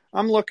matter.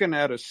 I'm looking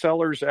at a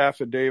seller's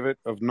affidavit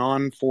of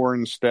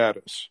non-foreign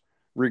status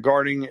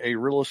regarding a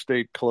real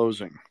estate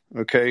closing,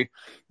 okay?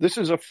 This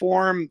is a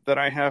form that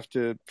I have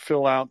to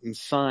fill out and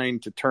sign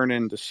to turn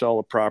in to sell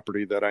a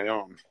property that I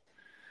own.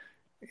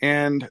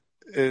 And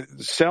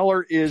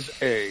seller is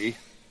A,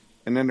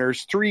 and then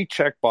there's 3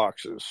 check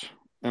boxes.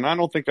 And I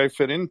don't think I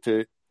fit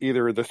into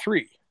either of the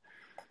 3.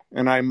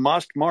 And I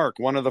must mark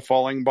one of the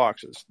following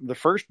boxes. The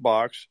first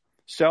box,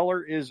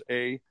 seller is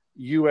a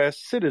U.S.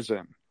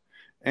 citizen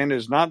and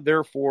is not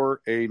therefore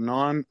a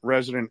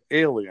non-resident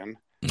alien,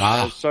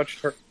 as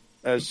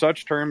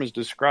such term is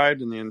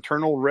described in the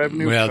Internal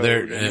Revenue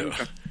Code.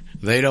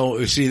 They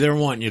don't see. They're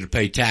wanting you to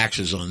pay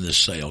taxes on this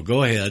sale.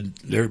 Go ahead,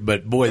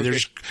 but boy,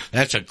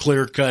 that's a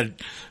clear cut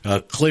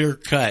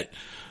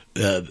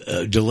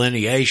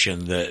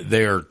delineation that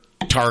they're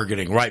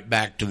targeting right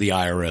back to the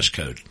IRS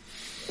code.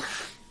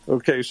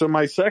 Okay, so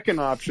my second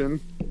option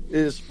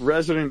is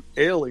resident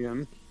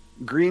alien,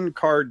 green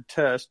card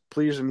test.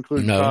 Please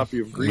include a copy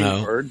of green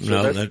card.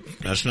 So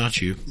that's not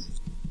you.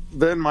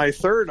 Then my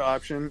third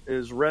option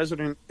is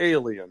resident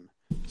alien,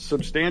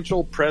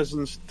 substantial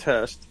presence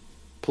test.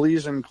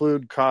 Please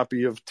include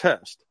copy of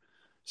test.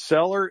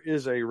 Seller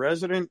is a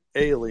resident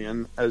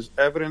alien as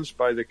evidenced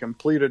by the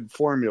completed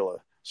formula,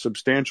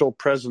 substantial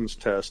presence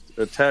test,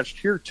 attached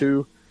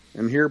hereto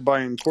and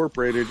hereby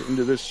incorporated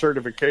into this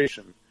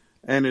certification,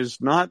 and is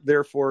not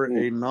therefore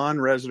a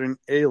non-resident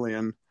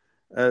alien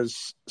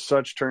as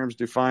such terms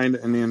defined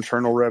in the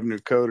Internal Revenue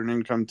Code and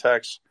income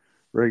tax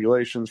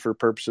regulations for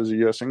purposes of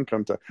U.S.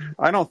 income tax.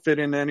 I don't fit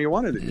into any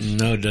one of these.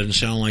 No, it doesn't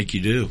sound like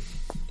you do.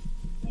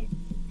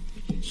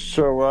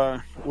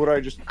 So would I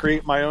just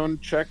create my own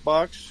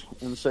checkbox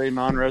and say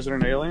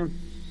non-resident alien?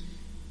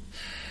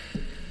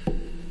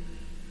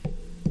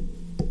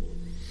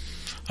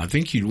 I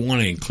think you'd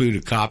want to include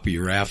a copy of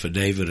your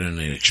affidavit and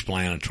an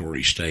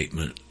explanatory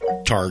statement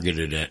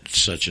targeted at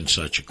such and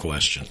such a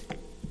question.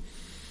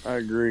 I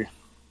agree.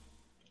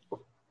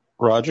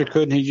 Roger,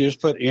 couldn't he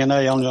just put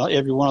NA on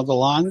every one of the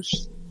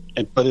lines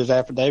and put his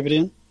affidavit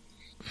in?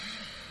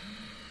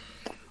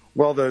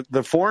 Well,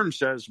 the form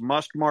says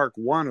must mark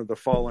one of the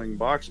following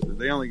boxes.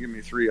 They only give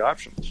me 3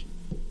 options.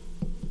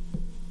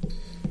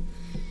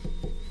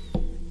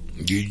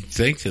 You'd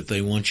think that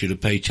they want you to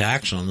pay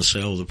tax on the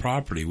sale of the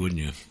property,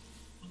 wouldn't you?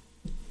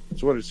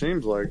 That's what it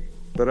seems like.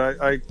 But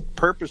I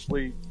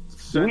purposely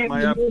sent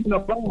my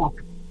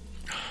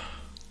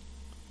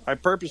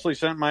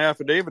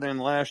affidavit in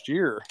last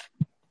year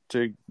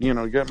to,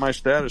 get my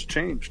status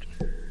changed.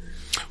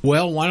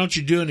 Well, why don't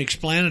you do an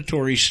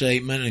explanatory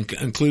statement and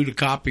include a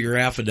copy of your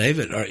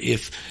affidavit? Or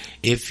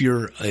if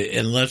you're,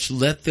 and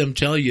let them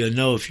tell you,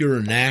 no, if you're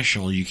a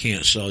national, you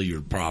can't sell your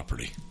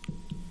property.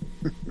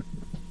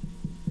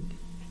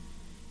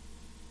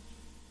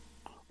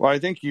 Well, I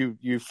think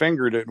you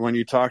fingered it when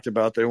you talked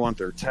about they want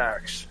their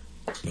tax.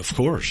 Of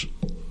course.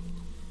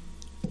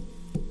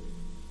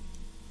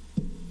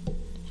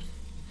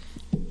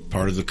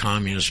 Part of the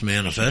Communist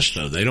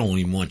Manifesto. They don't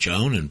even want you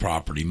owning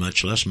property,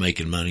 much less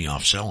making money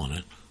off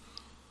selling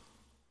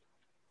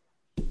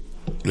it,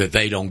 that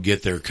they don't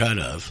get their cut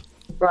of.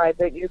 Right,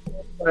 but you can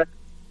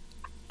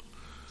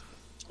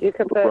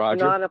put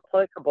Roger?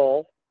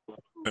 non-applicable.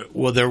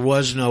 Well, there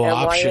was no and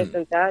option. Why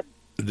isn't that?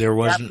 There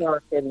wasn't.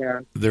 In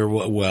there.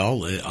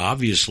 Well,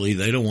 obviously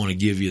they don't want to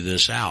give you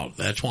this out.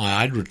 That's why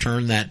I'd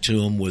return that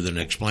to them with an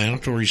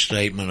explanatory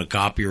statement, a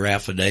copy of your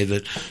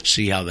affidavit,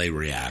 see how they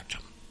react.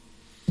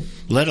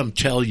 Let them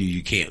tell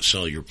you can't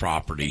sell your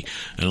property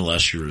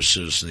unless you're a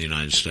citizen of the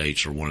United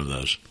States or one of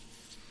those.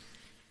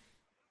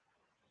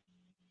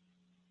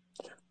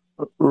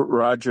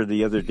 Roger,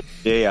 the other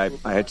day I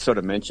had sort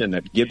of mentioned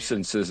that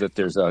Gibson says that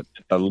there's a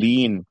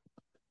lien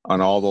on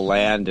all the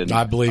land. And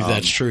I believe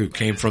that's true.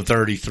 Came from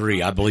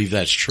 33. I believe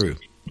that's true.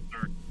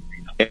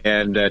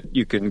 And that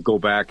you can go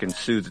back and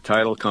sue the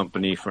title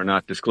company for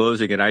not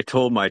disclosing it. I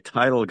told my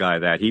title guy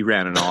that. He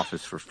ran an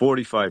office for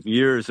 45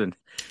 years, and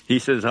he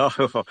says,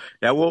 oh,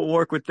 that won't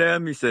work with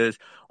them. He says,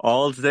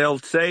 all they'll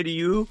say to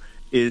you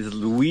is,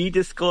 we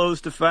disclose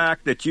the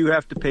fact that you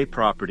have to pay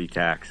property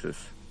taxes.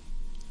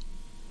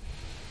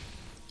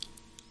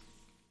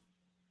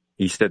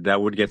 He said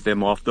that would get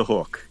them off the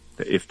hook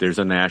if there's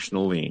a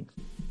national lien.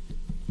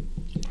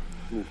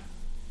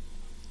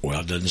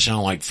 Well, it doesn't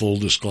sound like full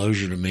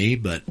disclosure to me,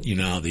 but you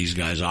know how these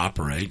guys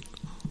operate.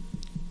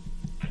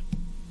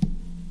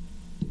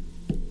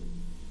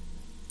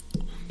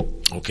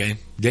 Okay.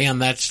 Dan,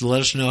 let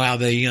us know how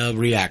they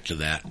react to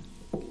that.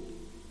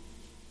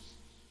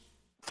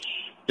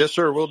 Yes,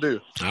 sir, will do.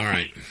 All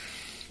right.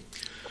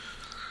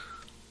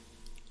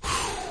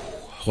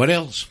 What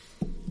else?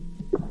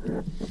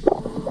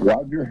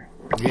 Roger?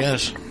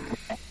 Yes.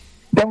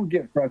 Don't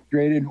get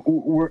frustrated,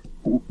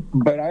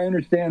 but I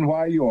understand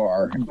why you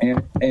are,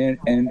 and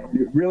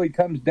it really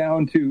comes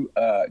down to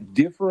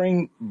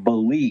differing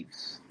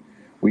beliefs.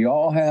 We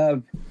all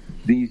have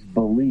these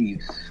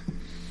beliefs,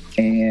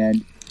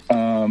 and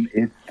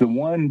it's the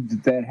ones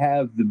that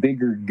have the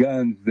bigger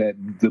guns that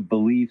the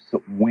beliefs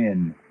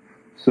win.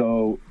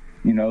 So,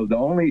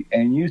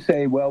 and you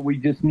say, well, we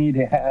just need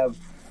to have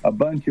a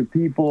bunch of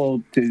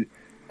people to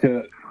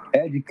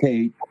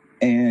educate,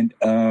 and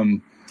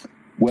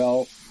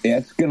well,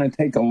 it's going to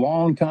take a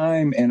long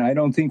time, and I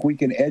don't think we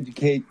can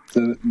educate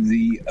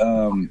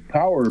the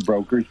power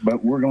brokers,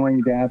 but we're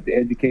going to have to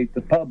educate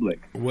the public.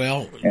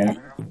 Well,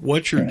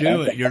 what you're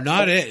doing, you're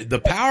not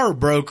the power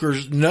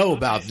brokers know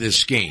about this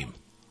scheme,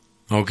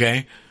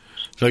 okay?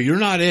 So you're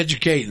not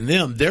educating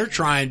them. They're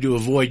trying to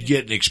avoid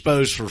getting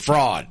exposed for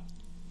fraud.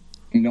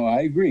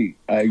 I agree.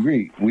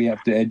 We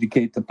have to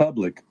educate the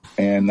public,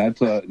 and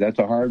that's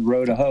a hard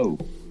row to hoe.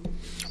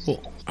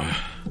 Well,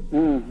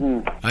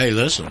 Hey,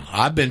 listen,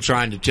 I've been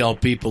trying to tell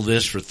people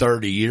this for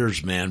 30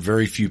 years, man.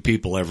 Very few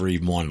people ever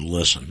even want to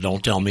listen.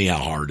 Don't tell me how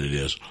hard it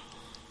is.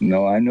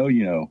 No, I know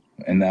you know,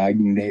 and I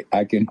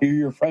can hear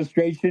your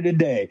frustration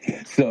today.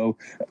 So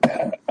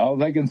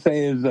all I can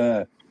say is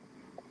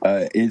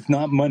it's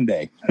not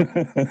Monday.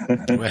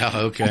 Well,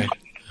 okay.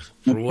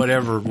 For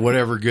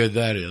whatever good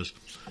that is.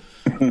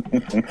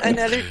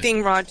 Another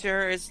thing,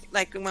 Roger, is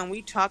like when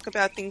we talk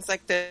about things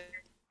like this,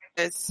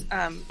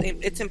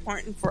 it's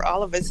important for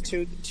all of us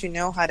to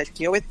know how to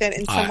deal with it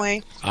in some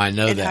way. I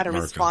know and that, how to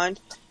Marco. respond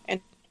and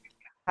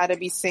how to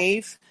be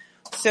safe.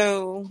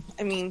 So,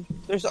 I mean,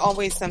 there's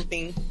always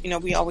something,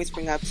 we always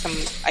bring up some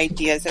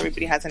ideas.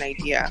 Everybody has an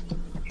idea,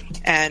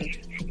 and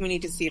we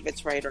need to see if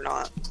it's right or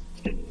not.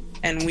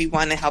 and we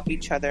want to help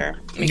each other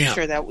make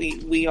sure that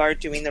we are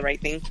doing the right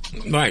thing.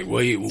 Right.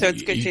 Well, so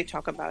it's good to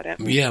talk about it.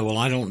 Yeah, well,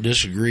 I don't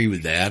disagree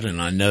with that,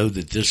 and I know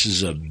that this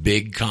is a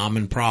big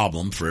common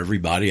problem for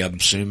everybody. I'm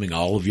assuming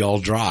all of y'all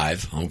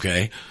drive,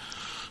 okay?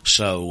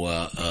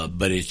 So,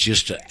 but it's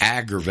just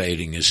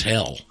aggravating as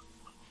hell.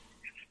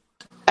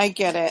 I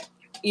get it.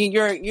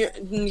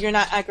 You're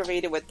not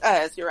aggravated with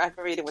us. You're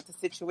aggravated with the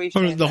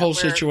situation. Or the whole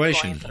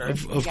situation,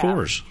 of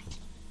course.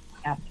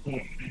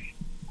 Absolutely.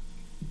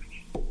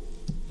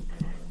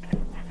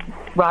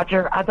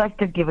 Roger, I'd like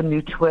to give a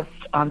new twist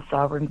on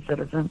sovereign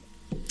citizen.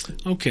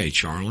 Okay,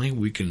 Charlie,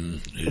 we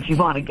can. If you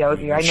want to go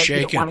there, I know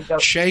you don't want to go.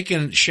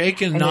 Shaken,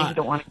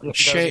 not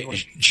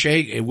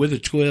shake with a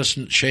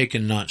twist.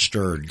 Shaken, not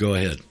stirred. Go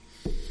ahead.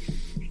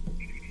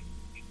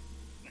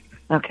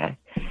 Okay.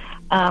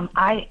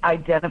 I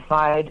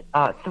identified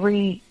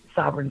 3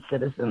 sovereign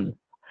citizens.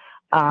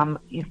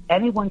 If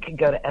anyone can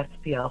go to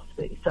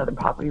SPLC, Southern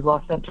Poverty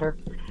Law Center,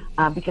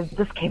 because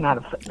this came out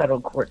of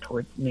federal court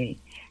towards me,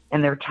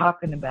 and they're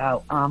talking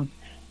about,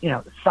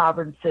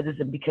 sovereign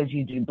citizen because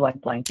you do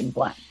blank, blank, and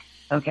blank.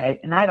 Okay,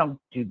 and I don't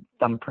do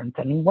thumbprints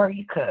anymore.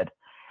 You could,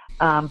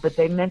 but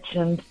they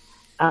mentioned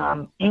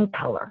ink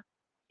color.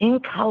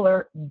 Ink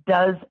color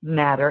does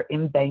matter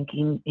in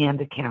banking and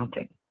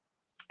accounting.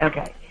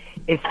 Okay.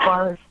 As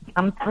far as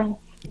thumbprints,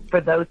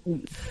 for those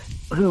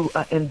who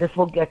and this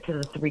will get to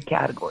the 3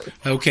 categories.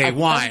 Okay,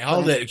 why?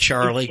 Hold it,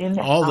 Charlie.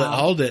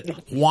 Hold it.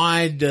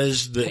 Why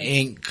does the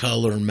ink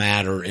color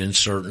matter in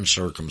certain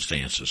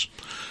circumstances?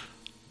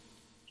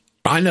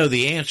 I know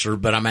the answer,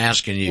 but I'm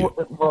asking you.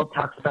 We'll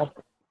talk about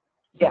that.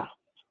 Yeah.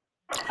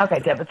 Okay,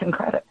 debits and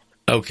credits.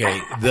 Okay,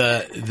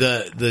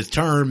 the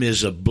term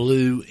is a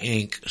blue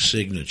ink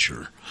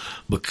signature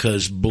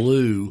because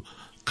blue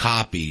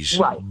copies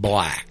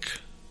black.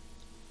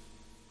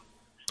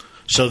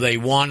 So they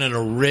want an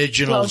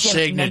original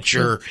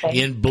signature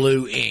in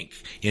blue ink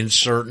in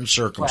certain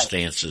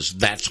circumstances.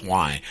 Right. That's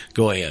why.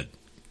 Go ahead.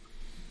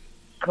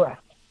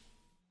 Correct.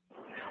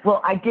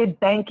 Well, I did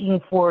banking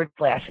 /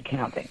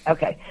 accounting.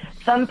 Okay.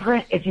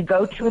 Thumbprint, if you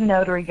go to a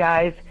notary,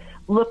 guys,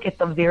 look at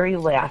the very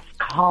last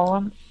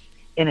column,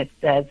 and it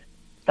says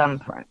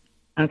thumbprint.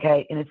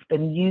 Okay. And it's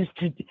been used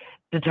to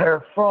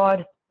deter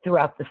fraud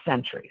throughout the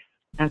centuries.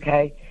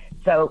 Okay.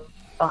 So,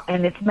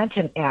 and it's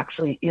mentioned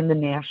actually in the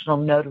National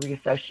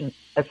Notary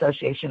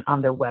Association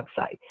on their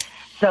website.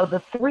 So the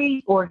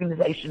 3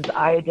 organizations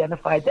I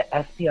identified that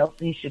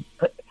SPLC should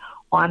put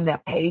on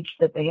that page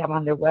that they have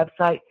on their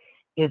website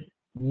is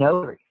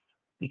notaries,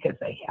 because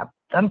they have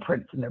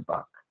thumbprints in their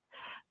book.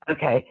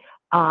 Okay.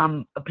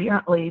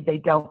 Apparently they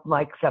don't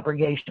like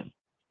subrogation.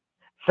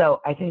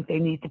 So I think they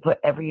need to put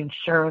every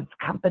insurance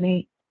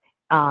company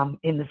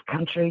in this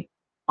country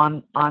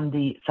on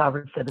the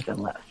sovereign citizen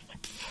list.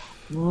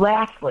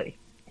 Lastly,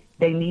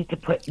 they need to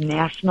put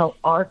National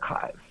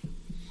Archives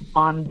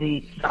on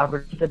the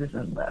sovereign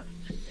citizen list,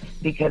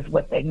 because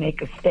what they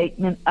make a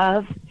statement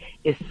of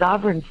is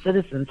sovereign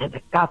citizens have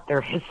got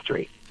their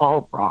history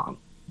all wrong.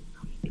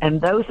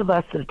 And those of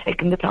us that have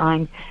taken the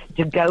time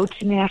to go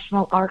to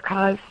National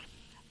Archives,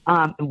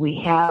 we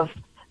have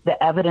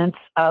the evidence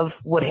of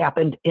what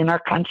happened in our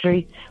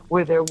country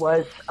where there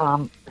was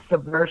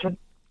subversion.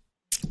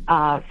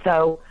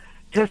 So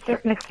to a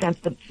certain extent,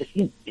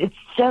 it's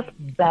just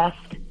best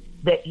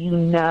that you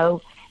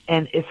know.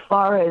 And as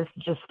far as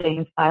just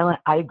staying silent,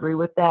 I agree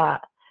with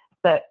that.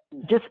 But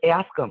just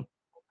ask them,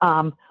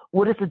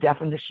 what is the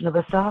definition of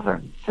a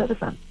sovereign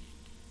citizen?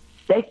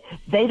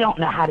 They don't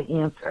know how to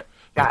answer.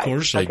 Guys. Of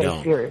course they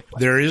don't. Seriously.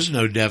 There is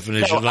no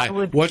definition.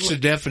 So what's the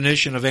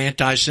definition of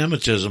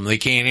anti-Semitism? They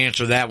can't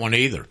answer that one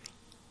either.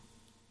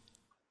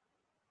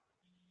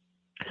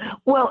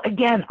 Well,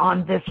 again,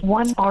 on this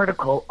one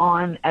article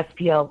on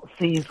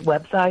SPLC's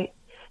website,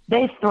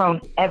 they've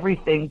thrown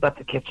everything but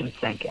the kitchen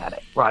sink at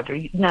it, Roger.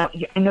 Now,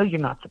 I know you're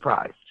not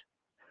surprised.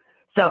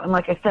 So, and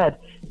like I said,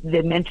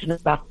 they mentioned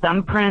about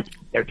thumbprint.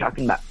 They're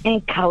talking about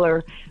ink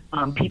color.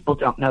 People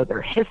don't know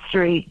their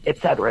history, et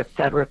cetera, et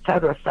cetera, et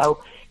cetera.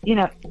 So,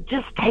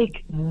 just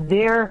take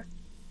their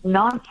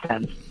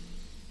nonsense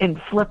and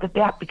flip it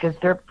back, because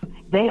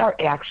they are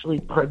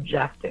actually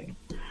projecting.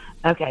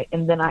 Okay,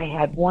 and then I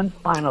had one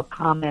final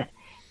comment,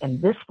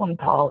 and this one,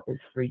 Paul, is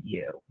for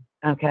you.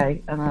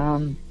 Okay,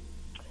 I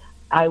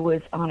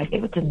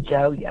gave it to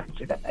Joe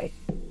yesterday,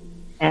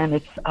 and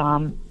it's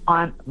on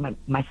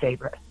my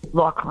favorite,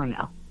 Law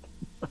Cornell.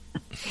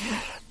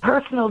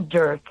 Personal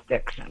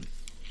jurisdiction.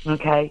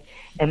 Okay,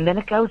 and then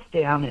it goes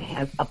down and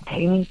has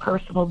obtaining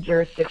personal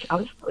jurisdiction. I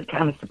was really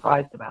kind of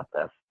surprised about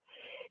this.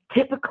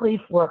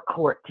 Typically, for a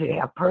court to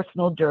have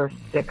personal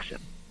jurisdiction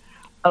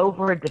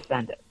over a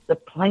defendant, the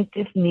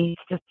plaintiff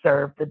needs to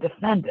serve the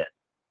defendant.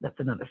 That's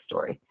another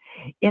story.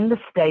 In the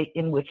state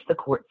in which the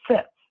court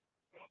sits.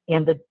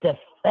 And the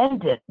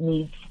defendant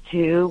needs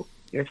to,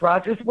 here's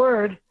Roger's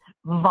word,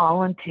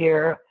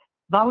 voluntarily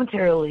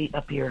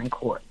appear in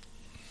court.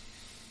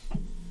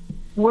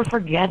 We're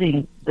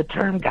forgetting the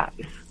term,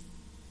 guys.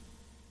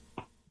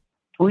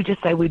 We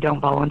just say we don't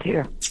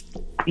volunteer.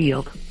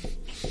 Yield.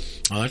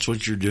 Well, that's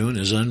what you're doing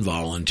is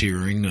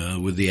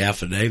unvolunteering with the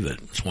affidavit.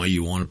 That's why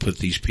you want to put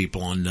these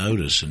people on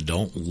notice, and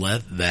don't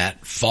let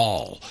that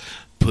fall.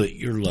 Put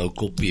your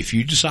local, if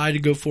you decide to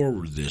go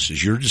forward with this,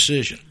 is your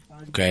decision,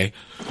 okay?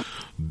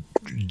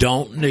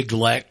 Don't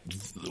neglect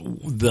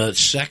the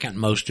second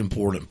most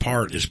important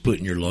part is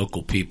putting your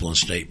local people and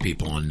state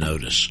people on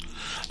notice.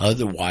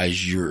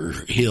 Otherwise, your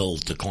hill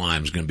to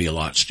climb is going to be a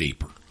lot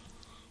steeper,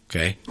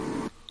 okay?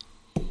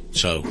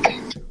 So...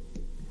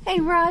 Hey,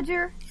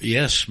 Roger.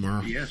 Yes,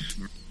 Mer.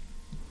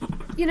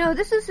 You know,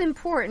 this is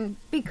important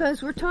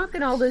because we're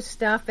talking all this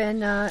stuff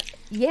and,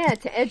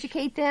 to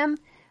educate them.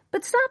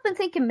 But stop and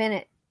think a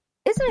minute.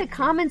 Isn't it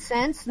common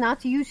sense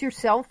not to use your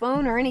cell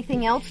phone or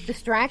anything else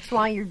distracts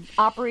while you're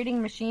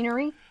operating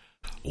machinery?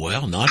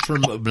 Well, not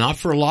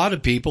for a lot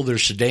of people. They're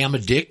so damn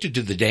addicted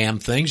to the damn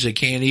things they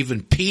can't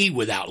even pee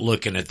without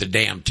looking at the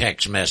damn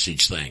text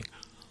message thing.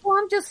 Well,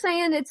 I'm just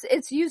saying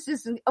it's used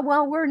as,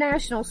 well, we're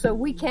national, so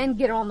we can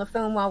get on the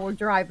phone while we're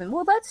driving.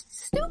 Well, that's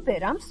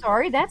stupid. I'm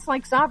sorry. That's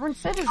like sovereign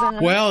citizen.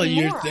 Well,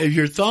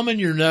 you're thumbing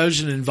your nose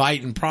and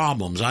inviting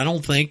problems. I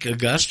don't think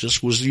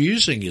Augustus was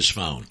using his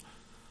phone,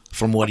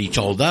 from what he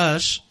told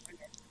us.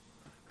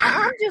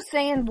 I'm just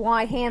saying,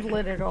 why handle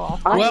it at all?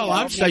 Well,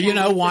 I'm saying,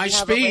 why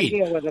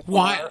speed?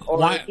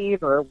 Why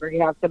heater where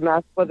you have to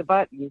mess with the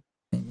button?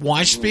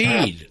 Why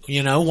speed?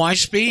 Why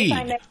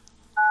speed?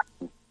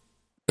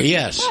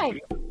 Yes.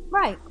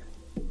 Right.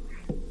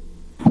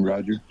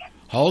 Roger.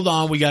 Hold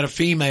on, we got a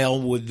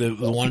female with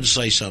the one to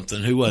say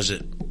something. Who was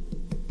it?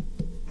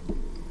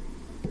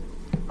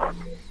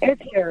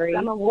 It's Sherry.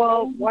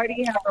 Well, why do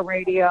you have a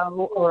radio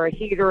or a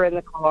heater in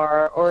the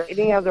car or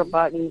any other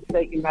buttons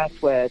that you mess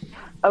with?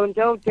 Oh, and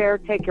don't dare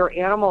take your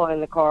animal in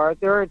the car.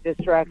 They're a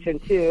distraction,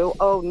 too.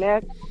 Oh,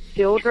 next,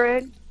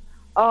 children.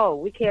 Oh,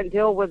 we can't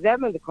deal with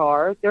them in the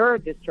car. They're a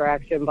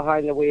distraction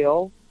behind the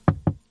wheel.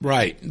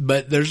 Right,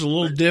 but there's a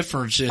little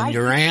difference in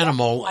your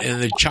animal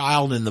and the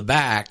child in the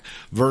back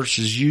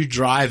versus you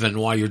driving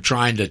while you're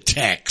trying to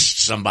text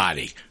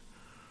somebody,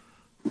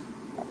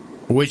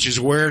 which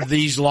is where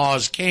these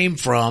laws came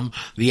from,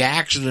 the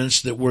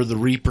accidents that were the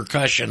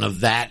repercussion of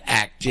that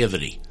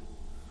activity.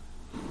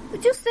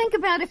 But just think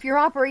about if you're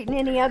operating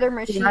any other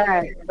machine.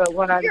 Right, but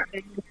what I'm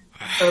saying is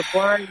they're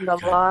blurring the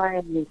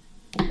line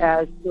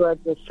as to a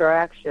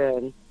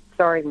distraction.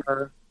 Sorry,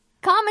 Mer.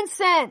 Common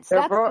sense.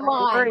 That's the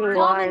line.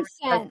 Common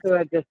sense. To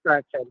a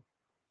distraction.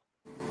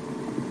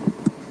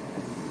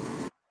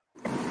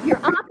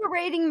 You're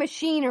operating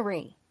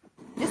machinery.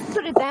 Just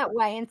put it that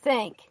way and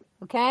think,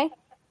 okay?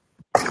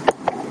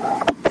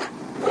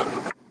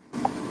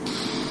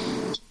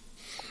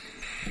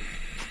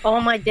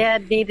 All my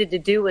dad needed to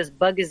do was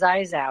bug his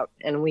eyes out,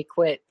 and we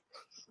quit.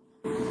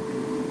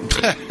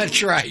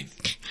 That's right.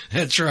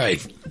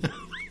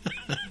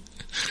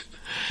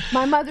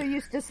 My mother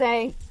used to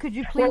say, could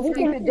you please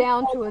keep it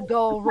down to a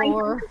dull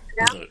roar?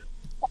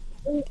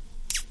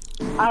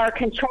 Are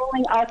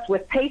controlling us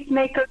with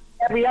pacemakers,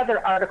 every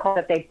other article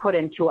that they put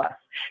into us.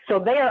 So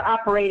they are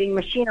operating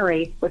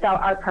machinery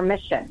without our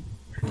permission.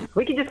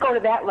 We can just go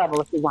to that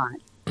level if we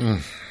want.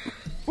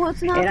 Well,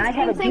 it's not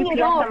the same thing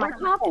at all.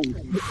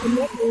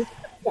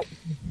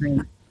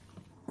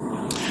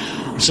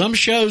 Some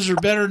shows are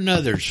better than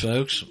others,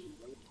 folks.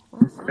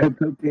 It's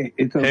okay.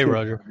 Hey,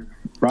 Roger.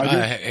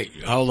 Hey,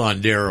 hold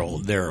on,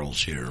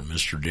 Daryl's here.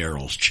 Mr.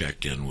 Daryl's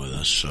checked in with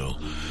us, so.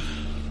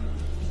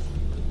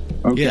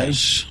 Okay.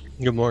 Yes.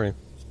 Good morning.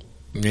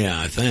 Yeah,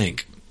 I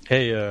think.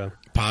 Hey,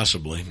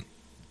 possibly.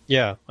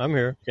 Yeah, I'm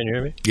here. Can you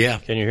hear me? Yeah.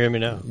 Can you hear me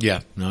now? Yeah.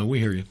 No, we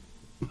hear you.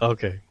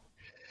 Okay.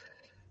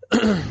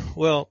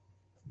 Well,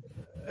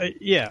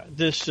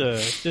 this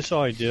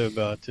idea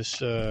about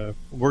this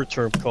word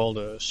term called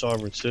a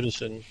sovereign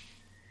citizen,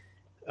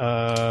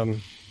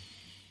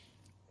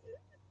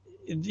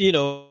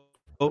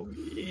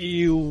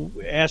 you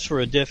asked for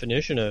a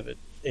definition of it,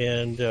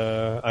 and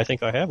I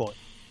think I have one.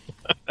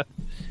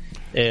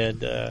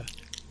 And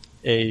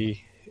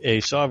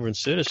a sovereign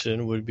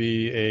citizen would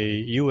be a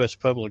U.S.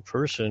 public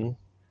person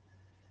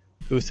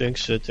who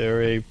thinks that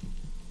they're a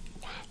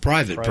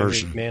private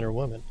person, man or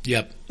woman.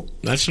 Yep,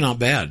 that's not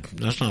bad.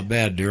 That's not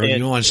bad, Darryl.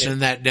 You want to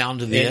send that down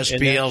to the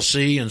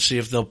SPLC and see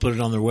if they'll put it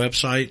on their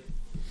website?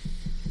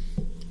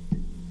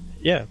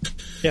 Yeah.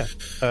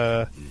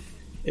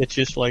 It's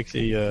just like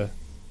the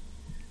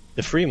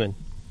freeman.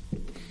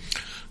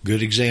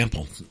 Good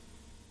example.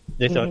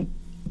 They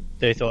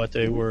thought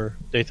they were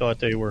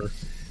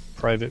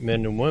private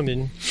men and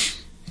women,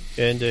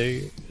 and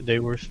they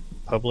were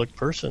public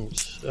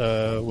persons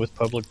with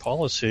public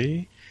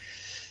policy.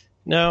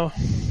 Now,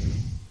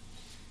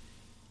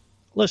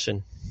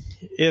 listen,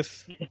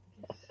 if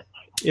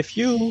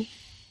you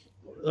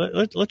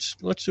let's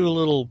do a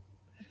little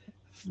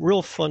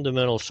real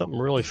fundamental, something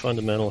really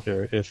fundamental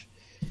here.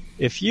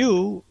 If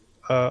you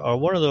are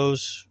one of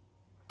those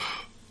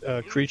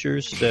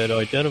creatures that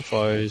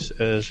identifies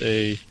as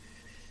a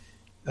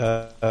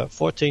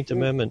 14th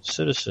Amendment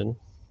citizen,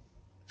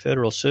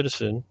 federal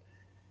citizen,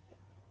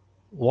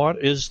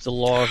 what is the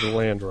law of the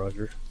land,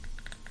 Roger?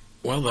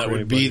 Well, that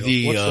would be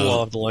the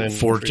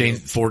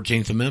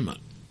 14th Amendment.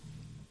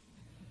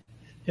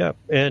 Yeah,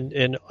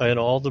 and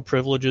all the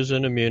privileges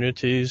and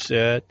immunities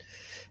that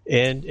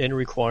and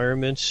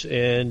requirements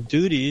and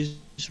duties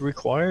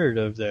required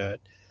of that.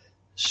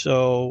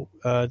 So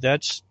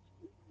that's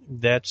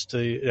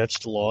the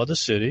law of the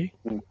city.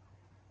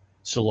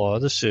 It's the law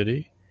of the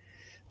city.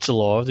 It's the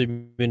law of the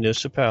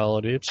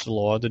municipality. It's the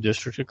law of the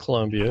District of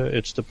Columbia.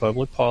 It's the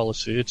public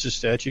policy. It's the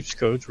statutes,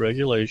 codes,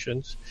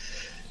 regulations,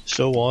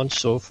 so on,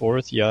 so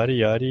forth, yada,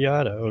 yada,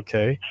 yada.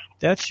 Okay?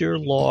 That's your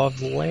law of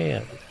the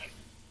land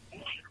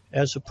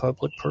as a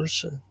public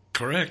person.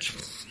 Correct.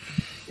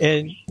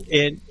 And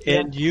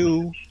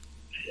you,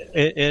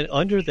 and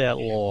under that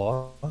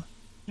law,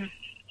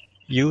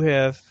 you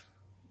have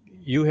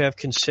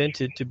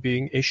consented to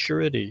being a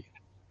surety.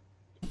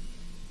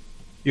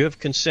 You have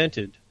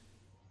consented.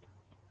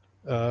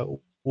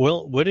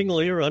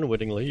 Wittingly or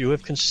unwittingly, you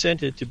have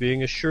consented to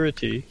being a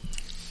surety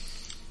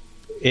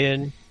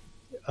in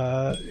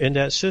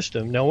that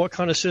system. Now, what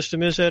kind of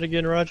system is that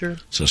again, Roger?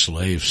 It's a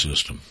slave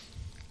system.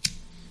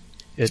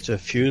 It's a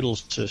feudal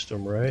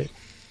system, right?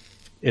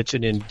 It's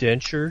an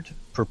indentured,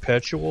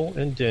 perpetual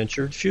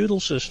indentured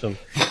feudal system.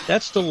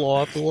 That's the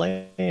law of the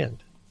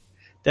land.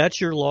 That's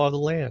your law of the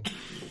land.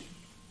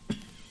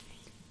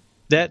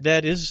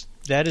 That is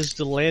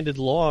the landed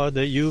law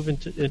that you've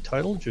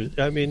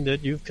that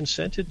you've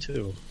consented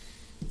to.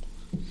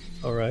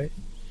 All right.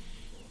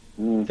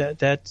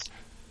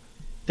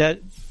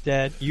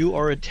 That you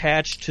are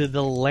attached to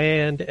the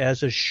land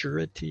as a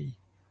surety.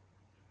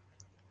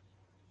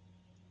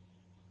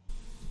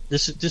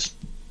 This is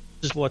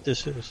what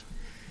this is.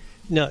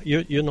 No,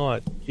 you're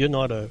not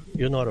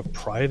a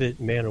private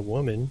man or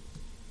woman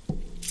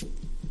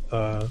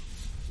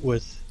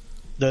with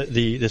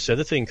this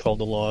other thing called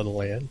the law of the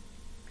land.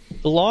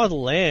 The law of the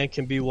land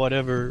can be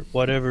whatever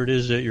it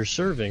is that you're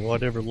serving,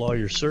 whatever law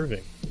you're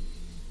serving.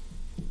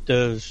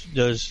 Do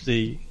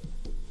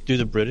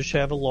the British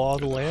have a law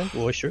of the land?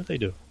 Well, sure they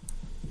do.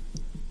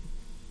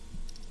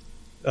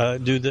 How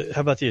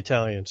about the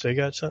Italians? They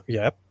got some?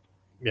 Yep,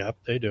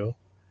 they do.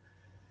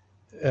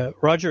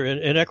 Roger,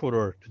 in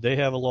Ecuador, do they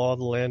have a law of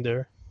the land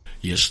there?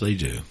 Yes, they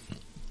do.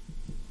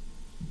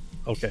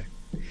 Okay.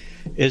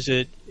 Is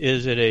it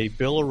a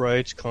Bill of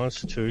Rights,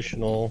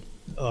 constitutional,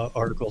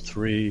 Article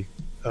 3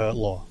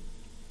 law?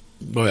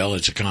 Well,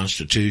 it's a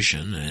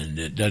constitution, and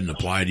it doesn't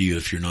apply to you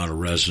if you're not a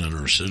resident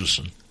or a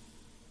citizen.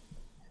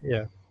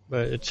 Yeah,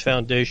 but its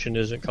foundation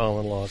isn't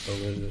common law, though,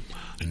 is it?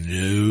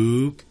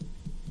 Nope.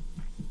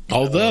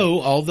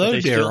 Although,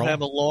 they still Daryl,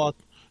 have a law.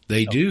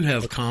 They do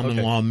have common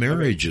law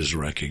marriages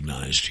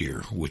recognized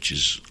here, which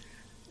is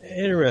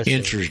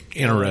interesting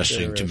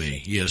to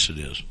me. Yes, it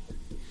is.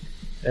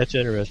 That's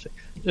interesting.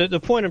 The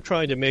point I'm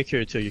trying to make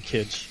here to you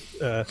kids,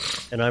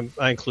 and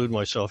I include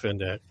myself in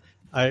that,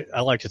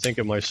 I like to think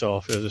of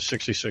myself as a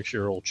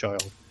 66-year-old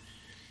child,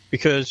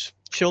 because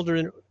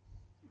children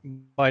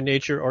by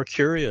nature are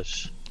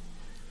curious.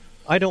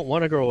 I don't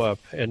want to grow up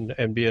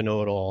and be a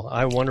know-it-all.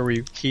 I want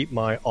to keep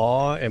my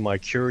awe and my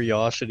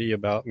curiosity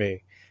about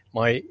me,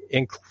 my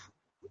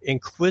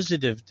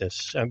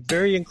inquisitiveness. I'm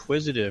very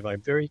inquisitive.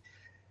 I'm very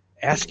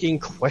asking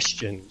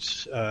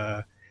questions.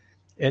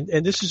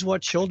 And this is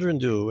what children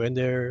do, and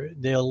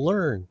they'll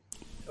learn.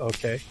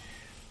 Okay,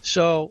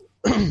 so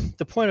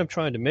the point I'm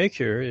trying to make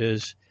here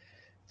is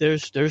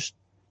there's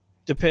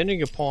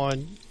depending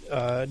upon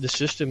the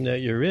system that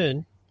you're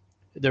in,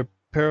 they're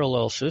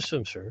parallel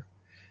systems here,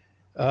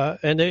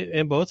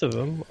 and both of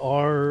them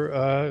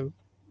are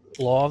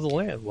law of the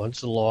land.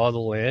 One's the law of the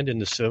land in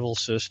the civil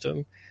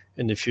system,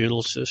 in the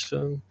feudal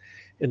system,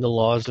 in the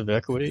laws of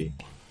equity,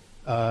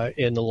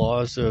 in the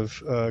laws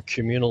of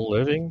communal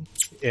living,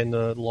 in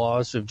the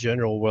laws of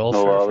general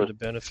welfare for the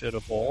benefit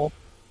of all.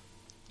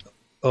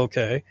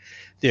 Okay.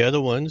 The other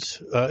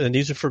ones, and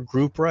these are for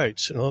group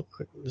rights.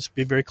 Let's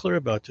be very clear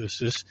about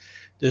this.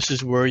 This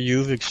is where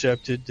you've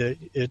accepted that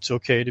it's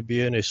okay to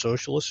be in a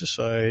socialist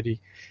society.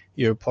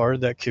 You're part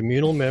of that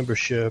communal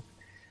membership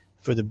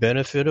for the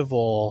benefit of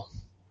all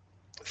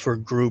for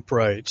group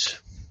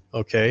rights.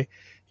 Okay.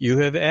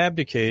 You've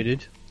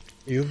abdicated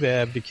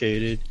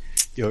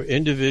your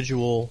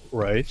individual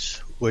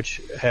rights,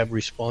 which have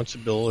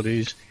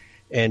responsibilities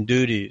and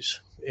duties.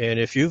 And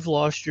if you've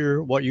lost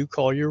what you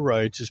call your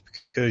rights, is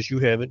because you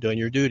haven't done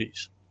your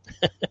duties.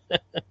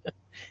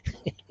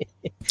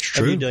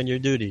 Have you done your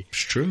duty? It's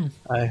true.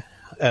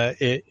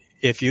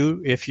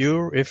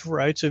 If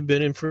rights have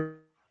been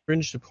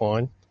infringed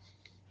upon,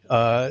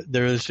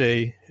 there is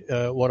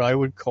what I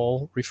would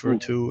refer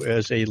to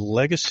as a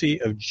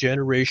legacy of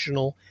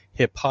generational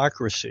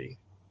hypocrisy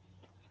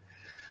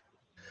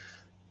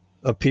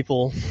of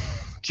people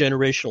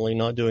generationally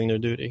not doing their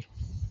duty.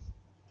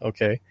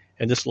 Okay.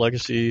 And this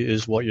legacy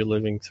is what you're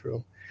living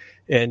through.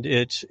 And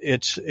it's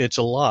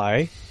a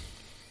lie.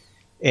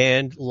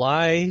 And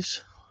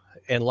lies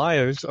and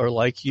liars are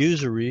like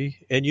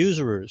usury and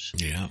usurers.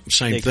 Yeah,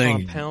 same thing.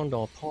 They compound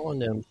upon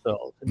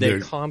themselves. They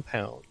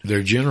compound.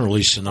 They're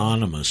generally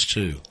synonymous,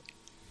 too.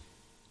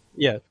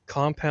 Yeah,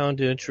 compound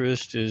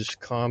interest is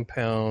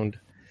compound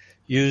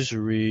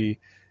usury.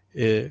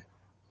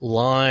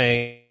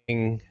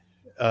 Lying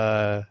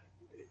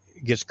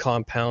gets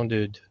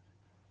compounded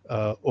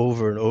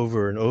over and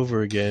over and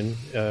over again.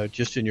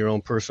 Just in your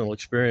own personal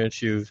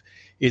experience, you've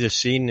either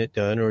seen it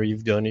done or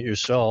you've done it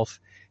yourself,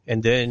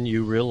 and then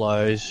you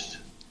realize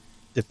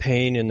the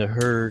pain and the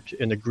hurt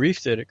and the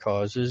grief that it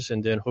causes,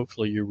 and then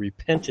hopefully you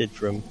repented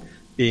from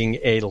being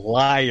a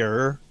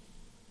liar.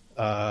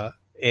 But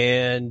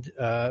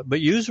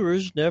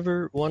usurers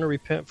never want to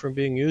repent from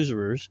being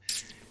usurers,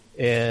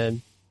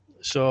 and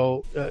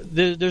so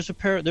there's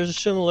a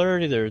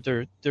similarity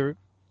there. They're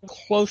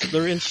close.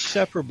 They're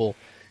inseparable.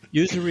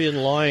 Usury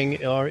and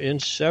lying are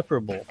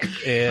inseparable,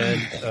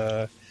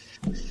 and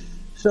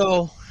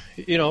so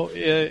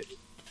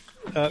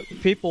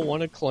people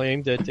want to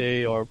claim that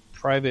they are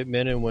private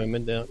men and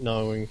women,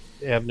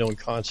 have no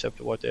concept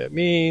of what that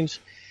means,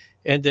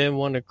 and then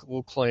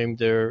will claim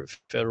their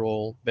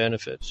federal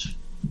benefits.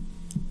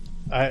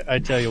 I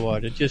tell you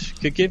what, it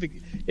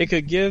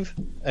could give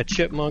a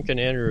chipmunk an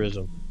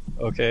aneurysm.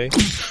 Okay.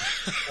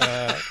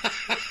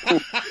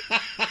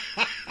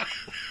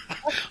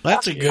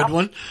 That's a good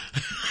one.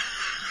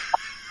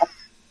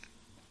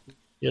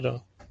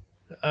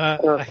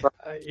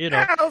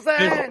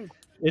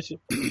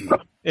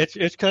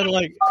 It's kind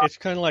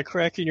of like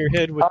cracking your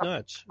head with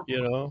nuts.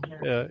 You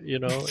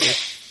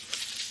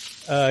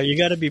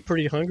got to be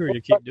pretty hungry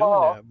to keep doing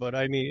that. But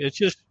I mean,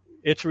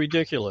 it's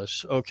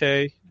ridiculous.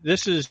 Okay,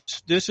 this is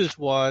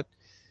what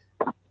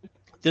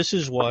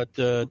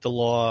the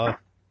law.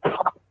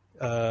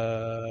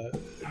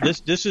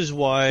 This is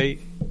why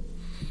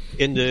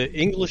in the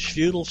English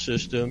feudal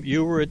system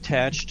you were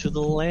attached to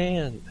the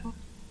land.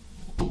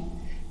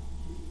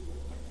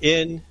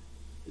 In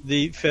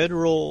the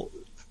federal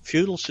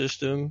feudal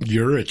system,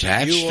 you're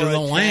attached to the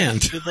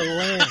land.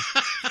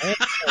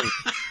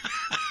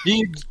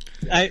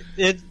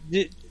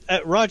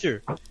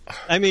 Roger,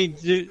 I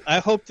mean, I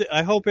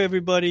hope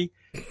everybody.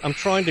 I'm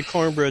trying to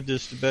cornbread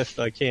this the best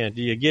I can.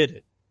 Do you get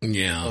it?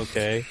 Yeah.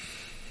 Okay.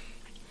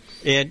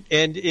 And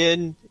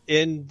in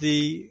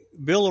the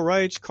Bill of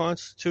Rights,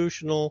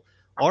 constitutional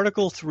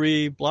Article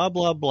 3, blah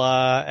blah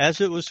blah,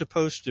 as it was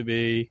supposed to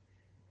be,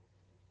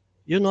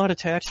 you're not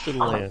attached to the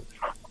land.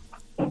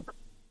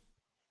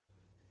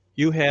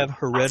 You have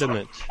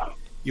hereditament,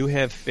 you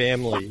have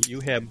family,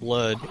 you have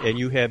blood, and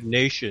you have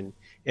nation,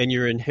 and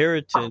your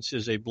inheritance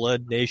is a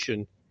blood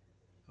nation,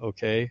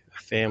 okay, a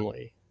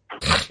family,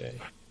 okay,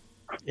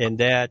 and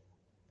that's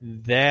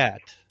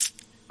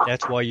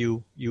why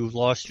you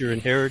lost your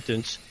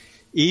inheritance.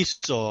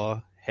 That's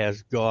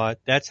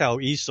how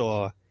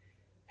Esau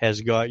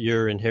has got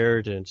your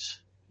inheritance.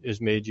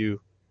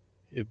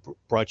 It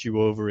brought you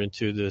over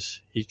into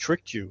this. He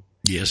tricked you.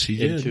 Yes, he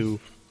did. Into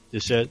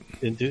this, and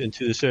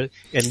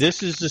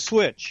this is the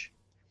switch.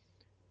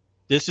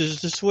 This is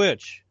the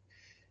switch.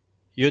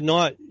 You're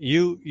not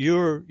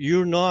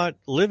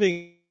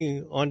living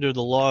under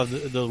the law,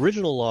 the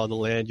original law of the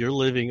land. You're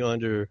living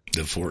under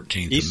the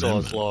 14th Esau's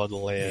Amendment. law of the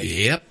land.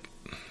 Yep.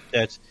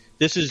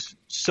 This is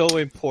so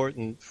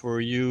important for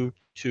you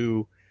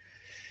to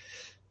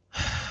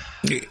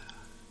build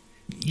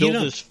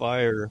this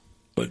fire.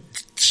 But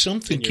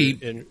something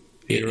keeps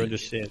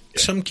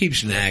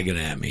nagging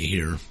at me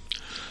here,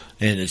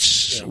 and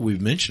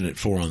we've mentioned it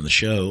before on the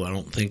show. I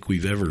don't think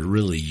we've ever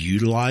really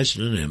utilized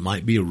it, and it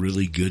might be a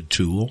really good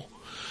tool,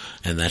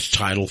 and that's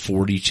Title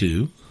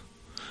 42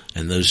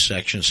 and those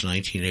sections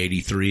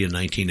 1983 and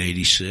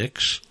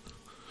 1986,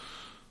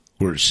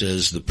 where it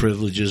says the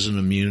privileges and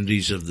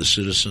immunities of the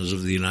citizens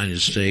of the United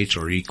States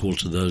are equal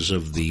to those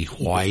of the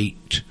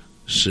white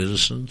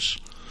citizens.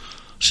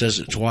 Says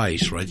it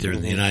twice right there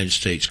in the United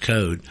States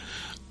Code.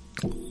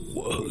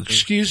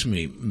 Excuse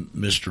me,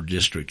 Mr.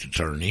 District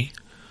Attorney,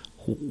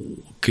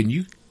 can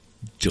you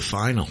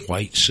define a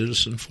white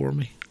citizen for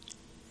me?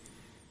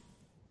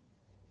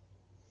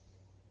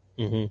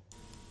 Mm-hmm.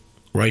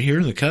 Right here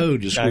in the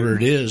code is where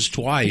it is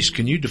twice.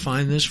 Can you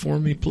define this for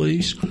me,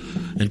 please?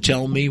 And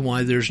tell me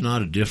why there's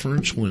not a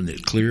difference when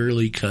it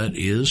clearly cut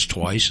is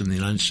twice in the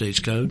United States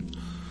Code?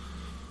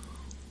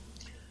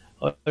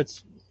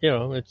 It's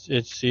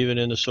even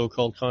in the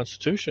so-called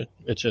Constitution.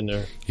 It's in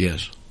there.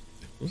 Yes.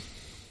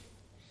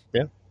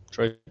 Yeah, it's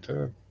right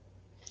there.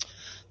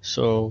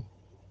 So,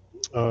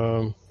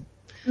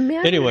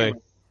 anyway.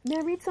 May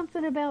I read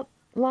something about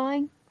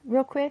lying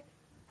real quick?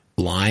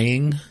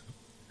 Lying?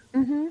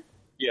 Mm-hmm.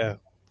 Yeah.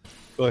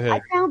 Go ahead.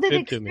 I found it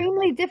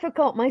extremely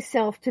difficult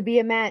myself to be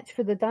a match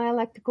for the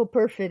dialectical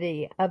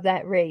perfidy of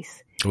that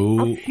race. Ooh.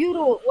 How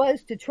futile it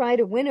was to try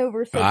to win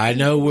over. I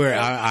know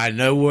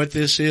what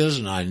this is,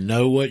 and I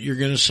know what you're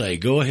going to say.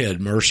 Go ahead,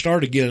 Murr.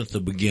 Start again at the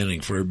beginning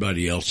for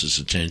everybody else's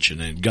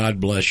attention, and God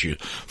bless you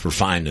for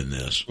finding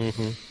this.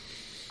 Mm-hmm.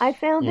 I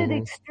found it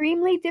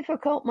extremely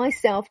difficult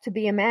myself to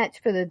be a match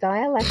for the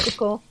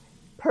dialectical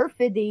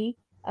perfidy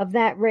of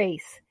that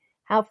race.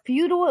 How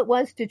futile it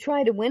was to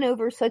try to win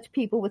over such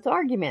people with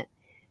argument,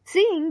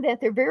 seeing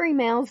that their very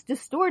mouths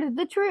distorted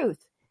the truth,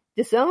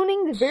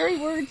 disowning the very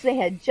words they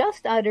had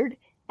just uttered,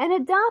 and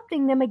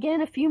adopting them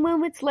again a few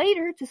moments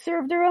later to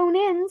serve their own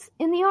ends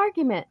in the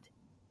argument.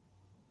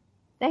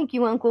 Thank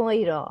you, Uncle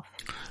Adolf.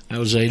 That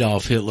was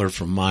Adolf Hitler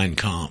from Mein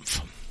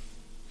Kampf.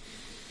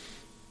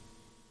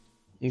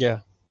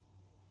 Yeah.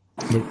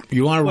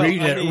 You want to Well,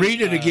 read it? I mean,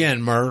 Read it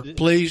again, Murr.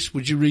 Please,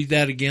 would you read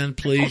that again,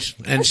 please?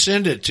 And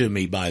send it to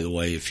me, by the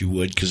way, if you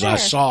would, because I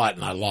saw it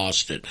and I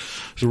lost it.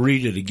 So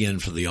read it again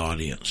for the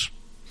audience.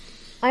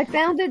 I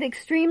found it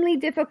extremely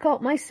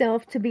difficult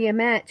myself to be a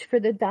match for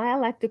the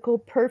dialectical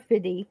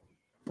perfidy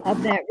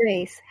of that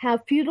race. How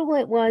futile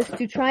it was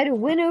to try to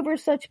win over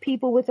such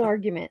people with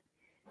argument,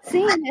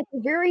 seeing that the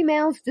very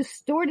mouths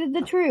distorted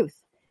the truth,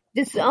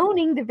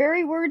 disowning the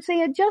very words they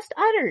had just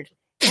uttered,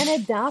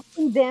 and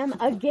adopting them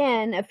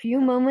again a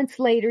few moments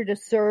later to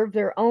serve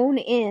their own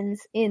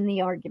ends in the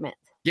argument.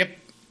 Yep.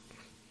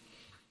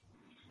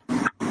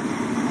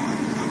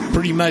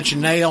 Pretty much a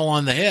nail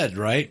on the head,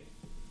 right?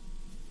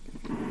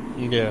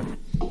 Yeah.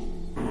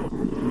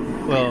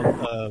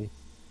 Well,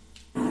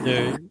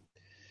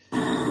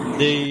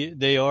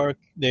 they are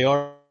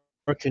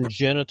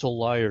congenital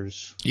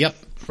liars. Yep.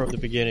 From the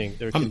beginning,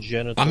 they're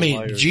congenital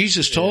liars.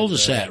 Jesus told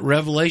us that.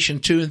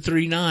 Revelation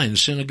 2:3-9,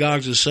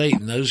 synagogues of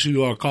Satan. Those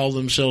who are called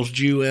themselves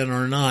Jew and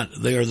are not,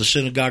 they are the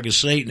synagogue of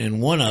Satan.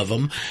 And one of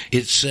them,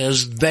 it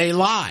says they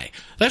lie.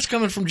 That's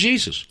coming from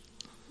Jesus.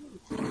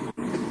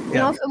 And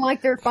also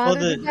like their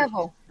father, the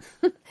devil.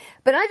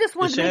 But I just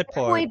want to make a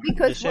point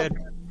because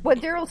what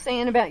Daryl's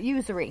saying about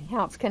usury,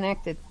 how it's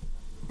connected.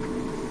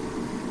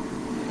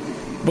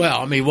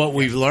 Well, I mean, what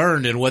we've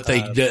learned and what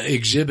they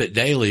exhibit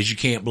daily is you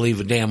can't believe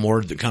a damn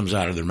word that comes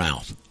out of their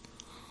mouth.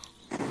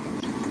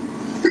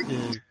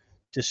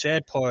 The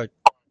sad part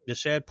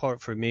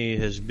for me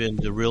has been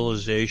the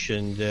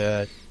realization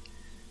that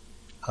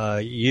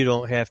you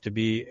don't have to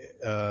be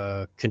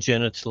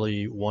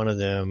congenitally one of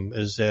them.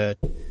 Is that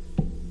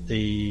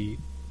the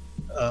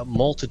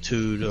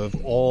multitude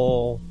of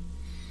all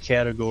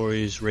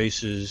categories,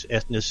 races,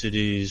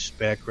 ethnicities,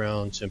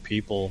 backgrounds, and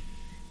people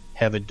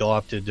have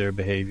adopted their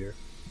behavior.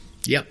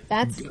 Yep.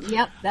 That's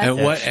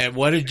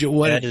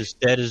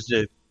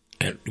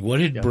what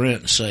did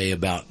Brent say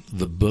about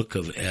the book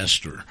of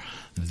Esther?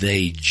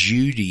 They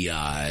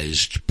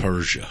Judaized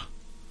Persia.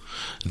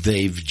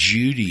 They've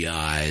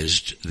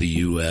Judaized the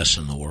U.S.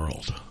 and the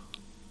world.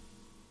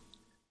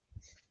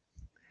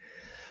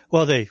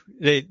 Well, they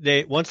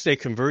once they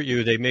convert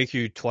you, they make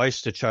you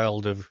twice the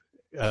child of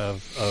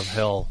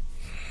hell.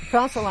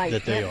 Proselyte.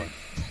 That they are.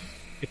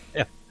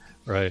 Yeah,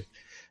 right.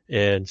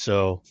 And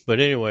so, but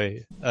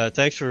anyway,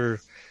 thanks for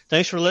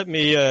letting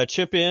me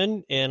chip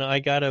in, and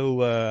I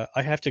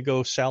have to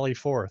go sally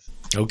forth.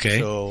 Okay.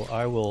 So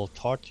I will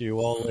talk to you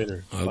all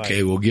later.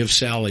 Okay, we'll give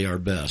Sally our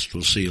best.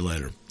 We'll see you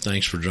later.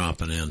 Thanks for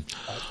dropping in.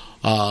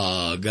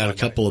 Got a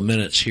couple of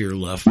minutes here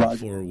left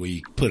before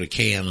we put a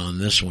can on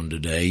this one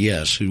today.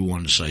 Yes, who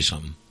wanted to say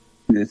something?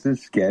 This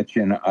is Sketch,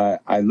 and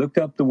I looked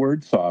up the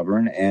word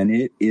sovereign, and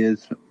it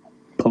is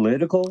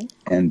political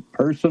and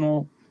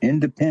personal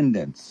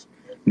independence.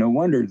 No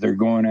wonder they're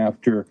going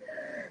after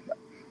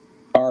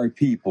our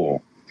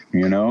people,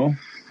 you know?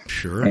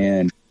 Sure.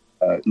 And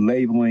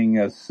labeling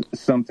us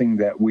something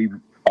that we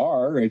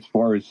are as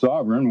far as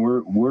sovereign.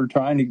 We're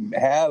trying to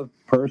have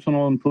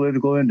personal and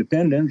political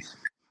independence.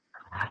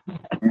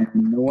 And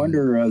no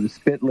wonder the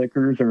spit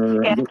lickers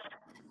are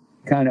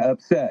kind of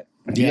upset.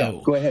 Yeah,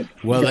 go ahead.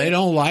 Well, they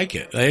don't like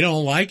it. They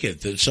don't like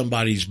it that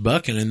somebody's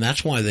bucking, and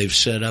that's why they've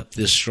set up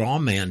this straw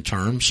man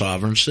term,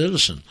 sovereign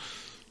citizen.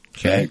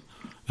 Okay? Right.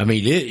 I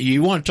mean,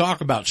 you want to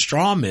talk about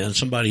straw men,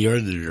 somebody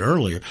heard it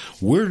earlier.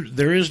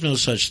 There is no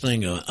such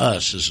thing as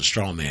us as a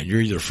straw man.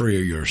 You're either free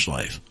or you're a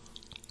slave.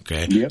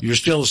 Okay? Yep. You're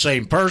still the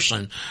same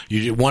person.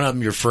 One of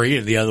them you're free,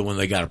 and the other one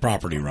they got a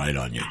property right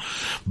on you.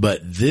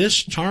 But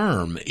this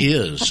term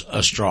is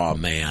a straw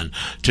man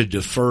to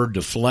defer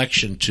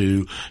deflection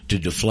to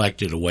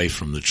deflect it away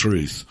from the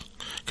truth.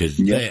 Because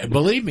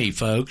believe me,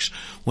 folks,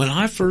 when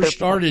I first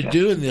started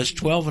doing this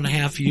 12 and a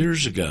half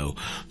years ago,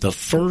 the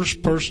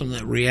first person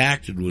that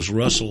reacted was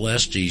Russell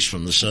Estes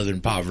from the Southern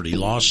Poverty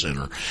Law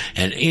Center.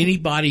 And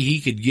anybody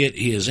he could get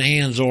his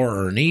hands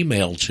or an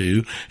email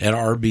to at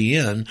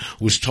RBN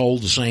was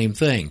told the same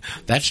thing.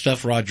 That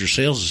stuff Roger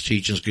Sales is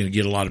teaching is going to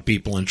get a lot of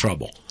people in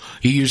trouble.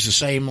 He used the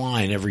same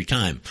line every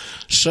time.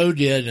 So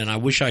did, and I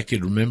wish I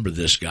could remember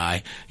this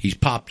guy. He's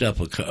popped up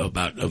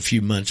about a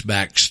few months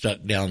back,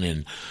 stuck down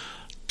in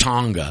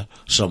Tonga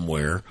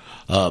somewhere.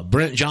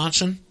 Brent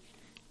Johnson?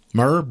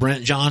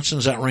 Brent Johnson,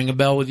 does that ring a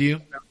bell with you?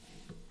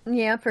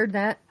 Yeah, I've heard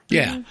that.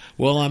 Yeah. Mm-hmm.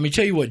 Well, let me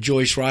tell you what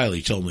Joyce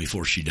Riley told me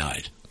before she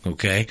died.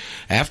 Okay?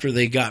 After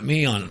they got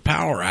me on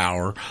Power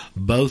Hour,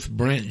 both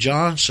Brent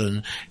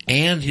Johnson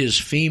and his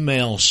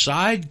female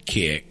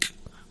sidekick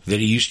that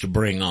he used to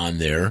bring on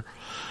there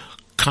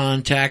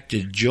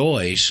contacted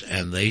Joyce,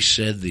 and they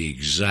said the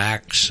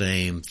exact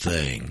same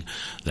thing.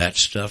 That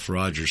stuff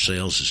Roger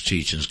Sales is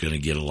teaching is going to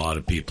get a lot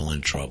of people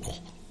in trouble.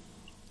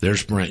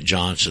 There's Brent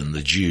Johnson,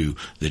 the Jew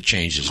that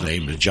changed his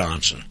name to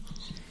Johnson.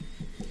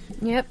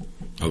 Yep.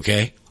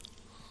 Okay?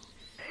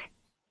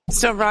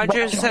 So,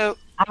 Roger,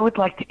 I would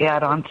like to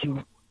add on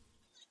to...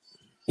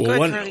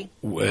 Well,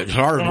 it's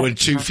hard when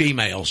two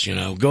females, you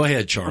know. Go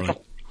ahead, Charlie.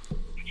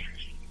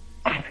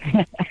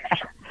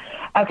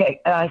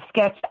 Okay,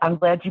 Sketch, I'm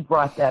glad you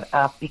brought that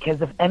up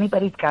because if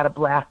anybody's got a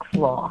Black's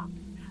Law,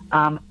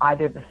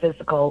 either the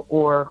physical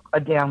or a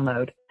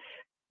download,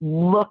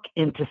 look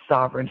into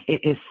Sovereign.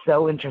 It is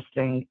so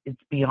interesting.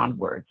 It's beyond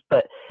words.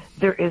 But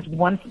there is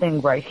one thing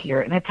right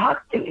here, and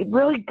it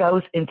really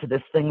goes into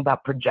this thing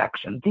about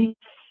projection. These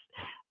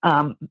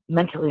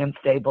mentally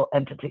unstable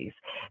entities.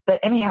 But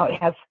anyhow,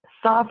 it has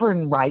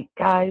sovereign right,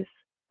 guys,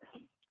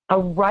 a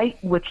right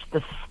which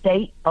the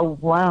state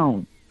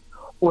alone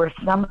or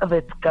some of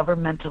its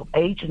governmental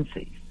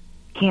agencies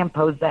can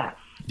possess.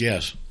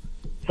 Yes.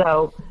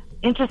 So,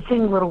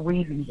 interesting little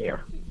reading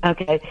there.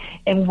 Okay.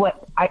 And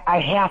what I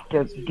have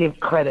to give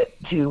credit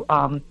to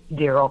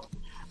Daryl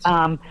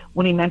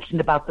when he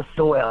mentioned about the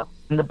soil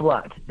and the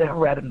blood, the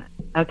herediment.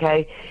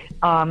 Okay.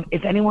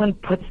 If anyone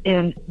puts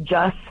in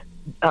just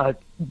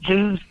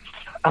Jews,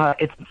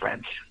 it's in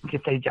French. You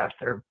can say just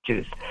or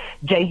Jews.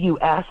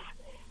 Jus,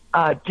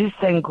 Jus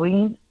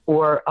sanguine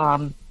or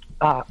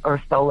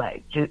Soleil,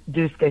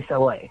 Jus de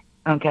Soleil.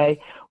 Okay,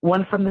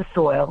 one from the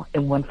soil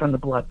and one from the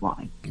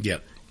bloodline.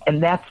 Yep.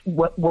 And that's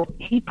what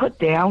he put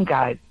down,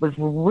 guys, was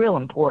real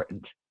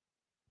important.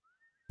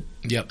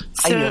 Yep.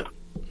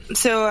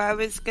 So I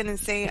was going to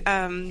say,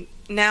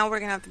 now we're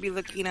going to have to be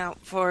looking out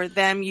for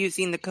them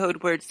using the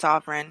code word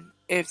sovereign.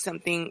 If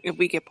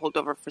we get pulled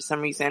over for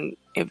some reason,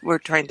 if we're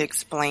trying to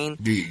explain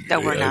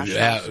that we're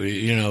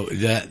national.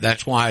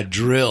 That's why I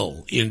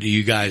drill into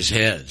you guys'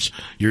 heads.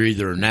 You're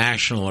either a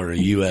national or a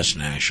U.S.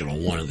 national,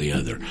 one or the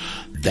other.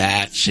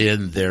 That's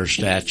in their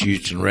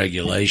statutes and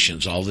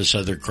regulations. All this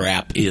other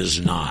crap is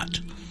not.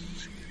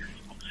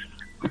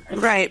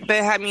 Right,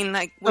 but I mean,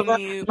 like when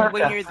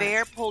you're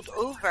there pulled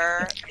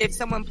over, if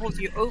someone pulls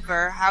you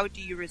over, how do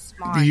you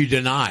respond? You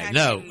deny.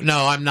 No,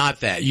 I'm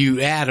not that. You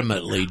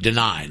adamantly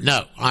deny.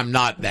 No, I'm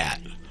not that.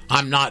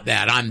 I'm not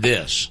that. I'm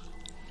this.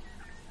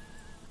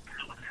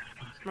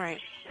 Right.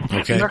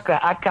 Okay. Mirka,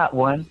 I've got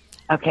one.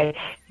 Okay.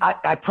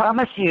 I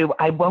promise you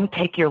I won't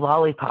take your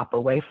lollipop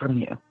away from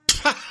you.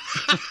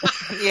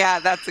 Yeah,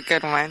 that's a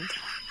good one.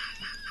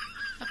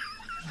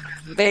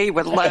 They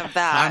would love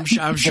that.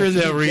 I'm sure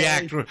they'll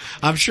react.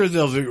 I'm sure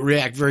they'll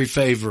react very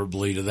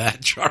favorably to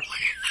that, Charlie.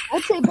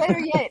 I'd say better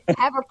yet,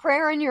 have a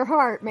prayer in your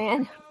heart,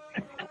 man.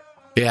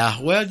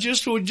 Yeah, well,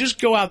 just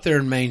go out there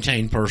and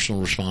maintain personal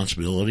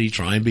responsibility.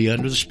 Try and be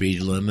under the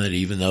speed limit,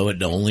 even though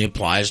it only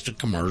applies to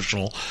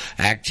commercial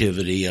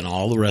activity and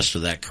all the rest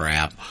of that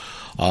crap.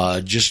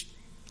 Just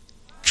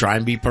try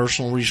and be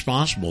personally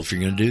responsible if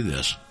you're going to do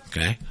this.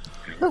 Okay.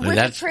 But with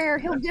the prayer,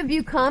 he'll give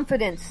you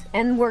confidence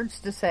and words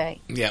to say.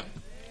 Yep.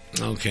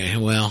 Okay,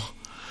 well,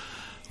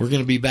 we're going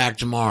to be back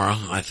tomorrow,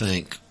 I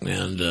think,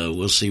 and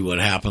we'll see what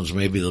happens.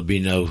 Maybe there'll be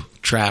no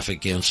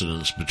traffic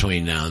incidents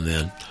between now and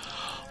then.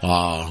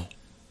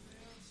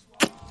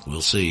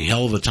 We'll see.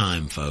 Hell of a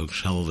time,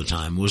 folks. Hell of a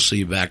time. We'll see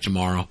you back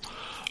tomorrow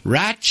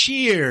right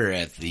here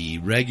at the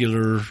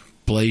regular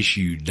place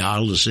you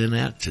dialed us in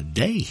at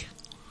today.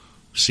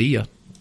 See ya.